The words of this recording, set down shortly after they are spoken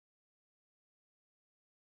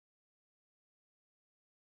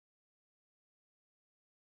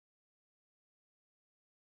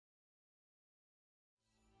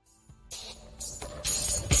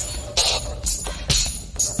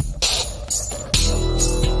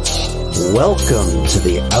Welcome to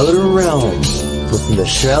the Outer Realm with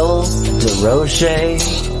Michelle DeRoche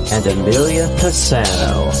and Amelia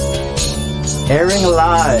Pisano. Airing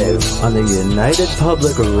live on the United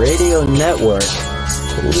Public Radio Network,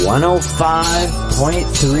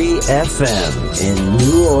 105.3 FM in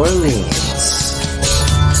New Orleans.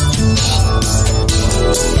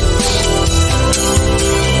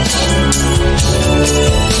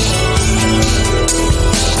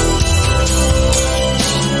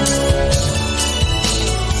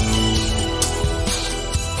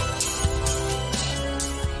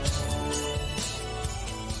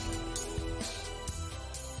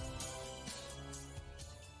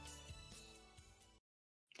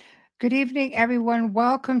 Good evening, everyone.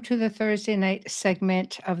 Welcome to the Thursday night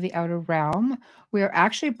segment of The Outer Realm. We are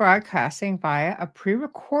actually broadcasting via a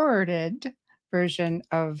pre-recorded version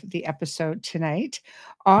of the episode tonight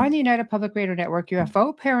on the United Public Radio Network,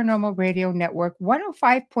 UFO Paranormal Radio Network,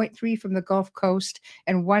 105.3 from the Gulf Coast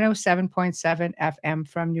and 107.7 FM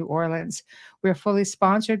from New Orleans. We're fully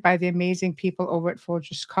sponsored by the amazing people over at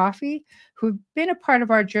Folgers Coffee, who've been a part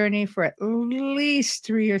of our journey for at least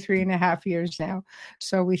 3.5 years now.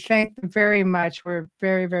 So we thank them very much. We're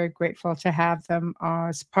very, very grateful to have them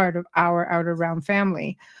as part of our Outer Realm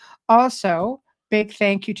family. Also, big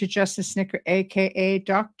thank you to Justin Snicker, a.k.a.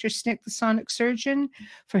 Dr. Snick, the Sonic Surgeon,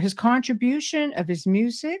 for his contribution of his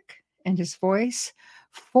music and his voice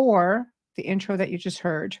for the intro that you just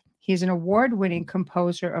heard. He's an award-winning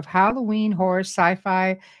composer of Halloween, horror,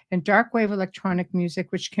 sci-fi, and dark wave electronic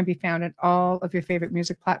music, which can be found on all of your favorite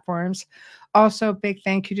music platforms. Also, big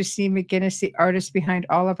thank you to Steve McGinnis, the artist behind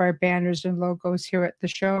all of our banners and logos here at the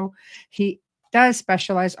show. He does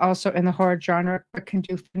specialize also in the horror genre, but can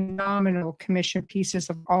do phenomenal commission pieces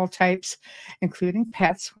of all types, including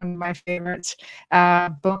pets, one of my favorites,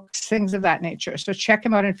 books, things of that nature. So check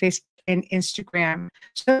him out on Facebook and Instagram.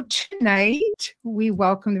 So tonight, we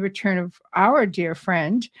welcome the return of our dear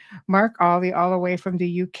friend, Mark Olly, all the way from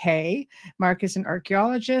the UK. Mark is an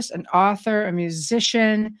archaeologist, an author, a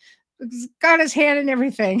musician, got his hand in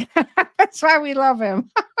everything. That's why we love him.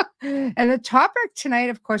 And the topic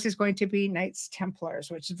tonight, of course, is going to be Knights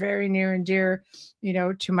Templars, which is very near and dear,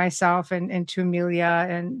 to myself and to Amelia,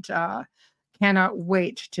 and cannot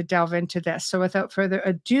wait to delve into this. So without further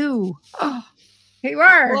ado, here you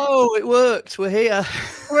are. Whoa, it worked. We're here.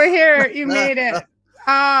 We're here. You made it.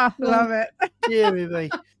 Love it. Dear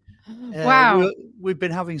me. Wow. We've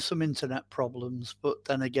been having some internet problems, but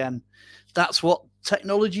then again, that's what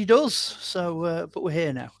technology does. So, but we're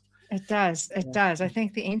here now. It does. It does. I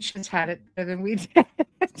think the ancients had it better than we did,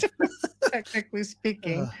 technically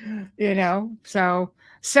speaking, So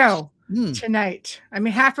tonight,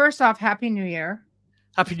 first off, Happy New Year.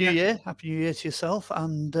 Happy New Year. Happy New Year to yourself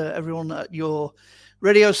and everyone at your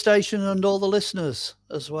radio station and all the listeners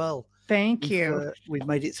as well. Thank you. We've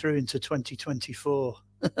made it through into 2024.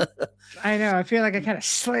 I know. I feel like I kind of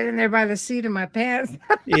slid in there by the seat of my pants.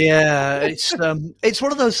 Yeah, it's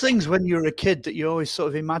one of those things when you're a kid that you always sort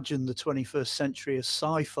of imagine the 21st century as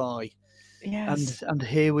sci-fi. Yes. And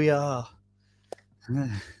here we are.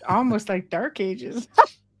 Almost like Dark Ages.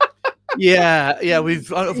 Yeah. Have we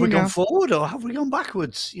gone forward or have we gone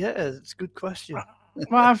backwards? Yeah, it's a good question.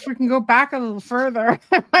 Well, if we can go back a little further,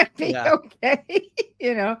 it might be okay,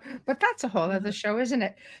 but that's a whole other show, isn't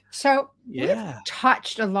it? So we've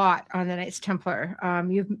touched a lot on the Knights Templar.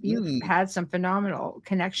 You've had some phenomenal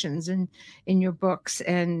connections in your books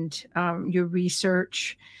and your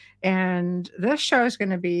research, and this show is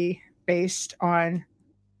going to be based on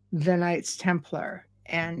the Knights Templar,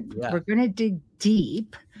 and we're going to dig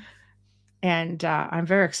deep. And I'm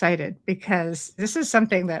very excited because this is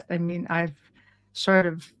something that I've sort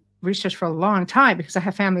of researched for a long time because I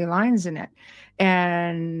have family lines in it.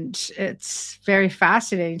 And it's very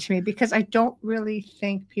fascinating to me because I don't really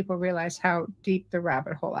think people realize how deep the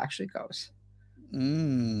rabbit hole actually goes. So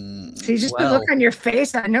you just the look on your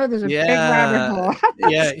face. I know there's a big rabbit hole.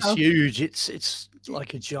 Yeah, it's huge. It's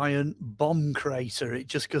like a giant bomb crater. It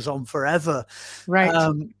just goes on forever. Right.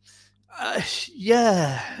 How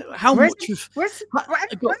where's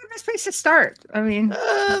the best place to start?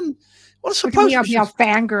 Well, I suppose we all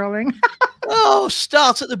fangirling.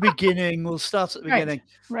 Start at the beginning. We'll start at the beginning.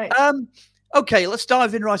 Right. Okay, let's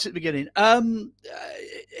dive in right at the beginning.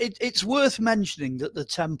 It's worth mentioning that the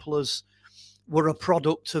Templars were a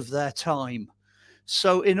product of their time.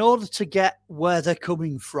 So in order to get where they're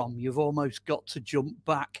coming from, you've almost got to jump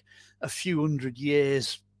back a few hundred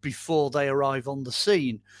years before they arrive on the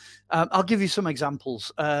scene. I'll give you some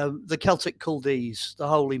examples. The Celtic Culdees, the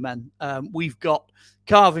Holy Men. We've got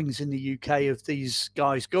carvings in the UK of these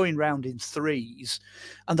guys going round in threes,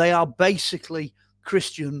 and they are basically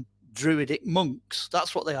Christian druidic monks.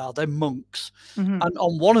 That's what they are. They're monks. Mhm. And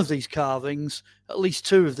on one of these carvings, at least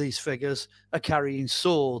two of these figures are carrying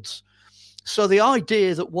swords. So the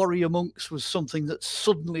idea that warrior monks was something that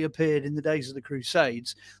suddenly appeared in the days of the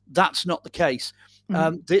Crusades, that's not the case.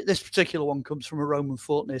 This particular one comes from a Roman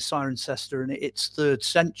fort near Cirencester, and it's 3rd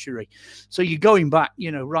century. So you're going back,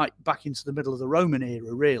 right back into the middle of the Roman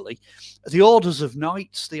era, really. The orders of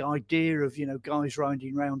knights, the idea of, guys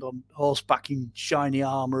riding around on horseback in shiny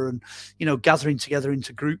armor and, gathering together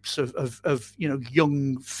into groups of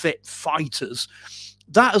young, fit fighters.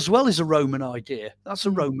 That as well is a Roman idea. That's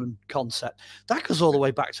a Roman concept. That goes all the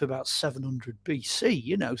way back to about 700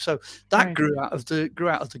 BC, so that grew out of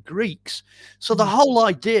the Greeks. So the whole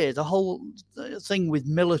idea, the whole thing with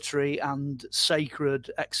military and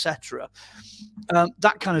sacred, etc.,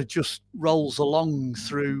 that kind of just rolls along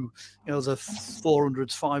through, the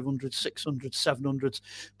 400s, 500s, 600s, 700s.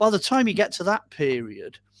 By the time you get to that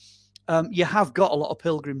period, you have got a lot of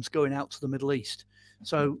pilgrims going out to the Middle East.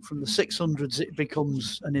 So from the 600s, it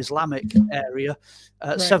becomes an Islamic area,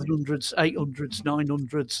 700s, 800s,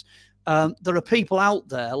 900s. There are people out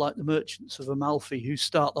there like the merchants of Amalfi who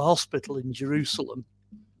start the hospital in Jerusalem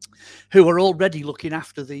who are already looking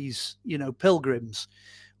after these, pilgrims.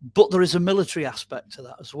 But there is a military aspect to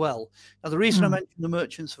that as well. Now, the reason I mentioned the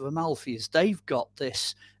merchants of Amalfi is they've got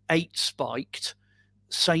this 8-spiked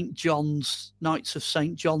St. John's, Knights of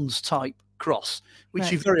St. John's type cross,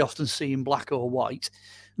 which you very often see in black or white.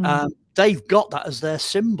 They've got that as their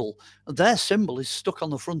symbol. Their symbol is stuck on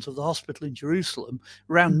the front of the hospital in Jerusalem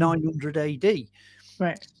around 900 AD.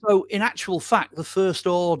 Right. So in actual fact, the first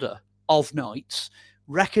order of knights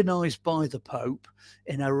recognized by the Pope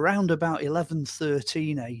in around about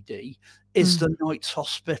 1113 AD is the Knights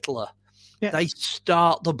Hospitaller. Yes. They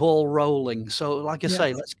start the ball rolling. So, like I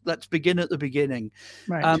say, let's begin at the beginning.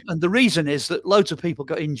 Right. And the reason is that loads of people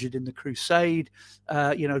got injured in the Crusade.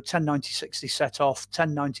 1096 they set off.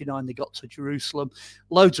 1099 they got to Jerusalem.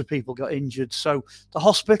 Loads of people got injured. So the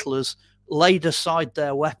Hospitallers laid aside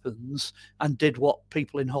their weapons and did what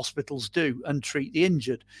people in hospitals do and treat the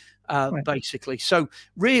injured. Basically. So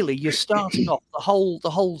really you're starting off the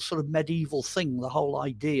whole sort of medieval thing, the whole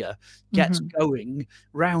idea gets going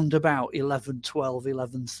round about 1112,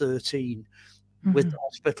 1113 with the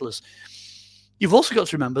Hospitallers. You've also got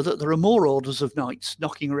to remember that there are more orders of knights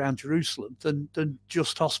knocking around Jerusalem than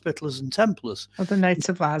just Hospitallers and Templars. Oh, the Knights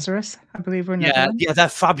of Lazarus, I believe, were another one. Yeah, they're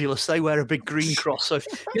fabulous. They wear a big green cross. So if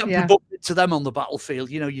you happen to bump into them on the battlefield,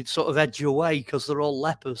 you'd sort of edge your way because they're all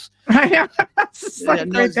lepers. There's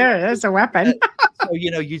a weapon. So,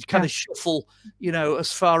 you'd kind of shuffle,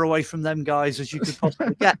 as far away from them guys as you could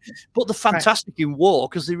possibly get. But they're fantastic in war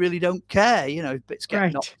because they really don't care, if bits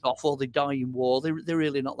get knocked off or they die in war. They're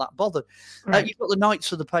really not that bothered. You've got the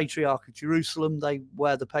Knights of the Patriarch of Jerusalem. They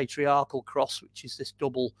wear the patriarchal cross, which is this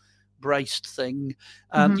double braced thing.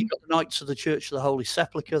 You've got the Knights of the Church of the Holy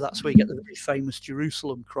Sepulchre. That's where you get the very famous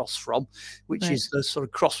Jerusalem cross from, which is the sort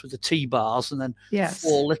of cross with the T-bars and then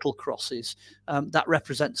 4 little crosses. That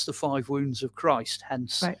represents the 5 wounds of Christ.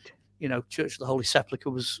 Hence, Church of the Holy Sepulchre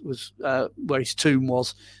was where his tomb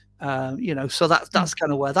was. So that's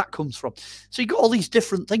kind of where that comes from. So you've got all these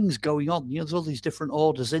different things going on. There's all these different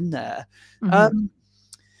orders in there.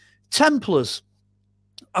 Templars.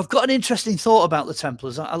 I've got an interesting thought about the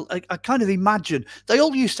Templars. I kind of imagine they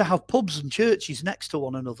all used to have pubs and churches next to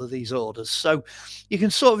one another, these orders. So you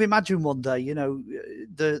can sort of imagine one day,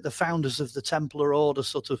 the founders of the Templar order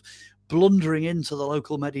sort of blundering into the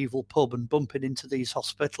local medieval pub and bumping into these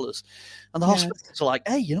Hospitallers. And the Hospitallers are like,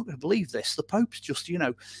 hey, you're not going to believe this. The Pope's just,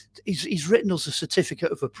 he's written us a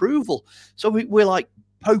certificate of approval. So we're like,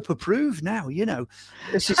 Pope approved now,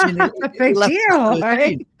 this is in a big deal,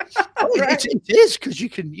 right? It is because you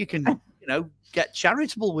can get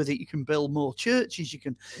charitable with it. You can build more churches. You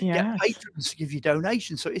can get patrons to give you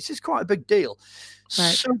donations. So it's quite a big deal.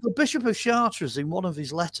 Right. So the Bishop of Chartres, in one of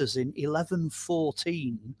his letters in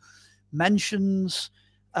 1114, mentions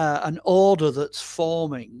an order that's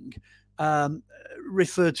forming,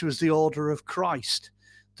 referred to as the Order of Christ.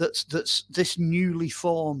 That's this newly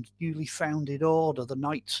founded order, the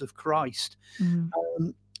Knights of Christ.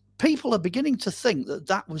 People are beginning to think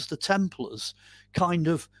that was the Templars kind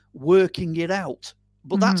of working it out.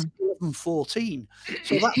 But that's 1114.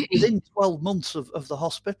 So that's within 12 months of the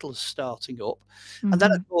Hospitallers starting up. And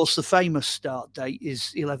then, of course, the famous start date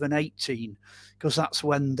is 1118, because that's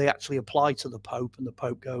when they actually apply to the Pope, and the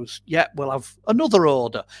Pope goes, yeah, we'll have another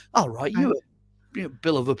order. All right,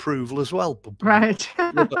 bill of approval as well, right?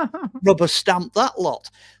 rubber stamp that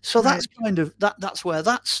lot. So that's kind of that's where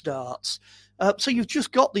that starts. So you've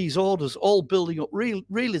just got these orders all building up.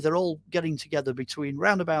 Really, they're all getting together between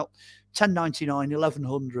round about 1099,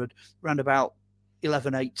 1100, round about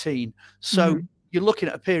 1118. So you're looking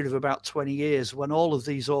at a period of about 20 years when all of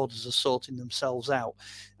these orders are sorting themselves out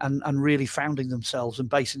and really founding themselves and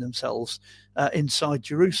basing themselves inside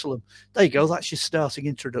Jerusalem. There you go. That's your starting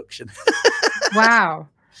introduction. Wow.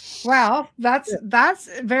 Well,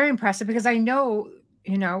 that's very impressive, because I know,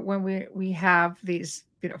 when we have these,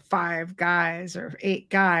 5 guys or 8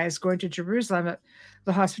 guys going to Jerusalem,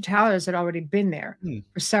 the hospitalers had already been there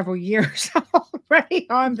for several years already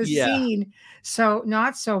on the scene. So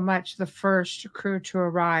not so much the first crew to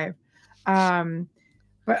arrive. But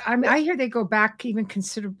I hear they go back even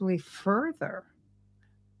considerably further.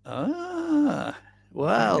 Well,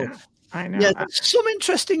 I know. Yeah, there's some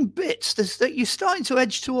interesting bits. That you're starting to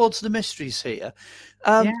edge towards the mysteries here.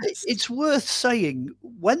 It's worth saying,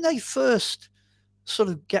 when they first sort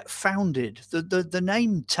of get founded, the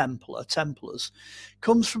name Templars,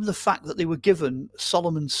 comes from the fact that they were given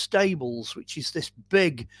Solomon's Stables, which is this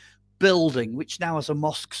big building which now has a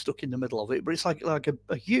mosque stuck in the middle of it, but it's like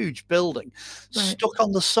a huge building stuck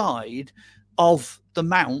on the side of the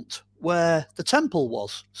mount where the temple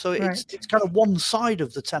was. So it's kind of one side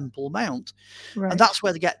of the Temple Mount, and that's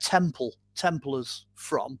where they get Templars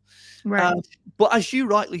from. But as you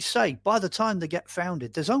rightly say, by the time they get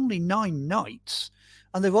founded, there's only 9 knights,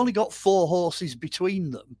 and they've only got 4 horses between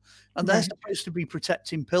them, and they're supposed to be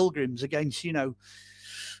protecting pilgrims against, tens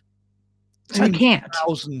of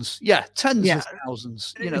thousands. Tens of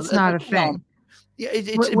thousands. It's not a thing.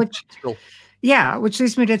 It's impractical. Which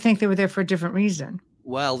leads me to think they were there for a different reason.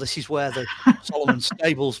 Well, this is where the Solomon's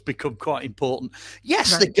Stables become quite important.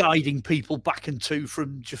 Yes, they're guiding people back and to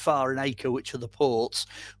from Jafar and Acre, which are the ports,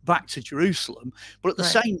 back to Jerusalem. But at the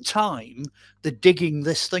same time, they're digging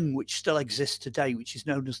this thing which still exists today, which is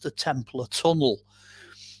known as the Templar Tunnel.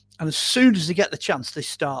 And as soon as they get the chance, they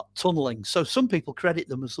start tunneling. So some people credit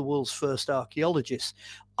them as the world's first archaeologists.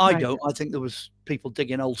 I don't. I think there was people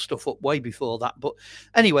digging old stuff up way before that. But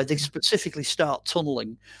anyway, they specifically start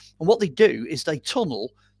tunneling. And what they do is they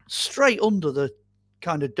tunnel straight under the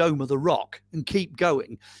kind of dome of the rock and keep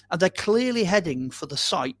going. And they're clearly heading for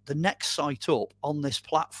the next site up on this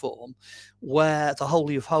platform where the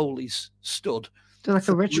Holy of Holies stood. So like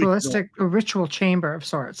a ritual chamber of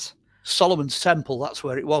sorts. Solomon's Temple, that's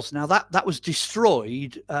where it was. Now that was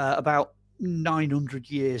destroyed about 900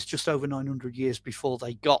 years, just over 900 years before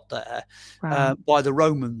they got there, by the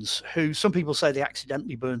Romans, who some people say they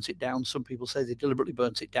accidentally burnt it down, some people say they deliberately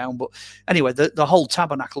burnt it down. But anyway, the whole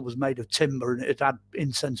tabernacle was made of timber, and it had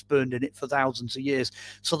incense burned in it for thousands of years.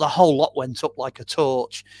 So the whole lot went up like a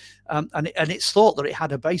torch. And it's thought that it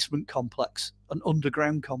had a basement complex, an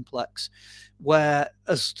underground complex, where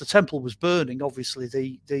as the temple was burning, obviously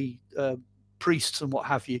the priests and what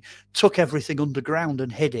have you took everything underground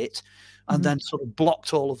and hid it, and then sort of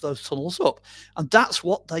blocked all of those tunnels up. And that's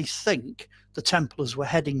what they think the Templars were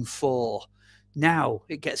heading for. Now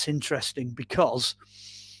it gets interesting, because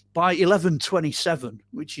by 1127,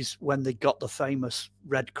 which is when they got the famous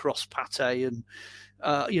Red Cross pate, and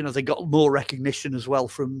they got more recognition as well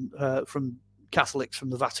from Catholics,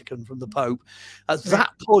 from the Vatican, from the Pope. At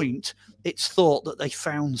that point, it's thought that they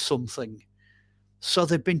found something. So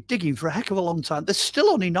they've been digging for a heck of a long time. There's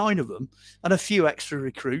still only 9 of them, and a few extra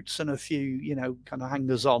recruits and a few, kind of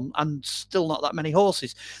hangers on, and still not that many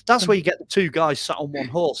horses. That's where you get the 2 guys sat on one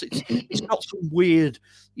horse. It's not some weird,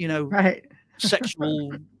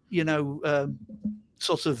 sexual,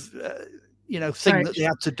 sort of, thing that they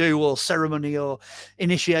had to do, or ceremony or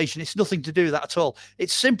initiation. It's nothing to do with that at all.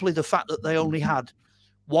 It's simply the fact that they only had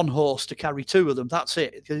 1 horse to carry 2 of them. That's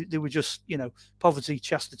it. They were just, poverty,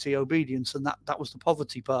 chastity, obedience, and that was the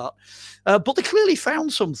poverty part. But they clearly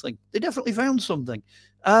found something. They definitely found something.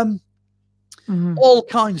 All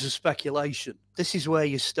kinds of speculation. This is where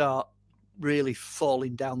you start really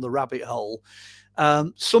falling down the rabbit hole.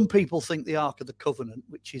 Some people think the Ark of the Covenant,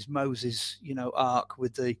 which is Moses, ark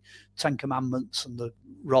with the 10 Commandments and the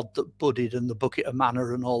rod that budded and the bucket of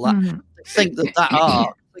manna and all that, they think that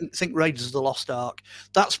ark, think Raiders of the Lost Ark,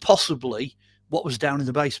 that's possibly what was down in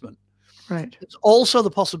the basement. Right. There's also the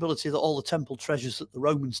possibility that all the temple treasures that the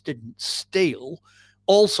Romans didn't steal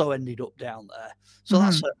also ended up down there. So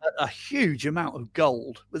that's a huge amount of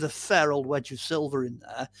gold with a fair old wedge of silver in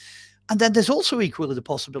there. And then there's also equally the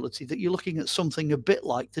possibility that you're looking at something a bit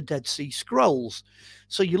like the Dead Sea Scrolls.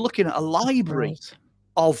 So you're looking at a library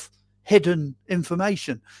of hidden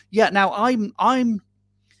information. Yeah, now I'm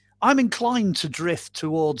inclined to drift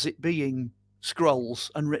towards it being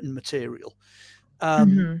scrolls and written material.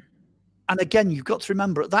 And again, you've got to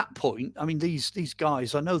remember at that point, I mean, these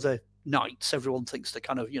guys, I know they're knights. Everyone thinks they're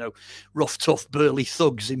kind of, rough, tough, burly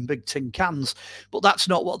thugs in big tin cans, but that's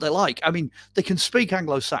not what they're like. I mean, they can speak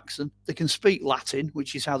Anglo-Saxon, they can speak Latin,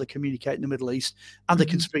 which is how they communicate in the Middle East, and they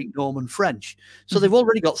can speak Norman French. So they've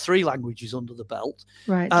already got 3 languages under the belt,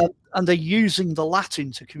 Right. And they're using the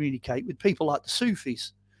Latin to communicate with people like the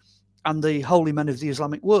Sufis and the holy men of the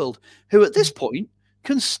Islamic world, who at this point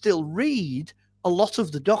can still read a lot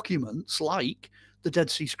of the documents, like the Dead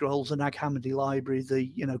Sea Scrolls, the Nag Hammadi Library,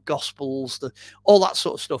 the Gospels, all that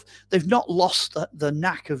sort of stuff. They've not lost the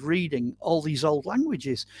knack of reading all these old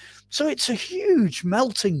languages. So it's a huge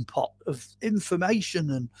melting pot of information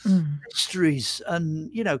and histories,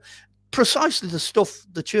 and precisely the stuff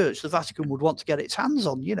the Church, the Vatican, would want to get its hands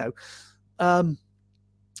on.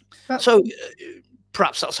 So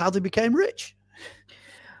perhaps that's how they became rich.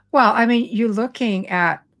 Well, I mean, you're looking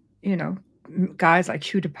at guys like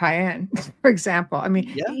Hugh de Payenne, for example. I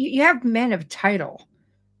mean, you have men of title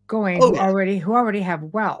going who already have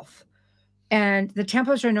wealth, and the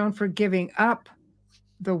Templars are known for giving up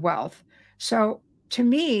the wealth. So to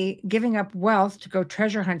me, giving up wealth to go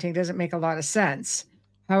treasure hunting doesn't make a lot of sense.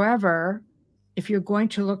 However, if you're going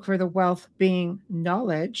to look for the wealth being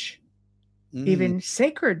knowledge, even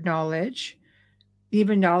sacred knowledge,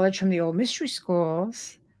 even knowledge from the old mystery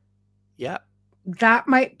schools, that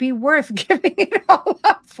might be worth giving it all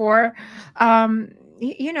up for.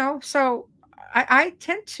 So I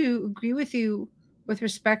tend to agree with you with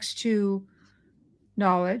respects to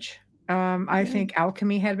knowledge. I think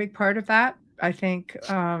alchemy had a big part of that. I think,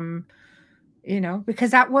 because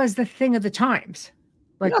that was the thing of the times,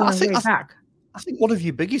 going way back. I think one of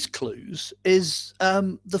your biggest clues is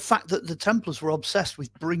the fact that the Templars were obsessed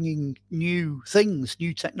with bringing new things,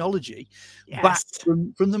 new technology back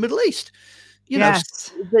from the Middle East.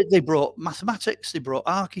 They brought mathematics, they brought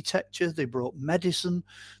architecture, they brought medicine,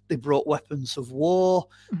 they brought weapons of war,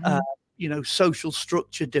 social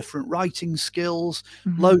structure, different writing skills,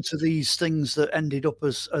 loads of these things that ended up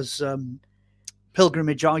as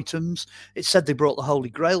pilgrimage items. It said they brought the Holy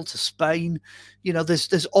Grail to Spain.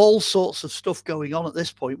 There's all sorts of stuff going on at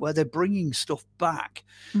this point where they're bringing stuff back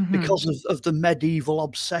because of the medieval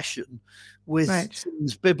obsession with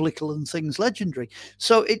things biblical and things legendary.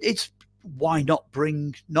 So it's why not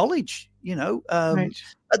bring knowledge?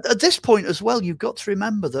 At this point as well, you've got to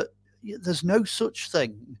remember that there's no such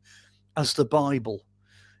thing as the Bible.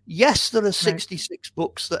 Yes, there are 66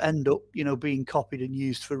 books that end up, being copied and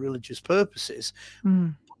used for religious purposes.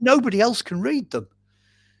 Nobody else can read them.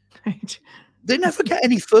 They never get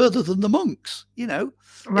any further than the monks.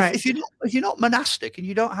 If you're not monastic and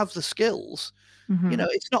you don't have the skills,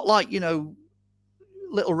 it's not like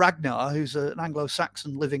little Ragnar, who's an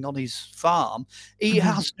Anglo-Saxon living on his farm. He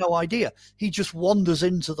has no idea. He just wanders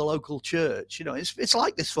into the local church. It's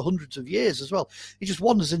like this for hundreds of years as well. He just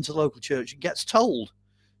wanders into the local church and gets told,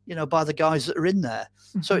 by the guys that are in there.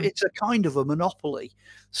 So it's a kind of a monopoly.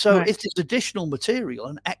 So if there's additional material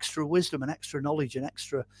and extra wisdom and extra knowledge and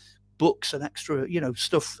extra books and extra,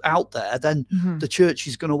 stuff out there, then the church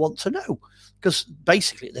is going to want to know, because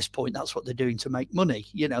basically at this point, that's what they're doing to make money.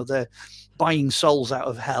 They're buying souls out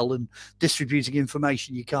of hell and distributing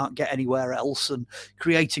information you can't get anywhere else, and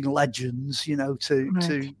creating legends,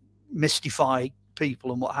 to mystify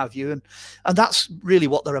people and what have you. And that's really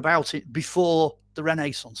what they're about before the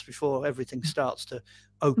Renaissance, before everything starts to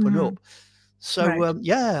open up. So,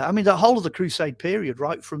 I mean, the whole of the Crusade period,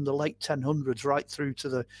 right from the late 1000s right through to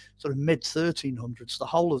the sort of mid 1300s, the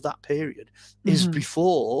whole of that period is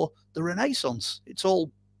before the Renaissance. It's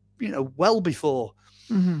all, well before.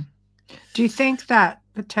 Do you think that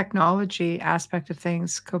the technology aspect of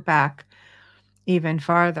things go back even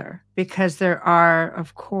farther? Because there are,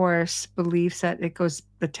 of course, beliefs that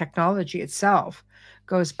the technology itself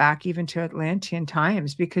goes back even to Atlantean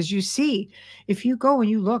times, because you see, if you go and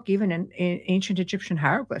you look even in ancient Egyptian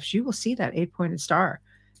hieroglyphs, you will see that 8-pointed star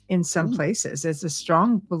in some places. There's a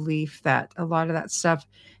strong belief that a lot of that stuff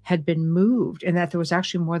had been moved and that there was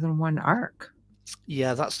actually more than one ark.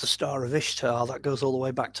 Yeah, that's the Star of Ishtar. That goes all the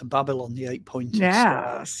way back to Babylon, the 8-pointed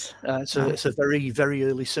star. It's a very, very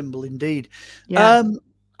early symbol indeed.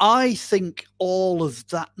 I think all of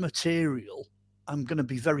that material, I'm going to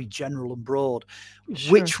be very general and broad,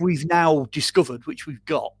 which we've now discovered, which we've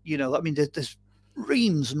got, I mean, there's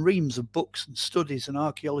reams and reams of books and studies and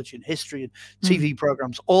archaeology and history and TV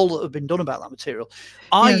programs, all that have been done about that material.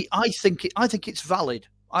 I think it's valid.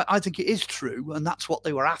 I think it is true, and that's what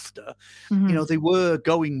they were after. They were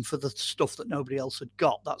going for the stuff that nobody else had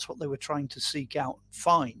got. That's what they were trying to seek out and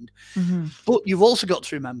find. But you've also got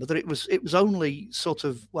to remember that it was only sort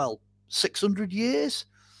of 600 years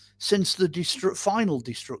since the final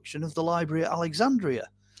destruction of the library at Alexandria.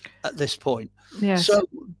 at this point. Yes. So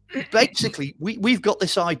basically, we've got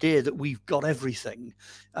this idea that we've got everything.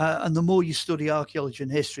 And the more you study archaeology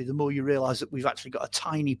and history, the more you realize that we've actually got a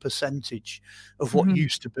tiny percentage of what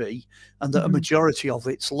used to be, and that a majority of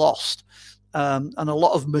it's lost. And a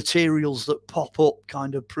lot of materials that pop up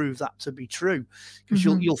kind of prove that to be true, because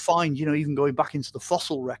you'll find, even going back into the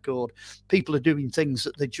fossil record, people are doing things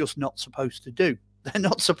that they're just not supposed to do. They're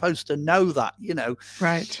not supposed to know that,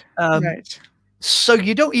 Right. Right. So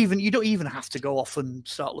you don't even have to go off and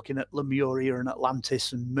start looking at Lemuria and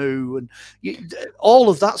Atlantis and Mu and all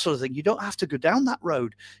of that sort of thing. You don't have to go down that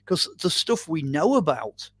road, because the stuff we know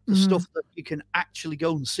about, the stuff that you can actually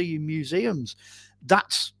go and see in museums,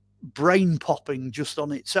 that's brain popping just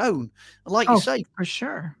on its own. And like you say, for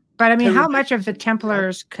sure. But I mean, how much of the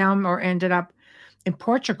Templars come or ended up in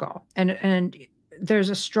Portugal? And there's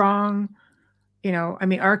a strong,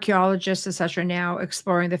 archaeologists and such are now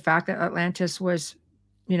exploring the fact that Atlantis was,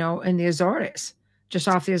 in the Azores, just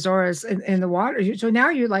off the Azores in the water. So now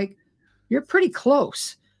you're pretty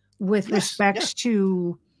close with respect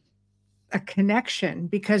to a connection,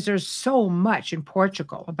 because there's so much in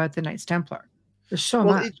Portugal about the Knights Templar. There's so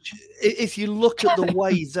much. If you look at the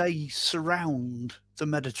way they surround the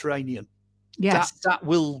Mediterranean, that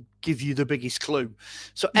will give you the biggest clue.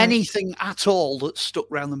 So anything at all that's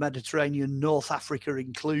stuck around the Mediterranean, North Africa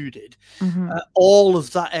included, all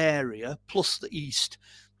of that area, plus the East,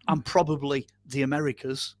 and probably the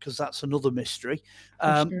Americas, because that's another mystery.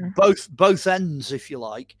 Both ends, if you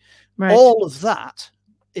like. Right. All of that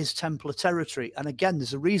is Templar territory. And again,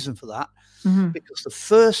 there's a reason for that, because the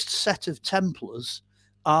first set of Templars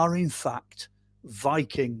are, in fact,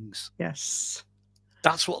 Vikings. Yes.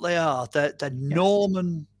 That's what they are. They're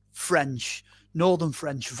Northern French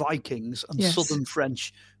Vikings and Southern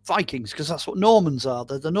French Vikings, because that's what Normans are.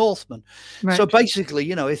 They're the Northmen. Right. So basically,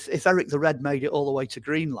 if Eric the Red made it all the way to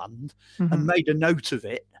Greenland and made a note of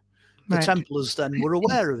it, the Templars then were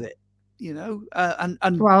aware of it.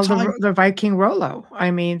 And well, the Viking Rollo. I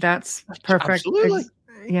mean, that's perfect. Absolutely.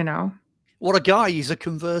 What a guy. He's a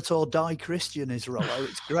convert or die Christian, is Rollo.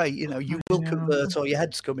 It's great. You will convert or your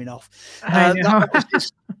head's coming off.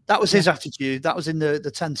 That was his attitude. That was in the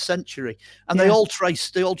 10th century. And they all trace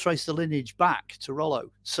the lineage back to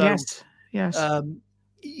Rollo. So yes. When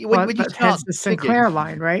you start the Sinclair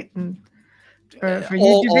line, right? And for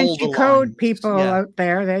you Da Vinci Code people out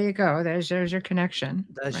there you go. There's your connection.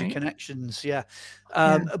 There's your connections,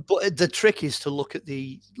 But the trick is to look at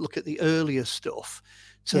the earlier stuff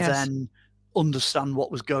to then understand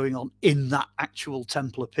what was going on in that actual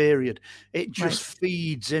Templar period. It just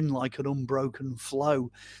feeds in like an unbroken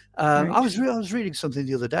flow. I was reading something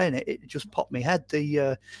the other day, and it just popped my head.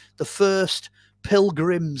 The first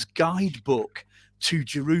Pilgrim's Guidebook to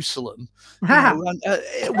Jerusalem.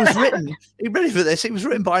 It was written. Are you ready for this? It was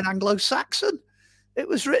written by an Anglo-Saxon. It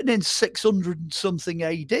was written in 600 something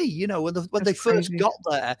AD. When they first got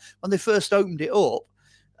there, when they first opened it up.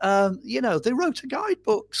 They wrote a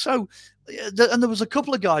guidebook. So, and there was a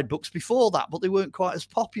couple of guidebooks before that, but they weren't quite as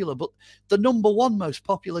popular. But the number one most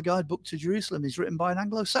popular guidebook to Jerusalem is written by an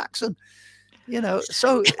Anglo-Saxon.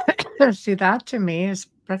 So see, that to me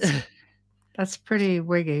that's pretty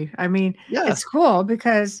wiggy. I mean, it's cool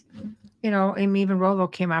because even Rollo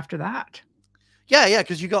came after that. Yeah,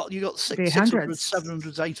 because you got 600s,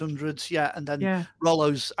 700s, 800s, and then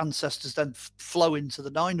Rollo's ancestors then flow into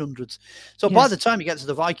the 900s. So by the time you get to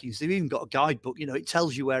the Vikings, they've even got a guidebook. It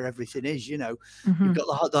tells you where everything is. You've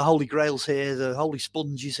got the Holy Grail's here, the Holy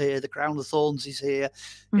Sponge is here, the Crown of Thorns is here,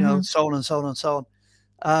 so on and so on and so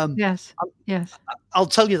on. Yes. I'll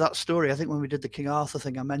tell you that story. I think when we did the King Arthur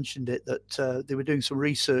thing, I mentioned it, that they were doing some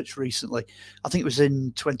research recently. I think it was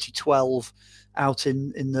in 2012. Out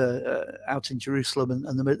in Jerusalem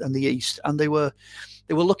and the East, and they were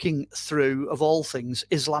looking through, of all things,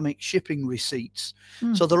 Islamic shipping receipts.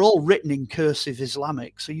 So they're all written in cursive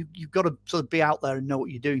Islamic. So you've got to sort of be out there and know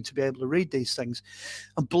what you're doing to be able to read these things.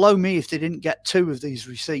 And blow me if they didn't get two of these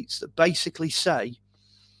receipts that basically say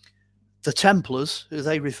the Templars, who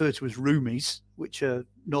they refer to as Roomies, which are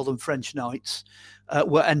Northern French knights,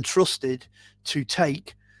 were entrusted to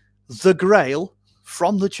take the Grail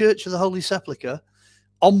from the Church of the Holy Sepulchre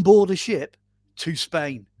on board a ship to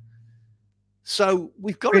Spain. So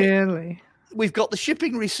we've got we've got the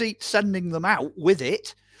shipping receipt sending them out with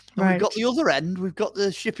it, and we've got the other end, we've got the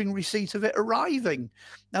shipping receipt of it arriving.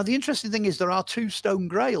 Now the interesting thing is there are two stone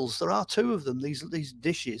grails. There are two of them, these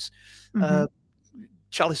dishes.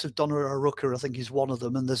 Chalice of Donna Aruca, I think, is one of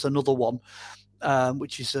them, and there's another one,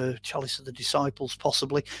 which is a Chalice of the Disciples,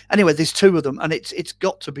 possibly. Anyway, there's two of them, and it's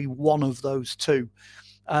got to be one of those two.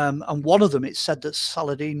 And one of them, it's said that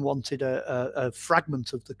Saladin wanted a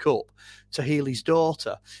fragment of the cup to heal his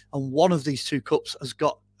daughter. And one of these 2 cups has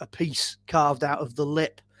got a piece carved out of the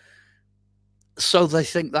lip. So they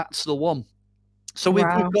think that's the one. So we've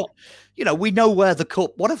got, we know where the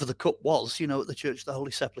cup, whatever the cup was, at the Church of the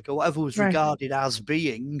Holy Sepulchre, whatever was regarded as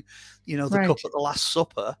being, the cup at the Last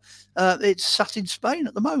Supper, it's sat in Spain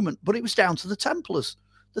at the moment. But it was down to the Templars.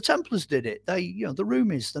 The Templars did it. They, the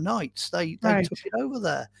Roomies, the Knights, they took it over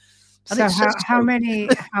there. And so how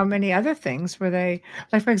many other things were they,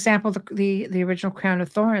 like, for example, the original Crown of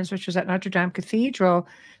Thorns, which was at Notre Dame Cathedral?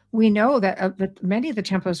 We know that many of the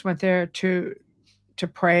Templars went there to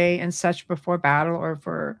pray and such before battle, or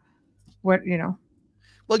for what.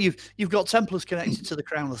 Well, you've got Templars connected to the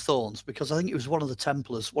Crown of Thorns, because I think it was one of the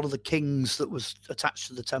Templars, one of the kings that was attached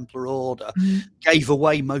to the Templar Order, gave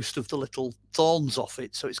away most of the little thorns off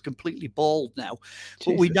it, so it's completely bald now. Jesus.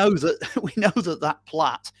 But we know that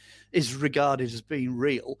plait is regarded as being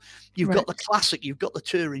real. You've got the classic, you've got the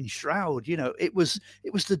Turin shroud. It was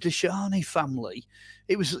the de Charny family.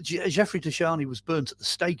 It was Geoffrey de Charny was burnt at the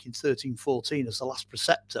stake in 1314 as the last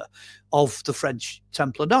preceptor of the French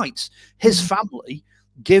Templar Knights. His family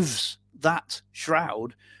gives that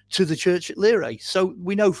shroud to the church at Lire. So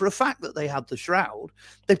we know for a fact that they had the shroud.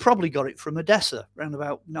 They probably got it from Edessa around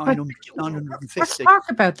about 950. Let's talk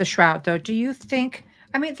about the shroud, though. Do you think,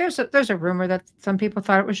 there's a rumor that some people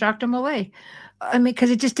thought it was Jacques de Molay.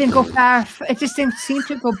 Because it just didn't go fast. It just didn't seem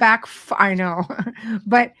to go back. I know.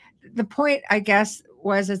 But the point, I guess,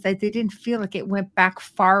 was that they didn't feel like it went back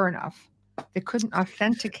far enough. They couldn't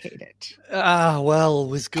authenticate it. Well,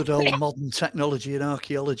 with good old modern technology and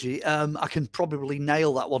archaeology, I can probably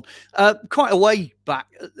nail that one. Quite a way back,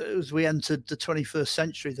 as we entered the 21st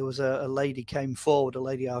century, there was a lady came forward, a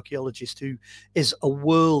lady archaeologist who is a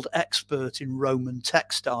world expert in Roman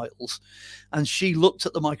textiles. And she looked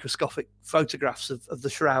at the microscopic photographs of the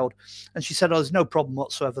shroud, and she said, there's no problem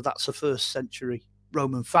whatsoever. That's a 1st century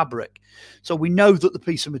Roman fabric. So we know that the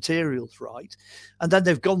piece of material's right. And then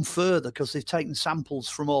they've gone further, because they've taken samples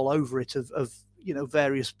from all over it of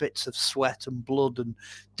various bits of sweat and blood and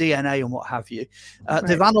DNA and what have you.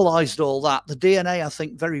 They've analysed all that. The DNA, I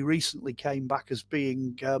think, very recently came back as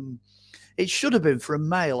being, it should have been for a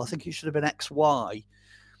male. I think it should have been XY.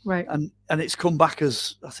 Right. And it's come back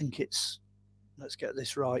as, I think it's, let's get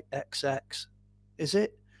this right, XX. Is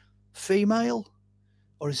it female?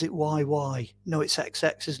 Or is it YY? No, it's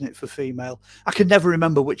XX, isn't it, for female? I can never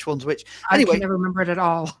remember which one's which. Anyway, I can never remember it at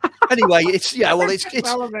all. Anyway,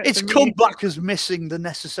 it's come back as missing the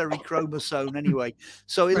necessary chromosome anyway.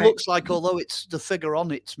 So it looks like, although it's the figure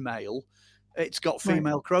on it's male, it's got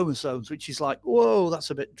female chromosomes, which is like, whoa,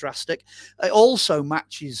 that's a bit drastic. It also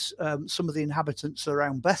matches some of the inhabitants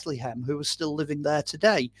around Bethlehem who are still living there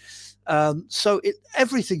today. So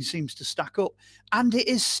everything seems to stack up. And it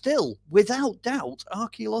is still, without doubt,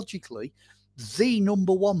 archaeologically, the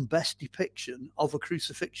 #1 best depiction of a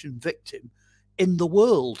crucifixion victim in the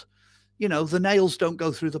world. The nails don't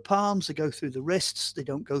go through the palms, they go through the wrists, they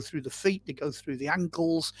don't go through the feet, they go through the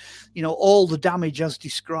ankles. All the damage as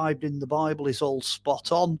described in the Bible is all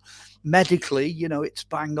spot on. Medically, it's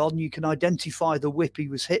bang on. You can identify the whip he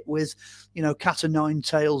was hit with, cat o' nine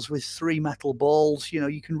tails with 3 metal balls.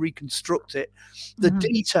 You can reconstruct it. The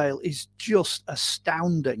detail is just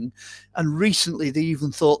astounding. And recently they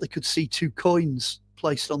even thought they could see 2 coins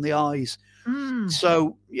placed on the eyes.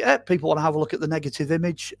 So, people want to have a look at the negative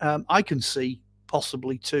image. I can see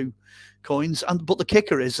possibly 2 coins, but the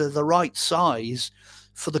kicker is they're the right size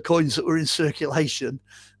for the coins that were in circulation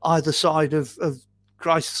either side of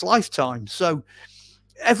Christ's lifetime. So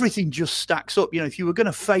everything just stacks up. If you were going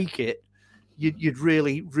to fake it, you'd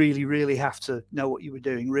really, really, really have to know what you were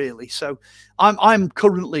doing, really. So I'm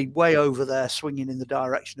currently way over there, swinging in the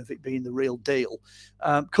direction of it being the real deal.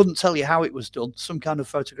 Couldn't tell you how it was done. Some kind of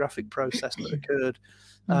photographic process that occurred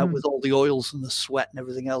with all the oils and the sweat and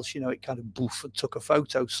everything else. It kind of boof and took a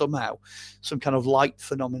photo somehow. Some kind of light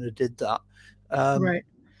phenomena did that.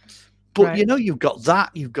 But you've got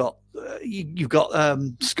that. You've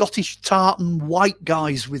got Scottish tartan white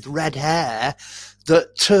guys with red hair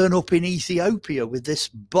that turn up in Ethiopia with this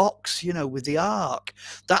box, with the ark.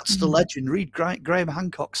 That's the legend. Read Graham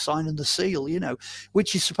Hancock's Sign and the Seal,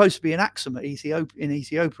 which is supposed to be an Axum in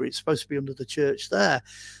Ethiopia. It's supposed to be under the church there.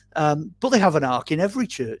 But they have an ark in every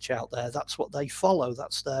church out there. That's what they follow.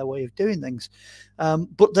 That's their way of doing things.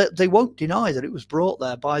 But they won't deny that it was brought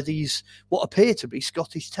there by these, what appear to be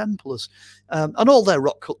Scottish Templars. And all their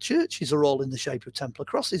rock-cut churches churches are all in the shape of Templar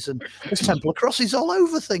crosses, and there's Templar crosses all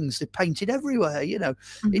over things. They're painted everywhere.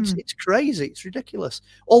 It's crazy. It's ridiculous.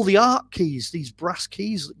 All the ark keys, these brass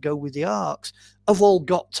keys that go with the arks, have all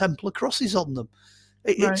got Templar crosses on them.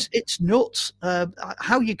 It's nuts.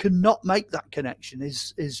 How you can not make that connection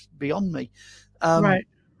is beyond me. Right.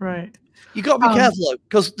 You got to be careful though,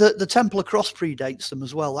 because the Templar cross predates them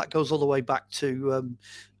as well. That goes all the way back to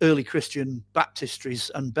early Christian baptistries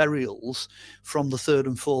and burials from the 3rd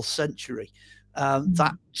and 4th century.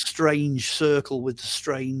 That strange circle with the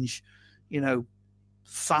strange,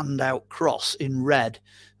 fanned out cross in red.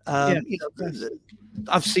 I've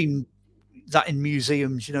seen that in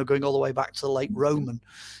museums, going all the way back to the late Roman.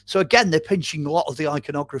 So again, they're pinching a lot of the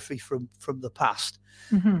iconography from the past.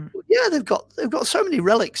 Yeah, they've got so many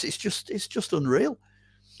relics. It's just unreal.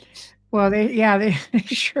 Well, they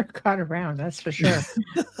sure got around, that's for sure.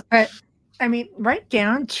 But I mean, right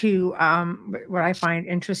down to what I find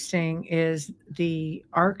interesting is the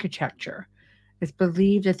architecture. It's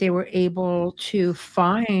believed that they were able to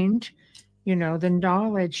find, the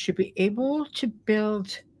knowledge to be able to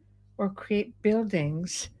build or create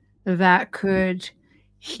buildings that could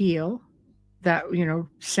heal, that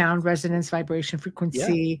sound, resonance, vibration,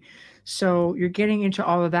 frequency. So you're getting into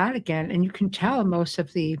all of that again, and you can tell most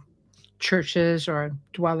of the churches or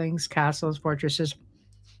dwellings, castles, fortresses,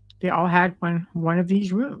 they all had one of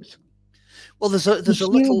these rooms. Well, there's a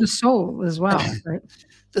little the soul as well, right?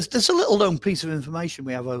 There's a little known piece of information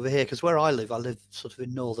we have over here, because where I live sort of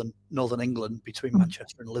in northern England, between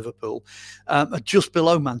Manchester and Liverpool. Just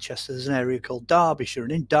below Manchester, there's an area called Derbyshire,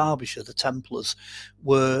 and in Derbyshire, the Templars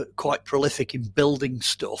were quite prolific in building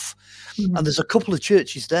stuff. And there's a couple of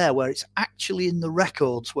churches there where it's actually in the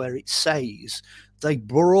records where it says they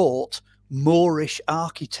brought Moorish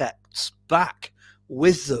architects back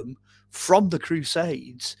with them from the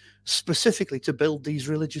Crusades, specifically to build these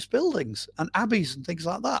religious buildings and abbeys and things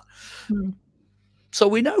like that. So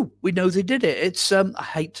we know they did it. It's I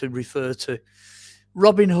hate to refer to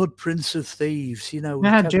Robin Hood, Prince of Thieves,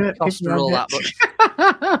 Costa, all that,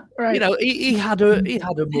 but right. he had a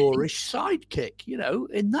Moorish sidekick,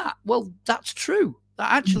 in that. Well, that's true.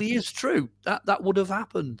 That actually is true. That would have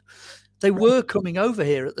happened. They were coming over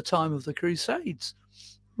here at the time of the Crusades.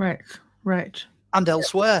 Right. And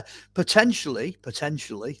elsewhere, potentially,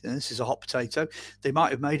 and this is a hot potato, they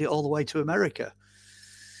might have made it all the way to America.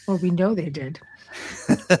 Well, we know they did.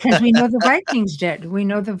 Because we know the Vikings did. We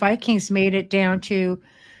know the Vikings made it down to,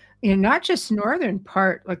 not just northern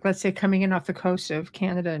part, like let's say coming in off the coast of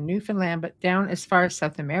Canada and Newfoundland, but down as far as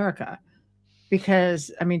South America.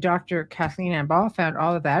 Because, Dr. Kathleen Ann Ball found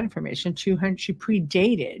all of that information. She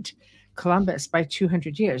predated Columbus by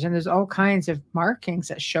 200 years. And there's all kinds of markings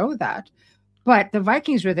that show that. But the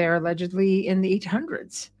Vikings were there allegedly in the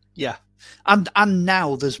 800s. Yeah. And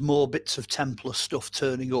now there's more bits of Templar stuff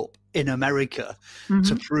turning up in America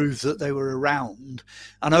to prove that they were around.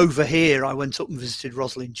 And over here, I went up and visited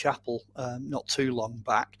Roslyn Chapel not too long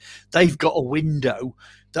back. They've got a window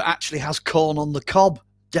that actually has corn on the cob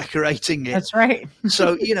decorating it. That's right.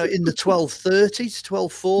 So, in the 1230s,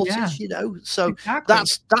 1240s, so exactly.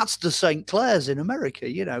 That's the St. Clair's in America,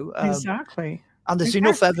 Exactly. And there's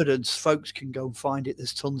enough evidence, folks can go and find it.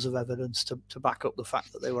 There's tons of evidence to back up the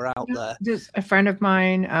fact that they were out there. There's a friend of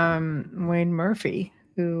mine, Wayne Murphy,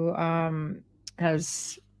 who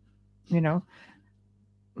has,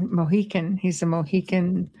 Mohican. He's a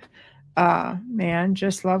Mohican man,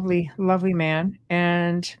 just lovely man.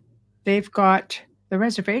 And they've got, the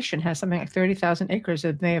reservation has something like 30,000 acres,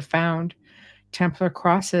 and they have found Templar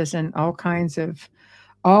crosses and all kinds of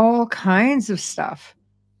stuff.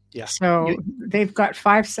 Yeah. So they've got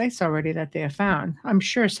 5 sites already that they have found. I'm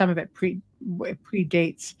sure some of it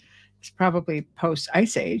predates. It's probably post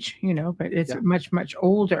Ice Age, but it's much, much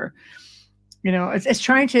older. It's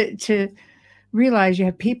trying to realize you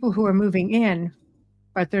have people who are moving in,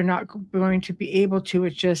 but they're not going to be able to.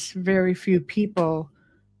 It's just very few people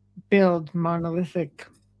build monolithic,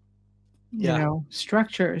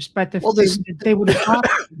 structures. But they would have thought,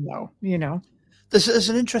 though, There's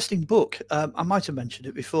an interesting book. I might have mentioned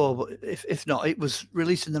it before, but if not, it was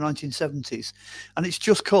released in the 1970s, and it's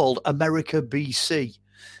just called America BC,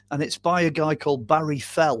 and it's by a guy called Barry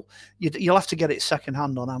Fell. You'll have to get it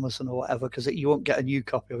secondhand on Amazon or whatever, because you won't get a new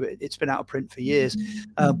copy of it. It's been out of print for years,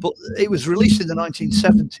 but it was released in the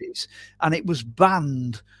 1970s, and it was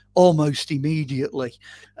banned almost immediately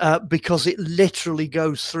because it literally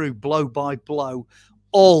goes through blow by blow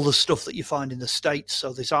all the stuff that you find in the States.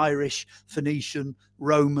 So there's Irish, Phoenician,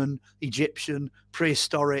 Roman, Egyptian,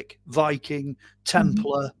 prehistoric, Viking,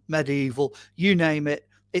 Templar, medieval, you name it.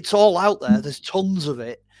 It's all out there. There's tons of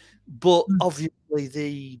it. but Mm. obviously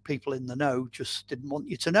the people in the know just didn't want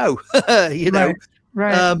you to know.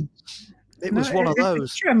 Right. It No, was one of it's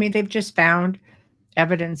those. true. I mean, they've just found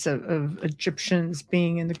evidence of Egyptians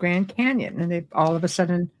being in the Grand Canyon, and they've all of a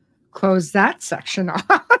sudden closed that section off.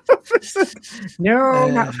 No,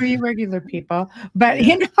 not for you regular people. But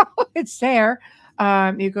Yeah. it's there.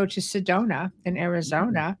 You go to Sedona in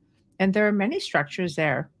Arizona, and there are many structures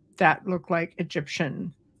there that look like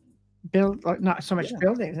Egyptian build, like not so much Yeah.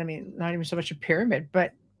 buildings. I mean, not even so much a pyramid,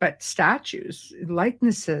 but statues,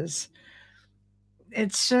 likenesses.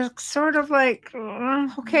 It's just sort of like,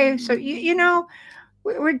 okay, so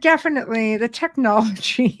we're definitely the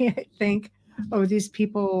technology. I think, these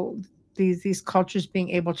people, these cultures being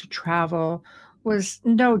able to travel was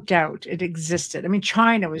no doubt it existed. I mean,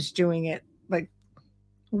 China was doing it like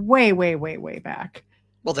way, way, way, way back.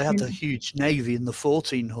 Well, they had You the know, huge navy in the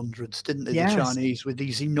 1400s, didn't they? The yes. Chinese, with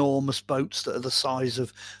these enormous boats that are the size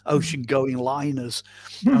of ocean-going liners.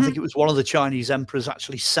 And I Mhm. think it was one of the Chinese emperors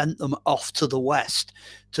actually sent them off to the west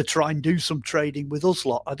to try and do some trading with us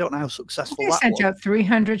lot. I don't know how successful They that sent was. out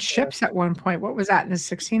 300 ships at one point. What was that in the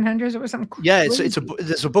 1600s? It was something Yeah, crazy.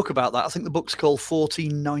 there's a book about that. I think the book's called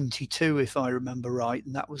 1492, if I remember right,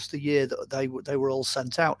 and that was the year that they were all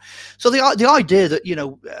sent out. So the idea that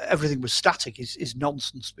everything was static is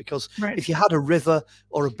nonsense, because Right. if you had a river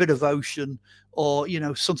or a bit of ocean, or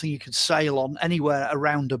something you could sail on anywhere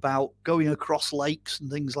around about, going across lakes and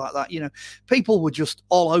things like that, people were just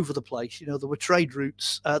all over the place. There were trade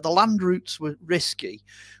routes. The land routes were risky,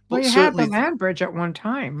 Well, but you had the certainly. land bridge at one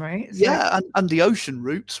time, right? It's like, Yeah, and the ocean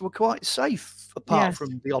routes were quite safe, apart yes.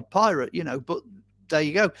 from the odd pirate, but there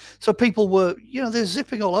you go. So people were, they're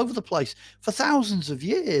zipping all over the place for thousands of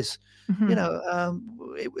years, Mhm.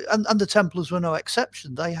 and the Templars were no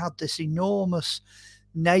exception. They had this enormous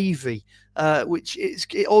navy, which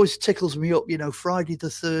it always tickles me up. Friday the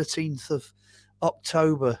 13th of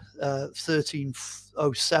October,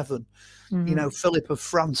 1307. Mhm. Philip of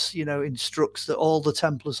France, instructs that all the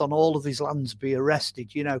Templars on all of his lands be arrested.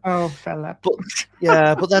 Oh, Philip. But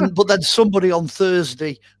yeah, but then somebody on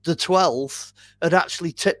Thursday the 12th had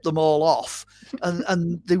actually tipped them all off,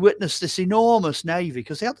 and they witnessed this enormous navy,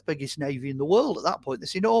 because they had the biggest navy in the world at that point.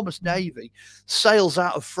 This enormous navy sails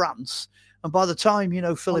out of France, and by the time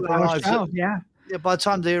Philip La arrives at Rochelle, yeah. by the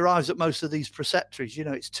time they arrives at most of these preceptories,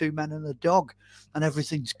 it's 2 men and a dog, and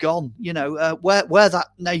everything's gone. Where that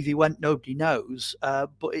navy went, nobody knows.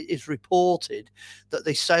 But it is reported that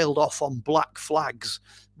they sailed off on black flags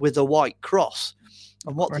with a white cross,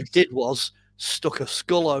 and what they did was stuck a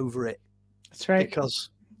skull over it. That's right. Because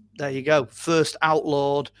there you go, first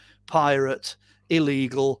outlawed, pirate,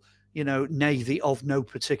 illegal, navy of no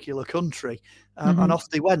particular country. And off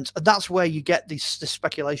they went. And that's where you get this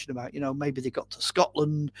speculation about, maybe they got to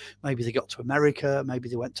Scotland, maybe they got to America, maybe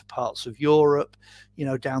they went to parts of Europe,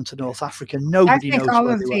 down to North Africa. Nobody I think knows all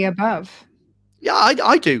where of they the went. above. Yeah,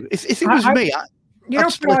 I do. If it was me, you I'd don't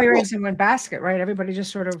put split all your up. eggs in one basket, right? Everybody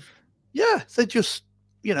just sort of. Yeah, they just,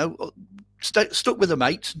 stuck with the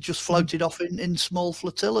mates and just floated off in small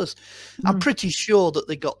flotillas. I'm pretty sure that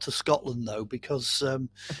they got to Scotland, though, because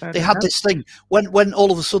they had this thing. When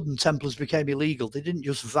all of a sudden Templars became illegal, they didn't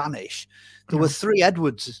just vanish. There were 3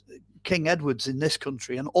 King Edwards in this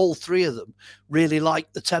country, and all 3 of them really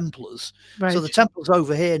liked the Templars. Right. So the Templars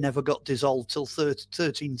over here never got dissolved till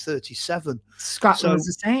 1337. Scotland was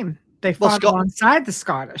the same. They fought alongside the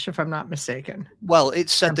Scottish, if I'm not mistaken. Well,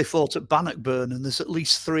 it's said they fought at Bannockburn, and there's at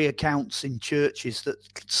least 3 accounts in churches that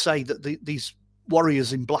say that these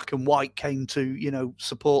warriors in black and white came to,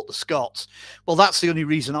 support the Scots. Well, that's the only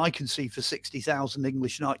reason I can see for 60,000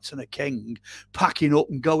 English knights and a king packing up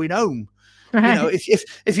and going home. Right.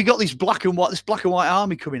 If you got this black and white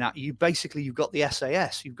army coming at you, basically you've got the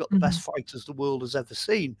SAS, you've got the best fighters the world has ever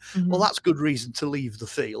seen. Well, that's good reason to leave the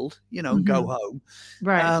field, and go home.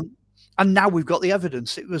 Right. And now we've got the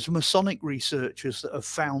evidence. It was Masonic researchers that have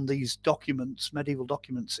found these documents, medieval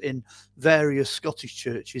documents, in various Scottish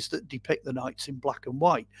churches that depict the knights in black and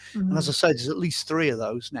white. And as I said, there's at least 3 of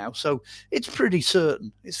those now. So it's pretty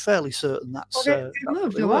certain. It's fairly certain that's. Well, they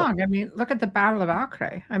moved along. I mean, look at the Battle of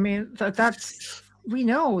Acre. I mean, that's. We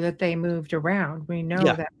know that they moved around. We know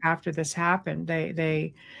that after this happened,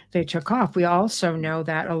 they took off. We also know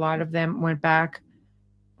that a lot of them went back.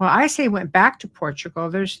 Well, I say went back to Portugal.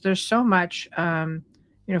 There's so much.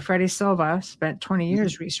 Freddie Silva spent 20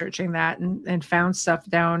 years researching that and found stuff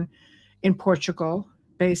down in Portugal,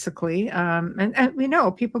 basically. And we know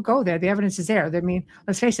people go there. The evidence is there. I mean,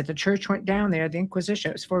 let's face it, the church went down there. The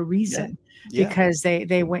Inquisition was for a reason, because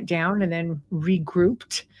they went down and then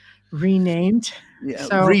regrouped renamed. Yeah,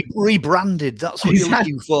 So rebranded. That's what you're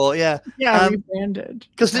looking for. Yeah. Rebranded.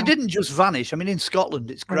 Because they didn't just vanish. I mean, in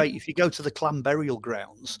Scotland, it's great. Right. If you go to the clan burial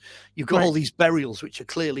grounds, you've got Right. all these burials which are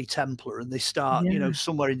clearly Templar, and they start, Yeah.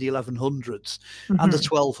 somewhere in the 1100s and the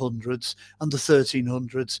 1200s and the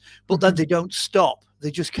 1300s. But then they don't stop.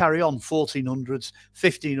 They just carry on 1400s,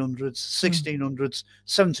 1500s, 1600s,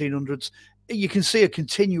 1700s. You can see a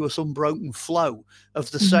continuous unbroken flow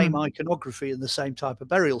of the same iconography and the same type of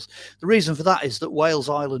burials. The reason for that is that Wales,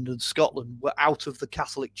 Ireland and Scotland were out of the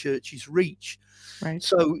Catholic Church's reach. Right.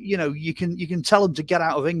 So, you can tell them to get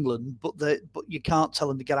out of England, but you can't tell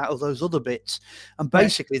them to get out of those other bits. And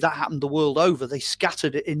basically that happened the world over. They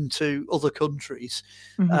scattered it into other countries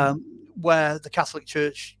where the Catholic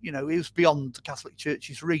Church, it was beyond the Catholic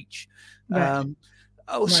Church's reach. Right.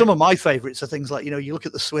 Some of my favorites are things like, you look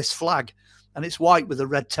at the Swiss flag and it's white with a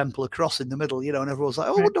red Templar cross in the middle, and everyone's like,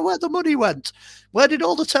 I wonder where the money went. Where did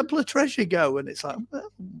all the Templar treasure go? And it's like,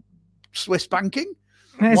 well, Swiss banking.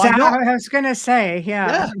 Is that what I was going to say?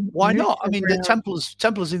 Yeah. Why not? I mean, the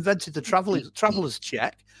Templars invented the traveller's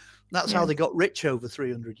check. That's how they got rich over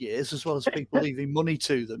 300 years, as well as people leaving money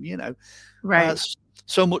to them, Right.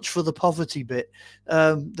 So much for the poverty bit.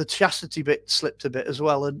 The chastity bit slipped a bit as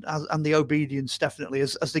well, and the obedience definitely.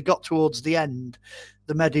 As they got towards the end,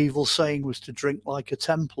 the medieval saying was to drink like a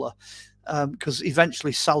Templar, because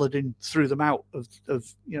eventually Saladin threw them out of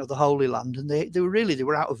the Holy Land, and they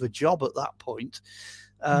were out of a job at that point.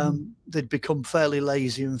 They'd become fairly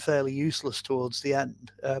lazy and fairly useless towards the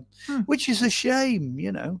end, which is a shame,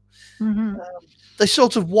 They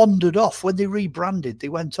sort of wandered off. When they rebranded, they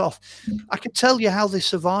went off. I can tell you how they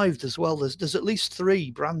survived as well. There's at least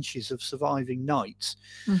 3 branches of surviving knights.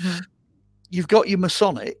 You've got your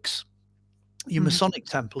Masonics. Your Masonic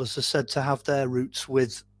Templars are said to have their roots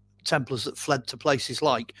with Templars that fled to places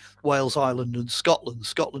like Wales, Ireland and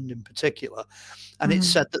Scotland in particular. And it's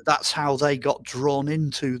said that that's how they got drawn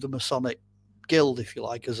into the Masonic guild, if you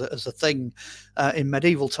like, as a thing in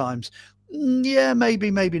medieval times. Yeah,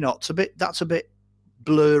 maybe not. That's a bit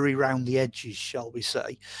blurry round the edges, shall we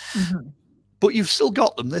say. But you've still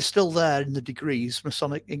got them. They're still there in the degrees,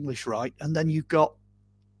 Masonic English Rite. And then you've got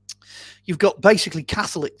basically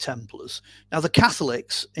Catholic Templars. Now, the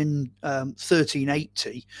Catholics in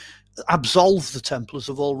 1380 absolved the Templars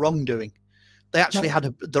of all wrongdoing. They actually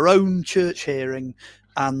had their own church hearing,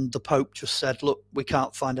 and the Pope just said, look, we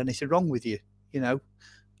can't find anything wrong with you,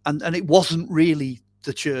 and it wasn't really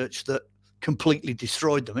the church that completely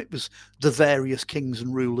destroyed them. It was the various kings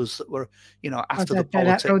and rulers that were, after the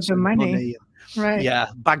politics and money. Right. Yeah,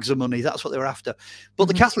 bags of money. That's what they were after. But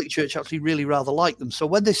the Catholic Church actually really rather liked them. So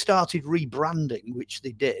when they started rebranding, which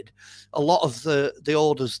they did, a lot of the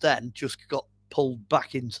orders then just got pulled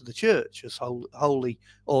back into the church as holy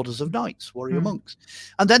orders of knights, warrior monks.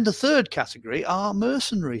 And then the third category are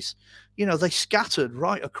mercenaries. They scattered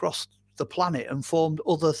right across the planet and formed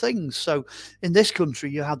other things. So in this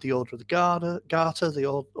country, you had the Order of the Garter,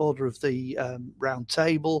 the Order of the Round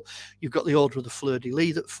Table. You've got the Order of the Fleur de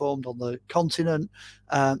Lis that formed on the continent,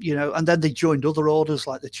 and then they joined other orders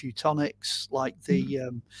like the Teutonics, like the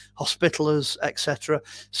Hospitallers, etc.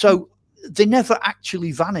 So they never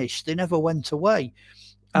actually vanished. They never went away.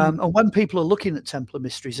 And when people are looking at Templar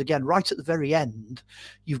mysteries, again, right at the very end,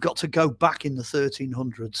 you've got to go back in the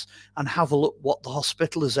 1300s and have a look what the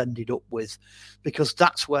Hospitallers ended up with, because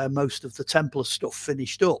that's where most of the Templar stuff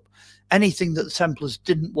finished up. Anything that the Templars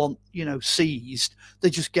didn't want, seized, they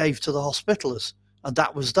just gave to the Hospitallers, and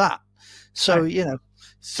that was that. So, 300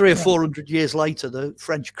 or 400 years later, the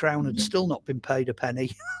French crown had still not been paid a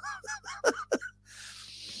penny.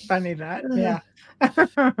 Funny that,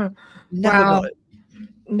 Never got it.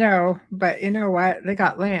 No, but you know what? They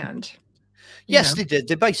got land. Yes, they did.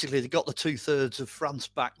 They got the 2/3 of France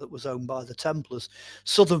back that was owned by the Templars.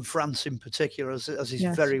 Southern France, in particular, as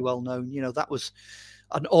is very well known. That was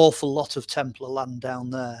an awful lot of Templar land down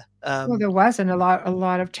there. Well, there wasn't a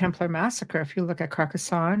lot of Templar massacre. If you look at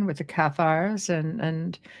Carcassonne with the Cathars,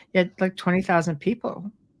 and you had like 20,000 people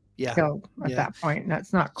killed at that point. And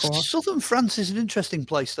that's not cool. Southern France is an interesting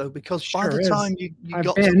place, though, because by the time you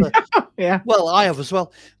got to the well, I have as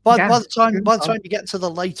well. By the time you get to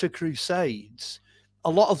the later Crusades,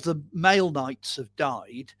 a lot of the male knights have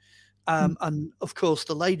died, and of course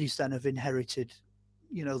the ladies then have inherited,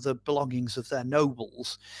 the belongings of their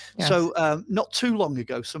nobles. Yes. So not too long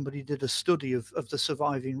ago, somebody did a study of the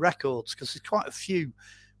surviving records, because there's quite a few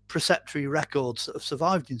preceptory records that have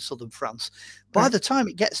survived in southern France. By the time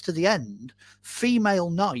it gets to the end, female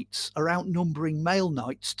knights are outnumbering male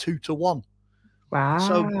knights 2 to 1.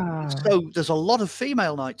 Wow. So there's a lot of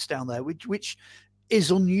female knights down there, which is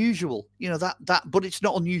unusual, but it's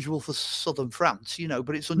not unusual for southern France,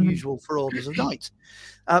 but it's unusual for orders of knights.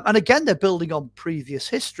 And again, they're building on previous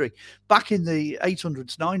history. Back in the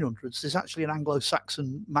 800s, 900s, there's actually an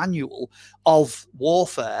Anglo-Saxon manual of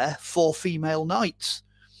warfare for female knights,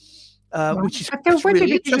 which is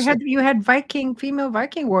really interesting. You had female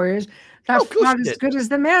Viking warriors that fought as good as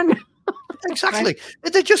the men. Exactly.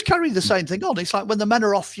 Right? They just carry the same thing on. It's like when the men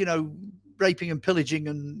are off, raping and pillaging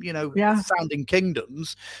and founding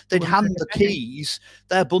kingdoms, they'd hand the keys.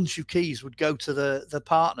 Their bunch of keys would go to the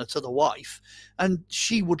partner, to the wife, and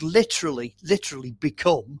she would literally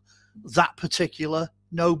become that particular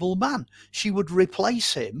noble man. She would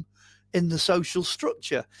replace him in the social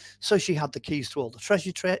structure. So she had the keys to all the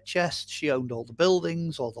treasure chests. She owned all the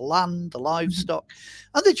buildings, all the land, the livestock,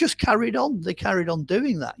 and they just carried on. They carried on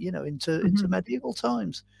doing that, into medieval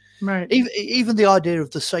times. Right. Even the idea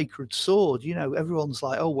of the sacred sword, everyone's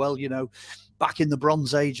like, oh, well, back in the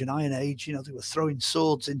Bronze Age and Iron Age, they were throwing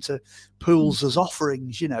swords into pools as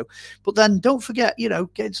offerings, But then don't forget, get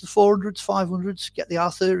into the 400s, 500s, get the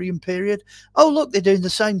Arthurian period. Oh, look, they're doing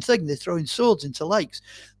the same thing. They're throwing swords into lakes.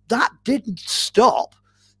 That didn't stop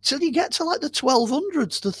till you get to like the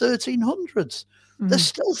 1200s, the 1300s. They're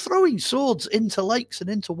still throwing swords into lakes and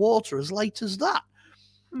into water as late as that.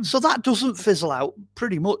 So that doesn't fizzle out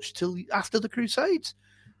pretty much till after the Crusades,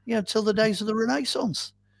 till the days of the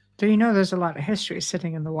Renaissance. Do there's a lot of history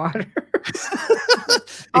sitting in the water?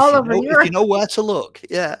 All over Europe. If you know where to look,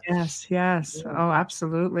 yeah. Yes. Yeah. Oh,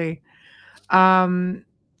 absolutely.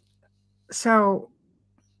 So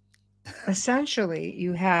essentially,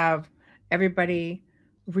 you have everybody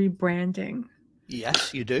rebranding.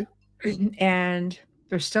 Yes, you do. And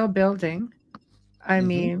they're still building. I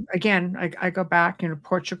mean, again, I go back,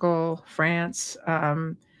 Portugal, France.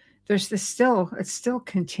 It's still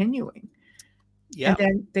continuing. Yeah. And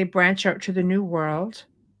then they branch out to the New World,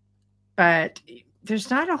 but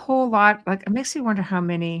there's not a whole lot. Like, it makes me wonder how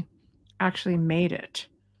many actually made it.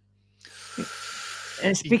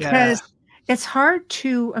 It's because it's hard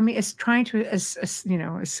to. I mean, it's trying to,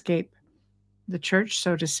 escape the church,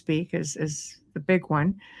 so to speak, is the big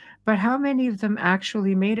one. But how many of them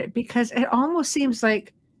actually made it? Because it almost seems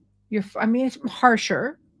like it's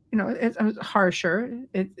harsher. It's harsher.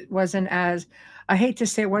 It wasn't as, I hate to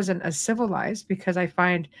say it wasn't as civilized, because I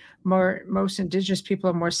find most indigenous people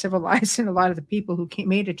are more civilized than a lot of the people who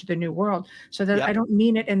made it to the New World. So that I don't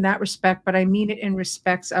mean it in that respect, but I mean it in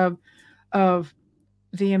respects of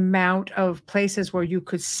the amount of places where you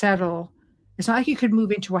could settle. It's not like you could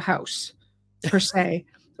move into a house per se.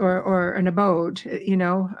 Or an abode,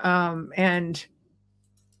 and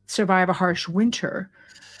survive a harsh winter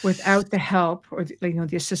without the help or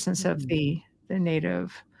the assistance of the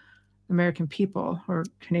Native American people or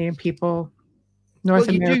Canadian people, North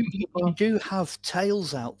American people. You do have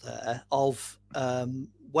tales out there of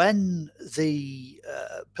when the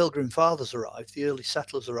Pilgrim Fathers arrived, the early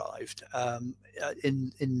settlers arrived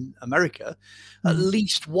in America. At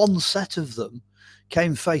least one set of them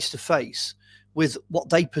came face to face with what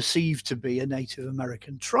they perceived to be a Native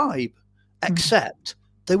American tribe, except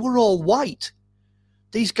they were all white.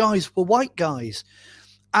 These guys were white guys.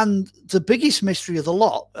 And the biggest mystery of the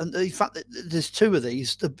lot, and in fact, there's two of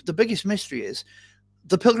these, the biggest mystery is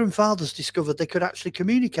the Pilgrim Fathers discovered they could actually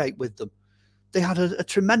communicate with them. They had a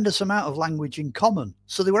tremendous amount of language in common.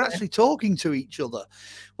 So they were actually talking to each other.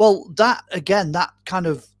 Well, that kind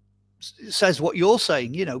of says what you're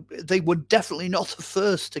saying. They were definitely not the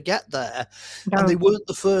first to get there, and they weren't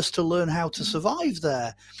the first to learn how to survive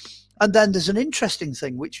there. And then there's an interesting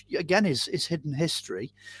thing, which again is hidden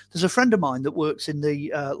history. There's a friend of mine that works in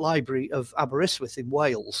the Library of Aberystwyth in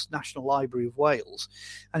Wales, National Library of Wales,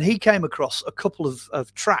 and he came across a couple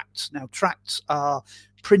of tracts. Now, tracts are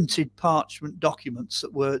printed parchment documents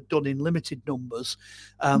that were done in limited numbers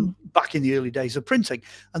back in the early days of printing.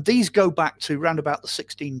 And these go back to around about the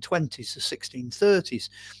 1620s to 1630s.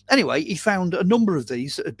 Anyway, he found a number of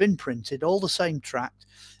these that had been printed, all the same tract.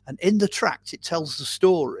 And in the tract, it tells the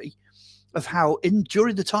story of how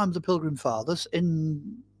during the time of the Pilgrim Fathers,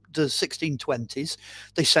 in the 1620s,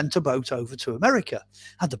 they sent a boat over to America,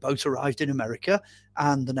 and the boat arrived in America,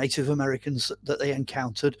 and the Native Americans that they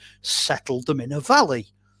encountered settled them in a valley,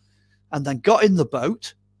 and then got in the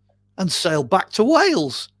boat and sailed back to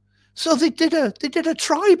Wales. So they did a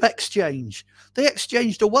tribe exchange. They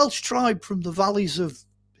exchanged a Welsh tribe from the valleys of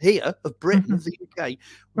Britain, of the UK,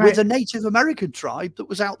 with a Native American tribe that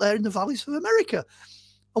was out there in the valleys of America.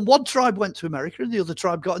 And one tribe went to America and the other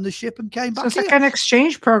tribe got in the ship and came back. It's like an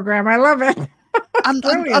exchange program. I love it.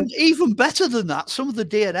 And even better than that, some of the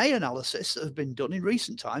DNA analysis that have been done in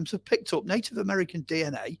recent times have picked up Native American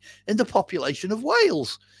DNA in the population of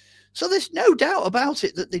Wales. So there's no doubt about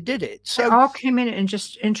it that they did it. So they all came in and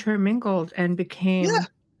just intermingled and became,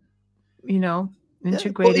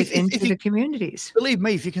 integrated into the communities. Believe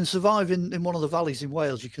me, if you can survive in one of the valleys in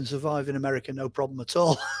Wales, you can survive in America, no problem at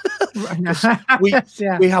all.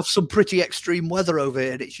 We have some pretty extreme weather over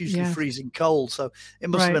here, and it's usually freezing cold. So it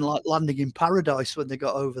must have been like landing in paradise when they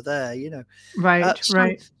got over there, Right.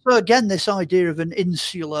 So again, this idea of an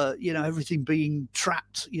insular, everything being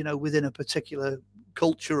trapped, within a particular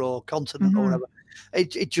culture or continent or whatever,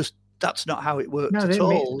 it just, that's not how it worked at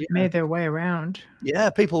all. They made their way around. Yeah,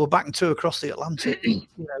 people were back and two across the Atlantic,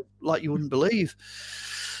 like you wouldn't believe.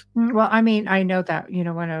 Well, I mean, I know that,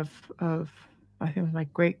 one of I think it was my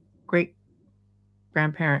great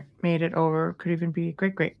grandparent made it over, could even be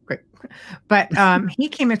great. But he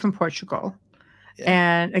came in from Portugal. Yeah.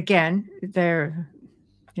 And again, they're,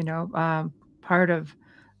 part of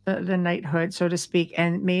the knighthood, so to speak,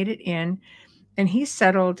 and made it in. And he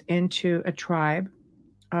settled into a tribe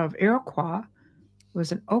of Iroquois. It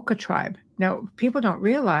was an Oka tribe. Now, people don't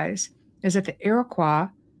realize is that the Iroquois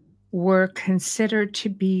were considered to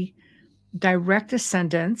be direct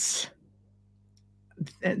descendants,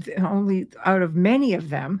 only out of many of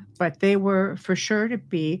them, but they were for sure to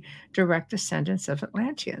be direct descendants of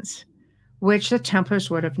Atlanteans, which the Templars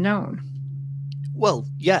would have known. Well,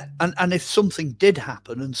 yeah. And if something did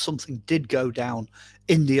happen and something did go down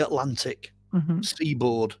in the Atlantic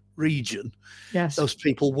seaboard region, those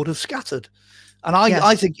people would have scattered. And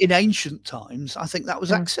I think in ancient times, I think that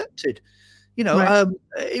was accepted.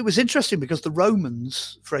 It was interesting because the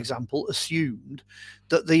Romans, for example, assumed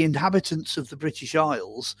that the inhabitants of the British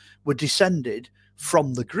Isles were descended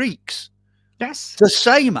from the Greeks. Yes. The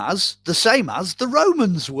same as the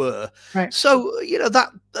Romans were. Right. So, that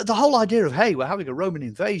the whole idea of, hey, we're having a Roman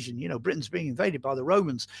invasion, Britain's being invaded by the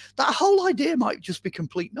Romans, that whole idea might just be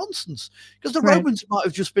complete nonsense. Because the Romans might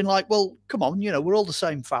have just been like, well, come on, we're all the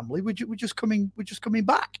same family. We're just coming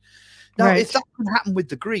back. Now, if that can happen with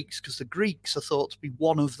the Greeks, because the Greeks are thought to be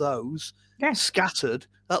one of those scattered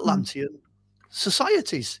Atlantean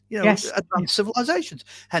societies, advanced civilizations,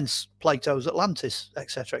 hence Plato's Atlantis,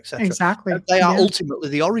 etc., etc. Exactly. They are ultimately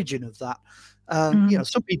the origin of that.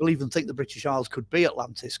 Some people even think the British Isles could be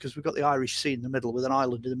Atlantis because we've got the Irish Sea in the middle with an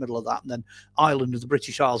island in the middle of that, and then island of the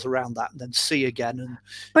British Isles around that, and then sea again.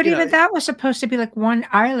 But even that was supposed to be like one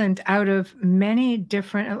island out of many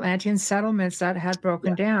different Atlantean settlements that had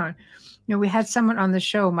broken down. We had someone on the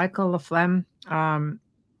show, Michael Laflemme,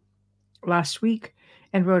 last week,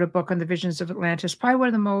 and wrote a book on the visions of Atlantis, probably one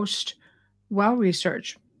of the most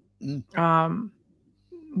well-researched books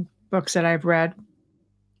that I've read.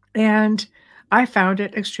 And I found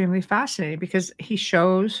it extremely fascinating because he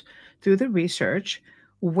shows through the research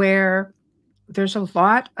where there's a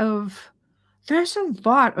lot of let's say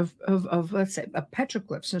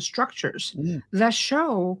petroglyphs and structures that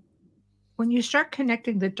show when you start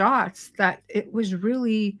connecting the dots that it was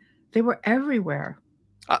really, they were everywhere.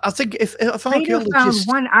 I think if archaeologists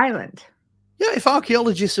found one island. Yeah, if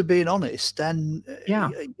archaeologists are being honest, then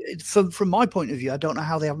from my point of view, I don't know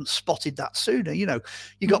how they haven't spotted that sooner. You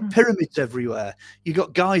got pyramids everywhere. You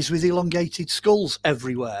got guys with elongated skulls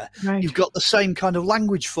everywhere. Right. You've got the same kind of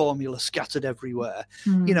language formula scattered everywhere.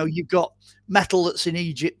 You've got metal that's in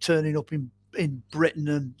Egypt turning up in Britain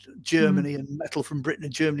and Germany, and metal from Britain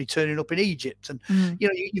and Germany turning up in Egypt, and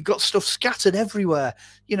you've got stuff scattered everywhere.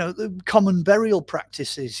 The common burial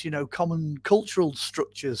practices, common cultural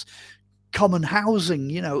structures, common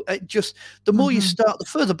housing. It just, the more you start, the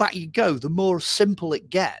further back you go, the more simple it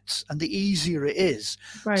gets, and the easier it is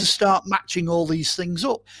to start matching all these things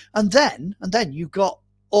up. And then you've got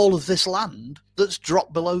all of this land that's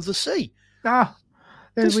dropped below the sea.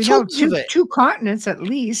 We know two continents at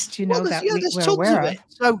least, there's tons of it.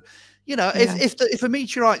 So, if a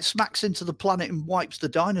meteorite smacks into the planet and wipes the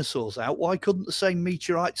dinosaurs out, why couldn't the same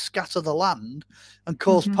meteorite scatter the land and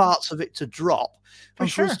cause parts of it to drop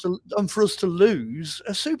for us to lose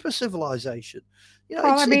a super civilization?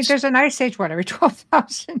 There's an ice age, every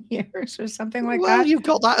 12,000 years or something like that. Well, you've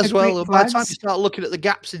got that as well. By the time you start looking at the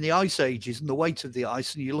gaps in the ice ages and the weight of the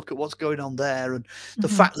ice, and you look at what's going on there, and the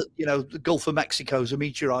fact that, the Gulf of Mexico is a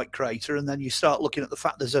meteorite crater, and then you start looking at the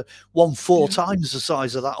fact there's a 1/4 times the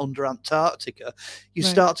size of that under Antarctica, you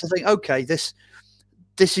start to think, okay, this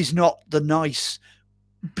is not the nice,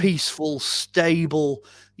 peaceful, stable,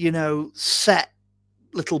 set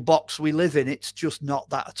little box we live in. It's just not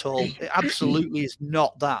that at all. It absolutely is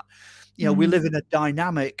not that. We live in a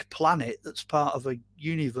dynamic planet that's part of a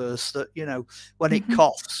universe that, when it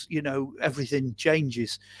coughs, everything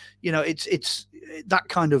changes. It's that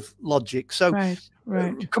kind of logic. So right.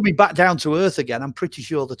 Coming back down to earth again, I'm pretty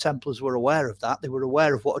sure the Templars were aware of that. They were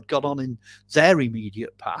aware of what had gone on in their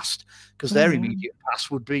immediate past, because their immediate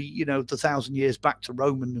past would be, the 1,000 years back to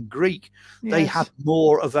Roman and Greek. Yes. They had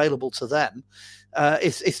more available to them.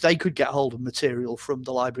 If they could get hold of material from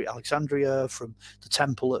the Library at Alexandria, from the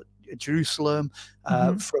Temple at Jerusalem,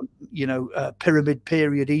 from Pyramid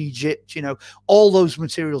period Egypt, all those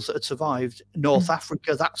materials that had survived. North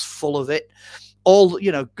Africa, that's full of it. All,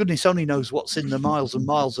 goodness only knows what's in the miles and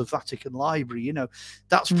miles of Vatican Library.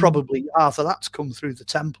 That's probably half of that's come through the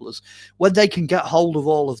Templars. When they can get hold of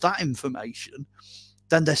all of that information,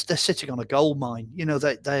 then they're sitting on a gold mine.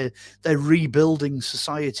 They're rebuilding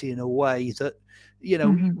society in a way that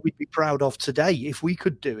we'd be proud of today if we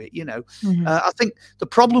could do it. I think the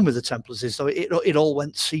problem with the Templars is, though, it all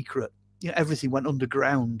went secret. Everything went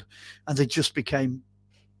underground, and they just became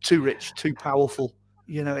too rich, too powerful.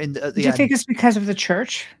 At the end. Do you think it's because of the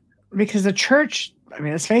church? Because the church, I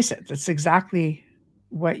mean, let's face it, that's exactly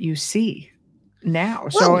what you see now.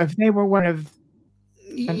 So if they were one of,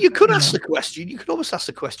 you could ask the question. You could almost ask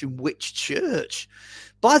the question, which church?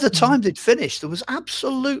 By the time they'd finished, there was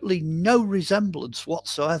absolutely no resemblance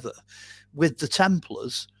whatsoever with the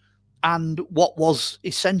Templars and what was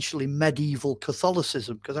essentially medieval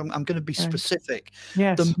Catholicism. Because I'm going to be specific.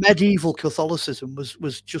 Yes. The medieval Catholicism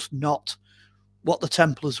was just not what the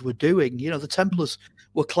Templars were doing. The Templars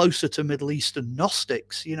were closer to Middle Eastern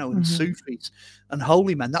Gnostics, and Sufis and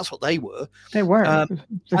holy men. That's what they were. They were.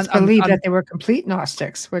 It's believed that they were complete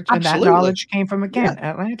Gnostics, and that knowledge came from,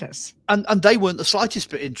 Atlantis. And they weren't the slightest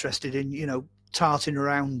bit interested in, tarting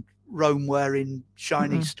around Rome wearing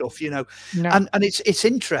shiny stuff, No. And it's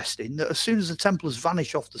interesting that as soon as the Templars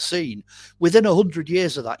vanish off the scene, within 100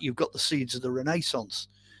 years of that, you've got the seeds of the Renaissance.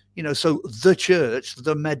 So the church,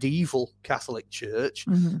 the medieval Catholic Church,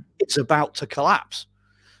 it's about to collapse.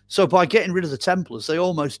 So by getting rid of the Templars, they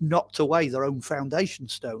almost knocked away their own foundation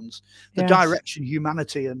stones. The direction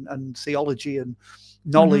humanity and theology and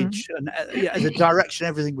knowledge and the direction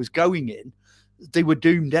everything was going in, they were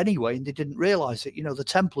doomed anyway, and they didn't realize it. The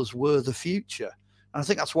Templars were the future. And I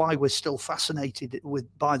think that's why we're still fascinated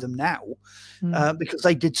by them now, because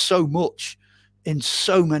they did so much in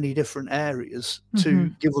so many different areas to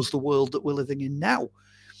give us the world that we're living in now.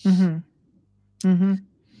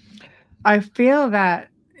 I feel that,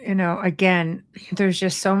 again, there's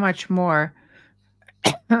just so much more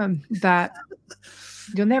that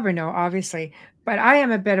you'll never know, obviously. But I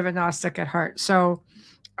am a bit of a Gnostic at heart. So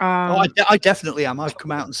I definitely am. I've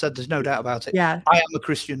come out and said there's no doubt about it. Yeah. I am a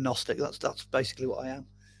Christian Gnostic. That's basically what I am.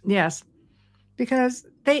 Yes. Because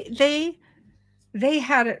they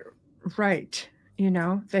had it right.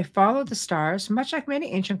 They followed the stars, much like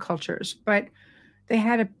many ancient cultures, but they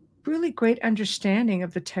had a really great understanding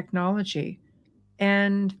of the technology,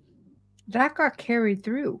 and that got carried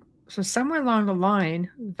through. So somewhere along the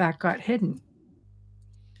line, that got hidden.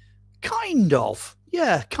 Kind of.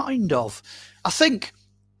 Yeah, kind of. I think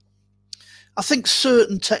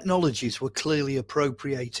certain technologies were clearly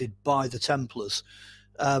appropriated by the Templars.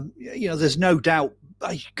 There's no doubt.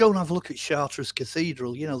 Go and have a look at Chartres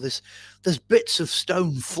Cathedral. There's bits of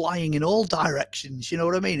stone flying in all directions. You know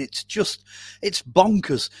what I mean? It's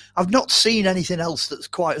bonkers. I've not seen anything else that's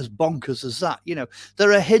quite as bonkers as that.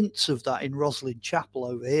 There are hints of that in Roslin Chapel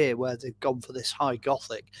over here, where they've gone for this high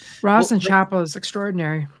Gothic. Roslin Chapel is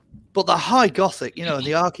extraordinary. But the high Gothic, and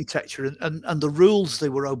the architecture and the rules they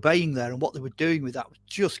were obeying there and what they were doing with that was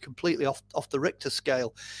just completely off the Richter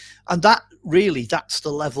scale. And that's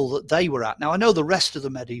the level that they were at. Now, I know the rest of the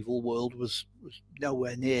medieval world was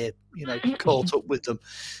nowhere near, caught up with them.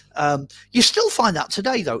 You still find that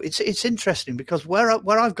today, though. It's interesting because where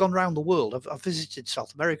I've gone around the world, I've visited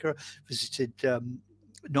South America, visited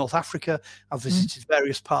North Africa, I've visited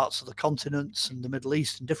various parts of the continents and the Middle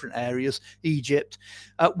East and different areas, Egypt.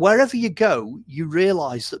 Wherever you go, you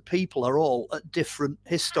realize that people are all at different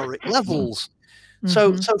historic levels.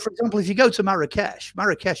 So for example, if you go to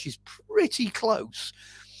Marrakesh is pretty close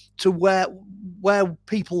to where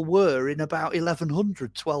people were in about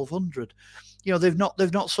 1100, 1200. They've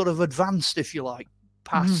not sort of advanced, if you like,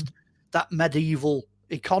 past that medieval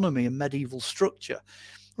economy and medieval structure.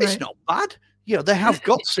 Right. It's not bad. They have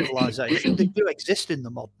got civilization. They do exist in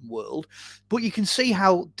the modern world, but you can see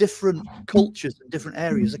how different cultures and different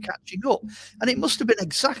areas are catching up. And it must have been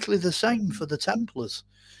exactly the same for the Templars.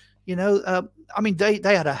 You know, I mean, they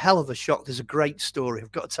had a hell of a shock. There's a great story.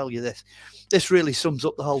 I've got to tell you this. This really sums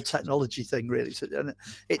up the whole technology thing, really. And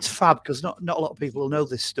it's fab because not a lot of people will know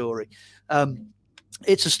this story.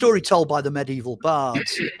 It's a story told by the medieval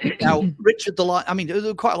bards. Now, Richard the Lion, I mean, there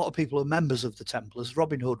were quite a lot of people who are members of the Templars.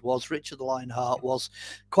 Robin Hood was, Richard the Lionheart was,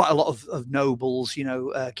 quite a lot of nobles, you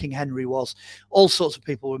know, King Henry was, all sorts of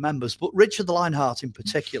people were members. But Richard the Lionheart in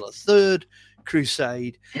particular, Third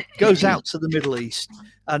Crusade, goes out to the Middle East.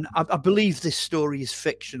 And I believe this story is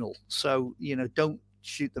fictional. So, you know, don't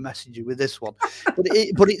shoot the messenger with this one. But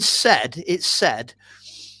it's said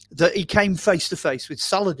that he came face to face with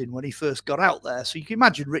Saladin when he first got out there. So you can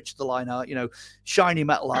imagine Richard the Lionheart, you know, shiny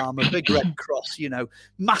metal armor, big red cross, you know,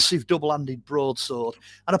 massive double-handed broadsword.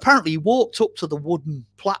 And apparently he walked up to the wooden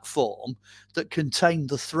platform that contained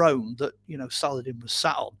the throne that, you know, Saladin was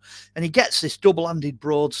sat on. And he gets this double-handed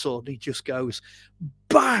broadsword and he just goes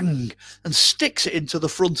bang and sticks it into the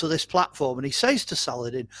front of this platform. And he says to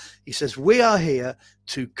Saladin, he says, "We are here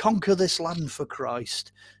to conquer this land for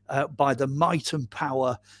Christ by the might and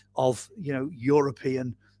power of, you know,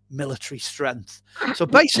 European military strength." So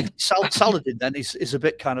basically, Saladin then is a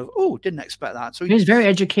bit kind of, oh, didn't expect that. So he's a very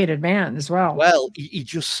educated man as well. Well, he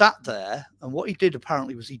just sat there, and what he did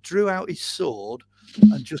apparently was he drew out his sword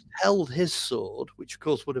and just held his sword, which of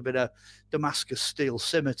course would have been a Damascus steel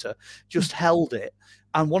scimitar, just held it.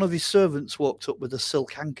 And one of his servants walked up with a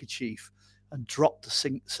silk handkerchief and dropped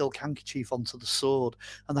the silk handkerchief onto the sword,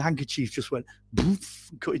 and the handkerchief just went boof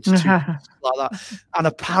and cut into two pieces like that. And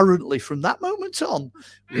apparently from that moment on,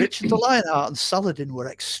 Richard the Lionheart and Saladin were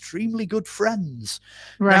extremely good friends.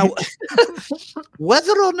 Right. Now,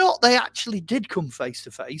 whether or not they actually did come face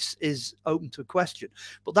to face is open to question,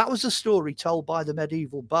 but that was a story told by the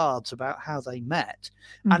medieval bards about how they met.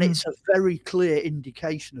 And it's a very clear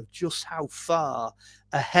indication of just how far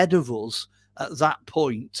ahead of us at that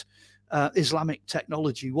point Islamic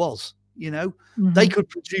technology was. You know, they could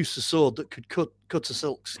produce a sword that could cut a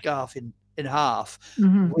silk scarf in half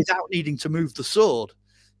without needing to move the sword.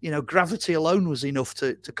 You know, gravity alone was enough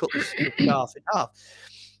to cut the scarf in half.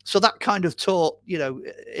 So that kind of taught, you know,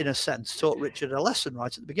 in a sense, taught Richard a lesson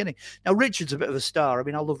right at the beginning. Now, Richard's a bit of a star. I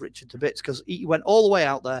mean, I love Richard to bits because he went all the way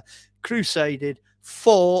out there, crusaded,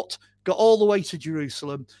 fought, got all the way to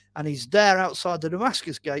Jerusalem, and he's there outside the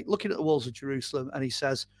Damascus gate looking at the walls of Jerusalem, and he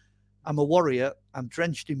says, "I'm a warrior. I'm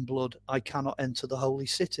drenched in blood. I cannot enter the holy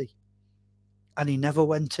city." And he never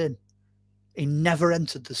went in. He never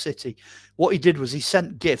entered the city. What he did was he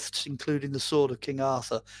sent gifts, including the sword of King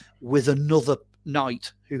Arthur, with another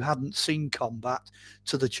knight who hadn't seen combat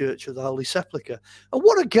to the Church of the Holy Sepulchre. And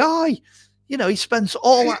what a guy! You know, he spends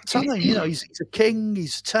all that time, you know, he's a king,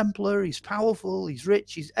 he's a Templar, he's powerful, he's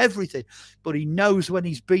rich, he's everything. But he knows when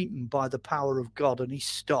he's beaten by the power of God, and he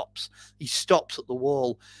stops. He stops at the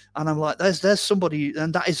wall. And I'm like, there's somebody,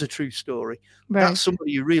 and that is a true story. Right. That's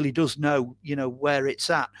somebody who really does know, you know, where it's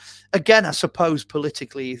at. Again, I suppose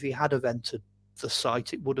politically, if he had have entered the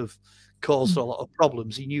site, it would have caused a lot of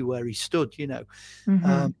problems. He knew where he stood, you know.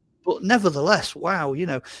 But nevertheless, wow, you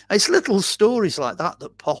know, it's little stories like that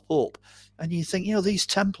that pop up. And you think, you know, these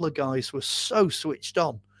Templar guys were so switched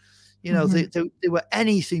on. You know, they were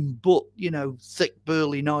anything but, you know, thick,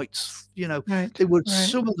 burly knights. You know, they were.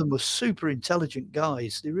 Some of them were super intelligent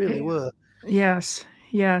guys. They really were. Yes,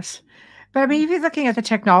 yes. But I mean, even looking at the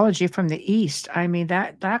technology from the East, I mean,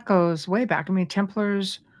 that goes way back. I mean,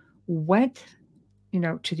 Templars went, you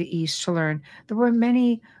know, to the East to learn. There were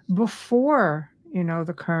many before, you know,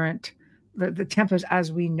 the Templars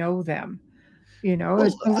as we know them. You know,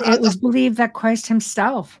 it was believed that Christ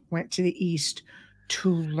himself went to the East to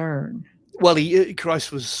learn. Well,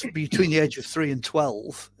 Christ was between the age of 3 and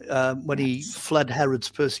 12 when he fled Herod's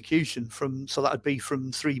persecution so that would be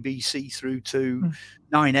from 3 BC through to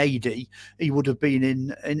 9 AD. He would have been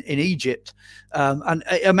in Egypt. And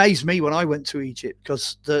it amazed me when I went to Egypt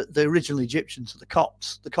because the original Egyptians are the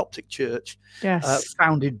Copts, the Coptic church,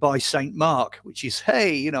 founded by Saint Mark, which is,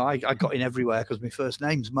 hey, you know, I got in everywhere because my first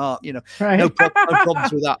name's Mark, you know, no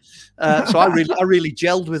problems with that. So I really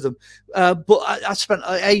gelled with them. But I spent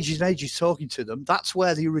ages and ages talking to them. That's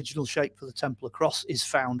where the original shape for the Templar cross is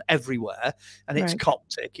found everywhere, and it's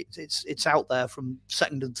Coptic. It's out there from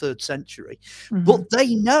 2nd and 3rd century. But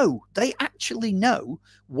they actually know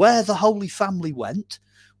where the Holy Family went,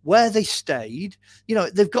 where they stayed. You know,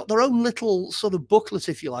 they've got their own little sort of booklet,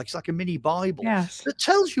 if you like. It's like a mini Bible that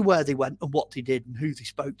tells you where they went and what they did and who they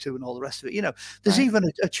spoke to and all the rest of it. You know, there's even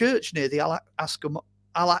a church near the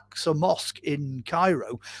Al-Aqsa Mosque in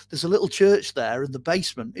Cairo. There's a little church there, and the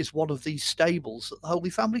basement is one of these stables that the Holy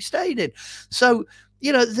Family stayed in. So,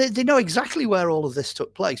 you know, they know exactly where all of this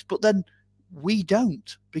took place. But then we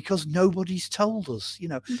don't, because nobody's told us,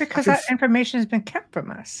 Because that information has been kept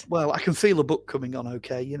from us. Well, I can feel a book coming on,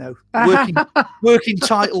 okay, working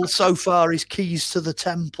title so far is Keys to the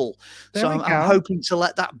Temple. There so we I'm go. hoping to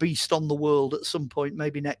let that beast on the world at some point,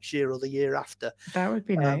 maybe next year or the year after. That would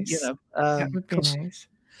be nice. That would be nice.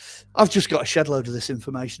 I've just got a shed load of this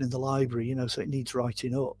information in the library, so it needs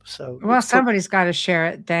writing up. So well, somebody's got to share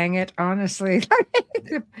it. Dang it! Honestly,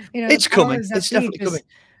 it's coming. It's definitely coming.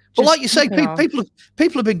 But like you say, people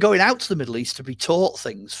have been going out to the Middle East to be taught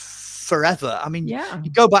things forever. I mean,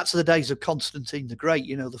 you go back to the days of Constantine the Great,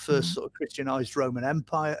 the first sort of Christianized Roman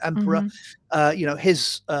emperor.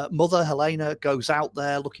 His mother, Helena, goes out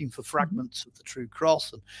there looking for fragments of the true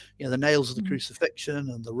cross and, the nails of the crucifixion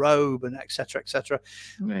and the robe and et cetera, et cetera.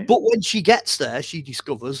 Right. But when she gets there, she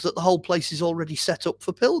discovers that the whole place is already set up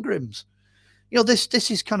for pilgrims.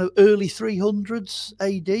 This is kind of early 300s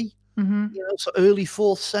AD. So early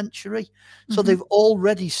 4th century. So they've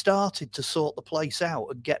already started to sort the place out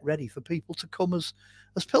and get ready for people to come as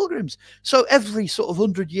pilgrims. So every sort of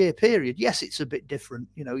 100-year period, yes, it's a bit different,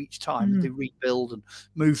 each time they rebuild and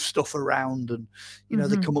move stuff around and,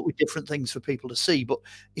 they come up with different things for people to see. But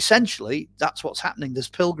essentially, that's what's happening. There's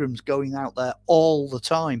pilgrims going out there all the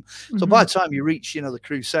time. So by the time you reach, the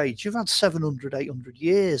Crusades, you've had 700, 800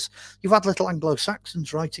 years. You've had little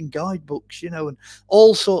Anglo-Saxons writing guidebooks, and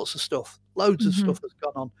all sorts of stuff. Loads of stuff has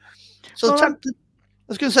gone on. So I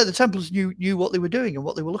was going to say the Templars knew what they were doing and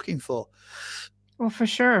what they were looking for. Well, for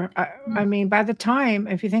sure. I mean, by the time,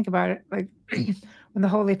 if you think about it, like when the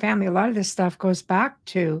Holy Family, a lot of this stuff goes back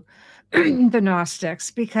to the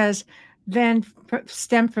Gnostics, because then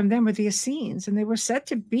stemmed from them were the Essenes, and they were said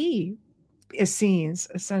to be Essenes,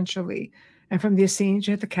 essentially. And from the Essenes,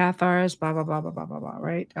 you had the Cathars, blah, blah, blah, blah, blah, blah, blah,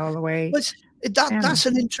 right? All the way. That's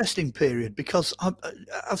an interesting period, because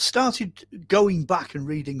I've started going back and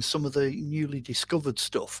reading some of the newly discovered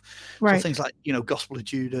stuff. Right. So things like, Gospel of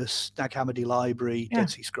Judas, Nag Hammadi Library, Dead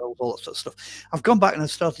Sea Scrolls, all that sort of stuff. I've gone back and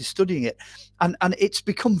I've started studying it. And it's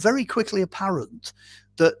become very quickly apparent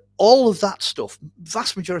that all of that stuff,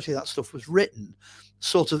 vast majority of that stuff, was written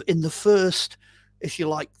sort of in the first, if you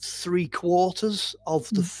like, 3/4 of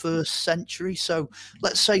the 1st century. So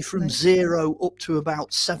let's say from 0 up to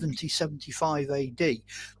about 70, 75 AD.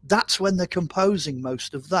 That's when they're composing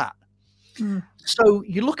most of that. So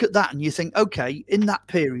you look at that and you think, okay, in that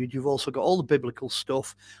period, you've also got all the biblical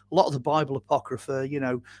stuff, a lot of the Bible Apocrypha,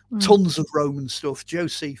 tons of Roman stuff,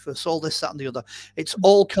 Josephus, all this, that, and the other. It's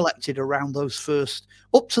all collected around those first,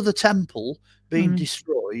 up to the temple being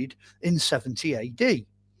destroyed in 70 AD.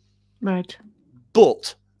 Right.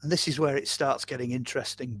 But, and this is where it starts getting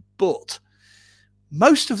interesting, but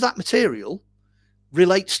most of that material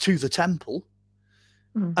relates to the temple.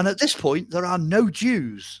 And at this point, there are no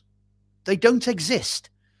Jews. They don't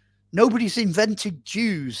exist. Nobody's invented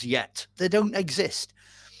Jews yet. They don't exist.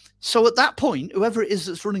 So at that point, whoever it is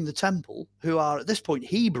that's running the temple, who are at this point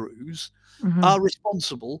Hebrews, are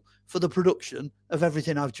responsible for the production of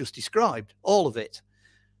everything I've just described, all of it.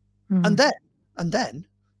 And then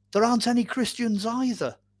there aren't any Christians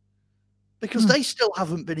either, because they still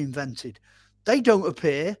haven't been invented. They don't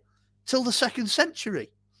appear till the 2nd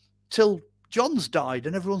century, till John's died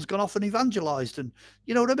and everyone's gone off and evangelized, and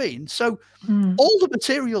you know what I mean? So all the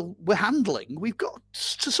material we're handling, we've got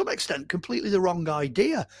to some extent completely the wrong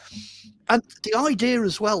idea. And the idea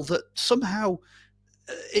as well that somehow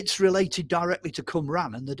it's related directly to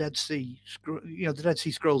Qumran and the Dead Sea, the Dead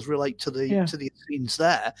Sea Scrolls relate to the Essenes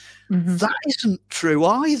there. That isn't true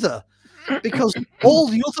either, because all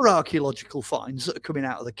the other archaeological finds that are coming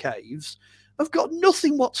out of the caves have got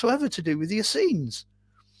nothing whatsoever to do with the Essenes.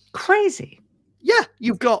 Crazy. Yeah,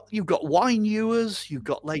 you've got wine ewers, you've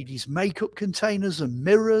got ladies' makeup containers and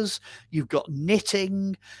mirrors, you've got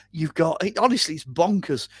knitting, honestly, it's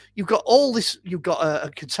bonkers. You've got all this, you've got a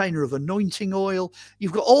container of anointing oil,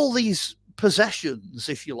 you've got all these possessions,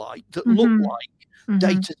 if you like, that look like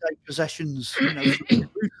day-to-day possessions, from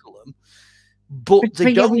Jerusalem, but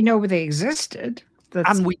we know they existed.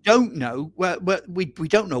 And we don't know we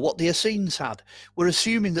don't know what the Essenes had. We're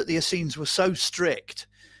assuming that the Essenes were so strict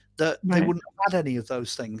that they wouldn't have had any of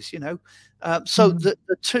those things, So the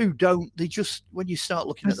two don't. They just, when you start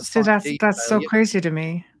looking at the that's so crazy to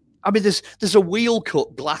me. I mean, there's a wheel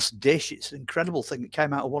cut glass dish. It's an incredible thing that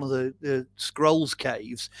came out of one of the Scrolls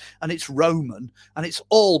caves, and it's Roman, and it's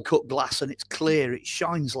all cut glass, and it's clear. It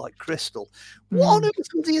shines like crystal. What on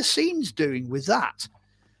earth are the Essenes doing with that?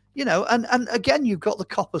 And again, you've got the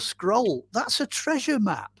copper scroll. That's a treasure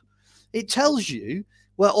map. It tells you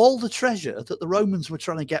where all the treasure that the Romans were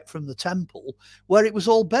trying to get from the temple, where it was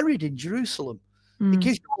all buried in Jerusalem. It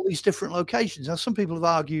gives you all these different locations. Now, some people have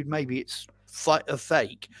argued maybe it's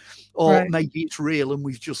fake, or Right. maybe it's real and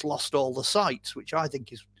we've just lost all the sites, which I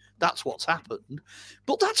think that's what's happened.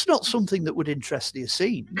 But that's not something that would interest the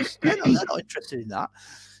Essenes. They're not interested in that.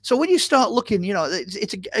 So when you start looking,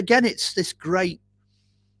 it's this great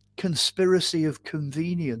conspiracy of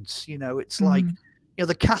convenience. It's like,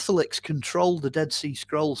 the Catholics controlled the Dead Sea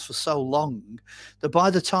Scrolls for so long that by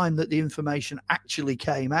the time that the information actually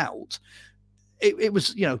came out, it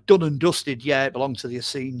was, done and dusted. Yeah, it belonged to the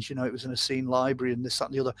Essenes. It was an Essene library and this, that,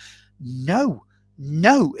 and the other. No,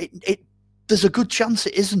 there's a good chance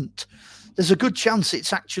it isn't. There's a good chance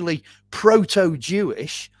it's actually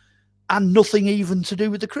proto-Jewish and nothing even to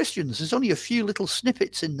do with the Christians. There's only a few little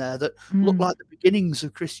snippets in there that look like the beginnings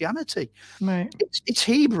of Christianity. Right. It's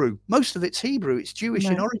Hebrew. Most of it's Hebrew. It's Jewish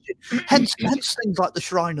in origin. Hence things like the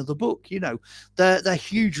Shrine of the Book. They're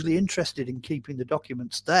hugely interested in keeping the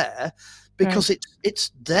documents there because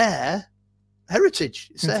it's their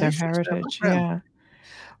heritage. It's their heritage. Yeah.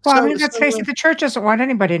 Well, let's face it, the church doesn't want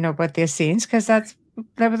anybody to know about the Essenes because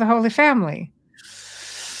they were the Holy Family.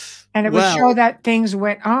 And it would show that things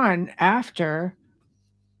went on after.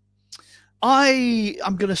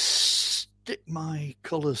 I'm going to stick my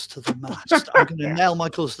colours to the mast. I'm going to nail my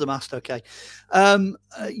colours to the mast. Okay.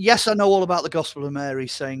 Yes, I know all about the Gospel of Mary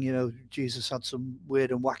saying, Jesus had some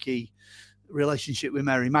weird and wacky relationship with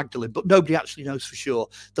Mary Magdalene, but nobody actually knows for sure.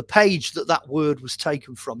 The page that word was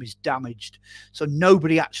taken from is damaged. So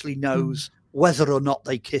nobody actually knows whether or not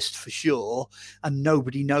they kissed for sure, and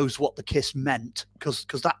nobody knows what the kiss meant because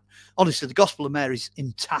that, honestly, the Gospel of Mary is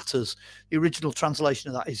in tatters. The original translation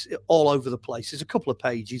of that is all over the place. There's a couple of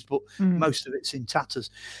pages, but most of it's in tatters.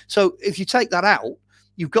 So if you take that out,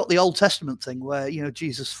 you've got the Old Testament thing where,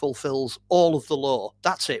 Jesus fulfills all of the law.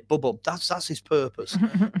 That's it. Boom. That's his purpose,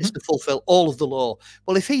 is to fulfill all of the law.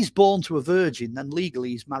 Well, if he's born to a virgin, then legally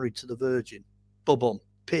he's married to the virgin. Boom.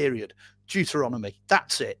 Period. Deuteronomy.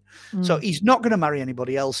 That's it. So he's not going to marry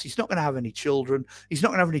anybody else. He's not going to have any children. He's not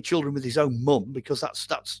going to have any children with his own mum because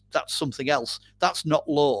that's something else. That's not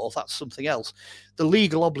law. That's something else. The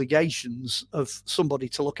legal obligations of somebody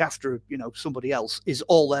to look after, somebody else is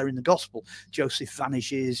all there in the gospel. Joseph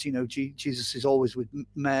vanishes. Jesus is always with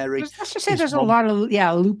Mary. Let's just say there's a lot of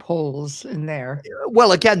loopholes in there.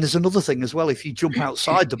 Well, again, there's another thing as well. If you jump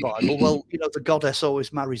outside the Bible, well, the goddess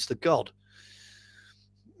always marries the god.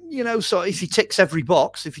 So if he ticks every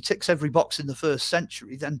box in the first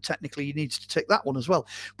century, then technically he needs to tick that one as well.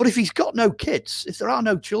 But if he's got no kids, if there are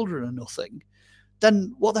no children or nothing,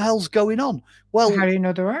 then what the hell's going on? Well, how do you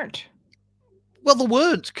know there aren't? Well, there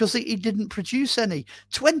weren't because he didn't produce any.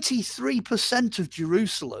 23% of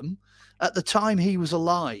Jerusalem at the time he was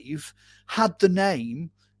alive had the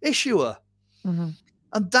name Issuer. And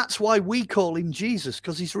that's why we call him Jesus,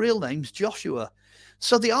 because his real name's Joshua.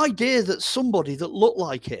 So the idea that somebody that looked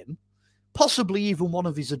like him, possibly even one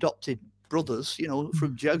of his adopted brothers,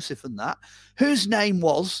 from Joseph and that, whose name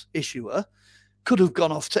was Issuer, could have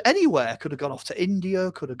gone off to anywhere, could have gone off to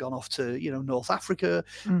India, could have gone off to, North Africa.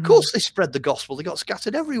 Of course, they spread the gospel. They got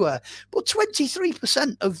scattered everywhere. But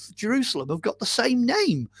 23% of Jerusalem have got the same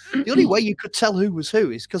name. The only way you could tell who was who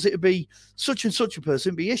is because it would be such and such a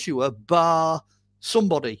person, be Issuer bar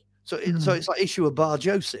somebody. So it's like Issuer bar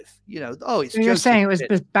Joseph, it's so you're Joseph saying it was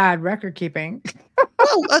just bad record keeping.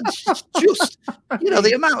 Well, that's just,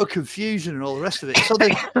 the amount of confusion and all the rest of it.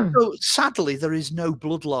 So sadly, there is no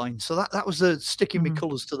bloodline. So that was the sticking my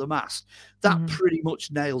colours to the mast. That pretty much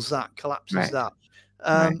nails that, collapses that.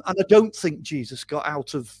 And I don't think Jesus got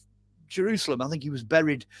out of Jerusalem. I think he was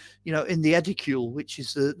buried, in the Edicule, which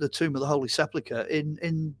is the tomb of the Holy Sepulchre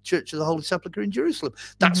in Church of the Holy Sepulchre in Jerusalem.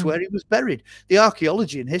 That's where he was buried. The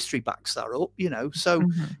archaeology and history backs that up, so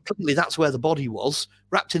clearly that's where the body was,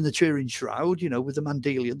 wrapped in the Turin shroud, with the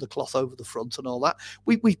mandelion, the cloth over the front and all that.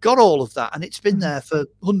 We've got all of that, and it's been there for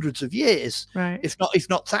hundreds of years, if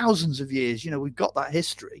not thousands of years. We've got that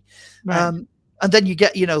history. And then you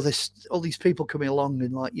get, all these people coming along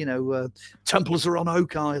and like, Templars are on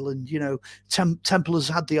Oak Island, Templars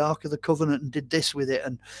had the Ark of the Covenant and did this with it.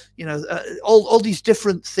 And, all these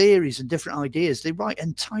different theories and different ideas, they write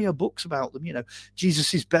entire books about them.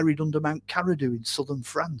 Jesus is buried under Mount Caradu in southern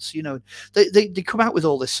France, they come out with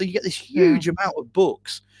all this. So you get this huge amount of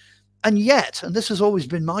books. And yet, and this has always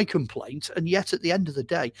been my complaint, and yet at the end of the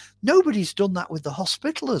day, nobody's done that with the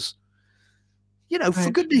Hospitallers.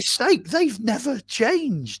 For goodness sake, they've never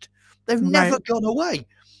changed. They've never gone away.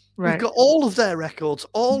 We've got all of their records,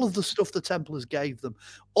 all of the stuff the Templars gave them,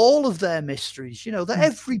 all of their mysteries. They're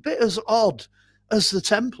every bit as odd as the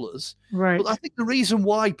Templars. Right. But I think the reason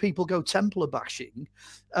why people go Templar bashing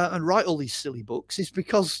and write all these silly books is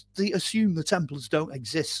because they assume the Templars don't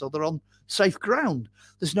exist, so they're on safe ground.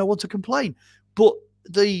 There's no one to complain. But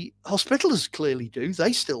the Hospitallers clearly do.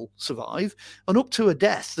 They still survive. And up to her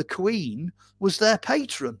death, the Queen was their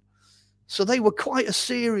patron. So they were quite a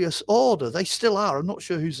serious order. They still are. I'm not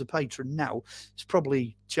sure who's the patron now. It's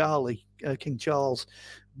probably Charlie, King Charles.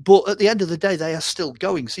 But at the end of the day, they are still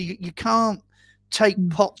going. So you can't take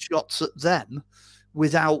pot shots at them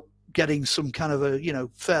without getting some kind of a,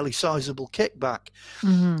 fairly sizable kickback.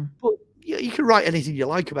 Mm-hmm. But you can write anything you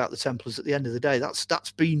like about the Templars at the end of the day.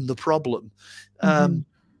 That's been the problem. Mm-hmm.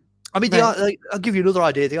 I mean, Right. I'll give you another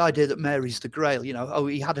idea. The idea that Mary's the Grail,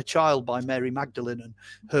 he had a child by Mary Magdalene and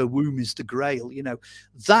her womb is the Grail,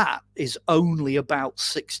 that is only about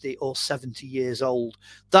 60 or 70 years old.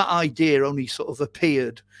 That idea only sort of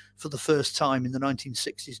appeared for the first time in the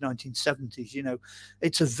 1960s, 1970s.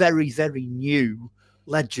 It's a very, very new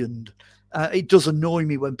legend. It does annoy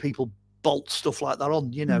me when people bolt stuff like that on,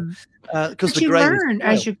 because the you Grail learn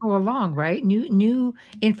as you go along, right? New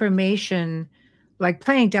information, like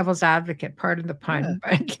playing devil's advocate, pardon the pun,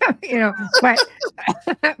 but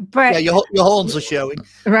yeah, your horns are showing,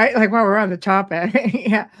 right? Like while we're on the topic,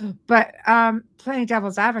 yeah. But playing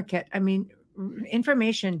devil's advocate, I mean,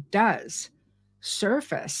 information does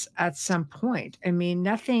surface at some point. I mean,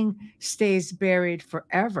 nothing stays buried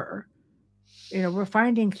forever. We're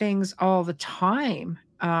finding things all the time.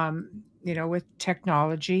 With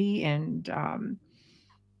technology and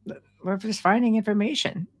we're just finding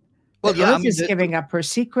information. Well, The Earth is giving up her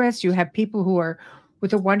secrets. You have people who are,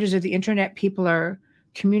 with the wonders of the internet, people are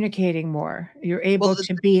communicating more. You're able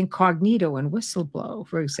to be incognito and whistleblow,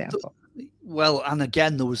 for example. Well, and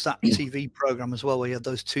again, there was that TV program as well where you had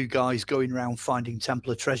those two guys going around finding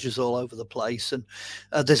Templar treasures all over the place. And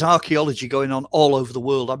there's archaeology going on all over the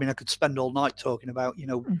world. I mean, I could spend all night talking about,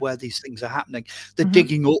 where these things are happening. They're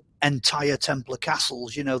digging up entire Templar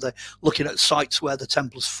castles. They're looking at sites where the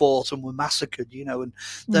Templars fought and were massacred, and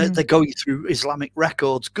they're going through Islamic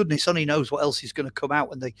records. Goodness only knows what else is going to come out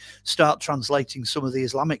when they start translating some of the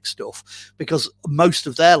Islamic stuff, because most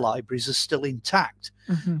of their libraries are still intact.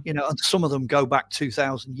 And some of them go back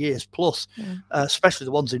 2,000 years plus, especially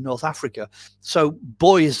the ones in North Africa. So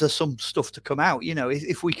boy, is there some stuff to come out.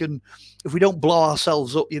 If we don't blow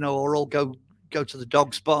ourselves up, or all go to the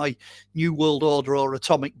dogs by New World Order or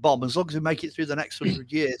atomic bomb, as long as we make it through the next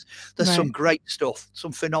 100 years, there's some great stuff,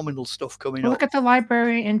 some phenomenal stuff coming up. Look at the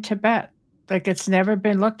library in Tibet. Like, it's never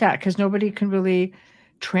been looked at because nobody can really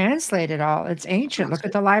translate it all. It's ancient. Look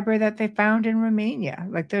at the library that they found in Romania.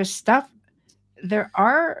 Like, there's stuff. There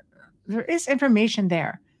is information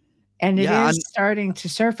there, and it is starting to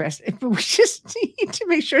surface. We just need to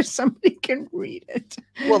make sure somebody can read it.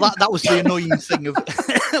 Well, that was the annoying thing of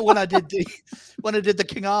when I did the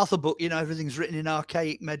King Arthur book. Everything's written in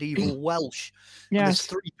archaic medieval Welsh. Yes. And there's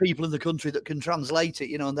 3 people in the country that can translate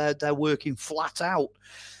it. And they're working flat out.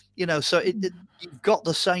 So you've got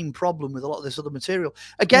the same problem with a lot of this other material.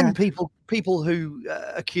 Again, people who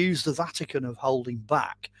accuse the Vatican of holding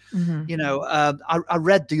back. I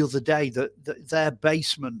read the other day that their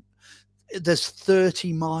basement, there's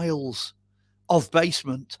 30 miles of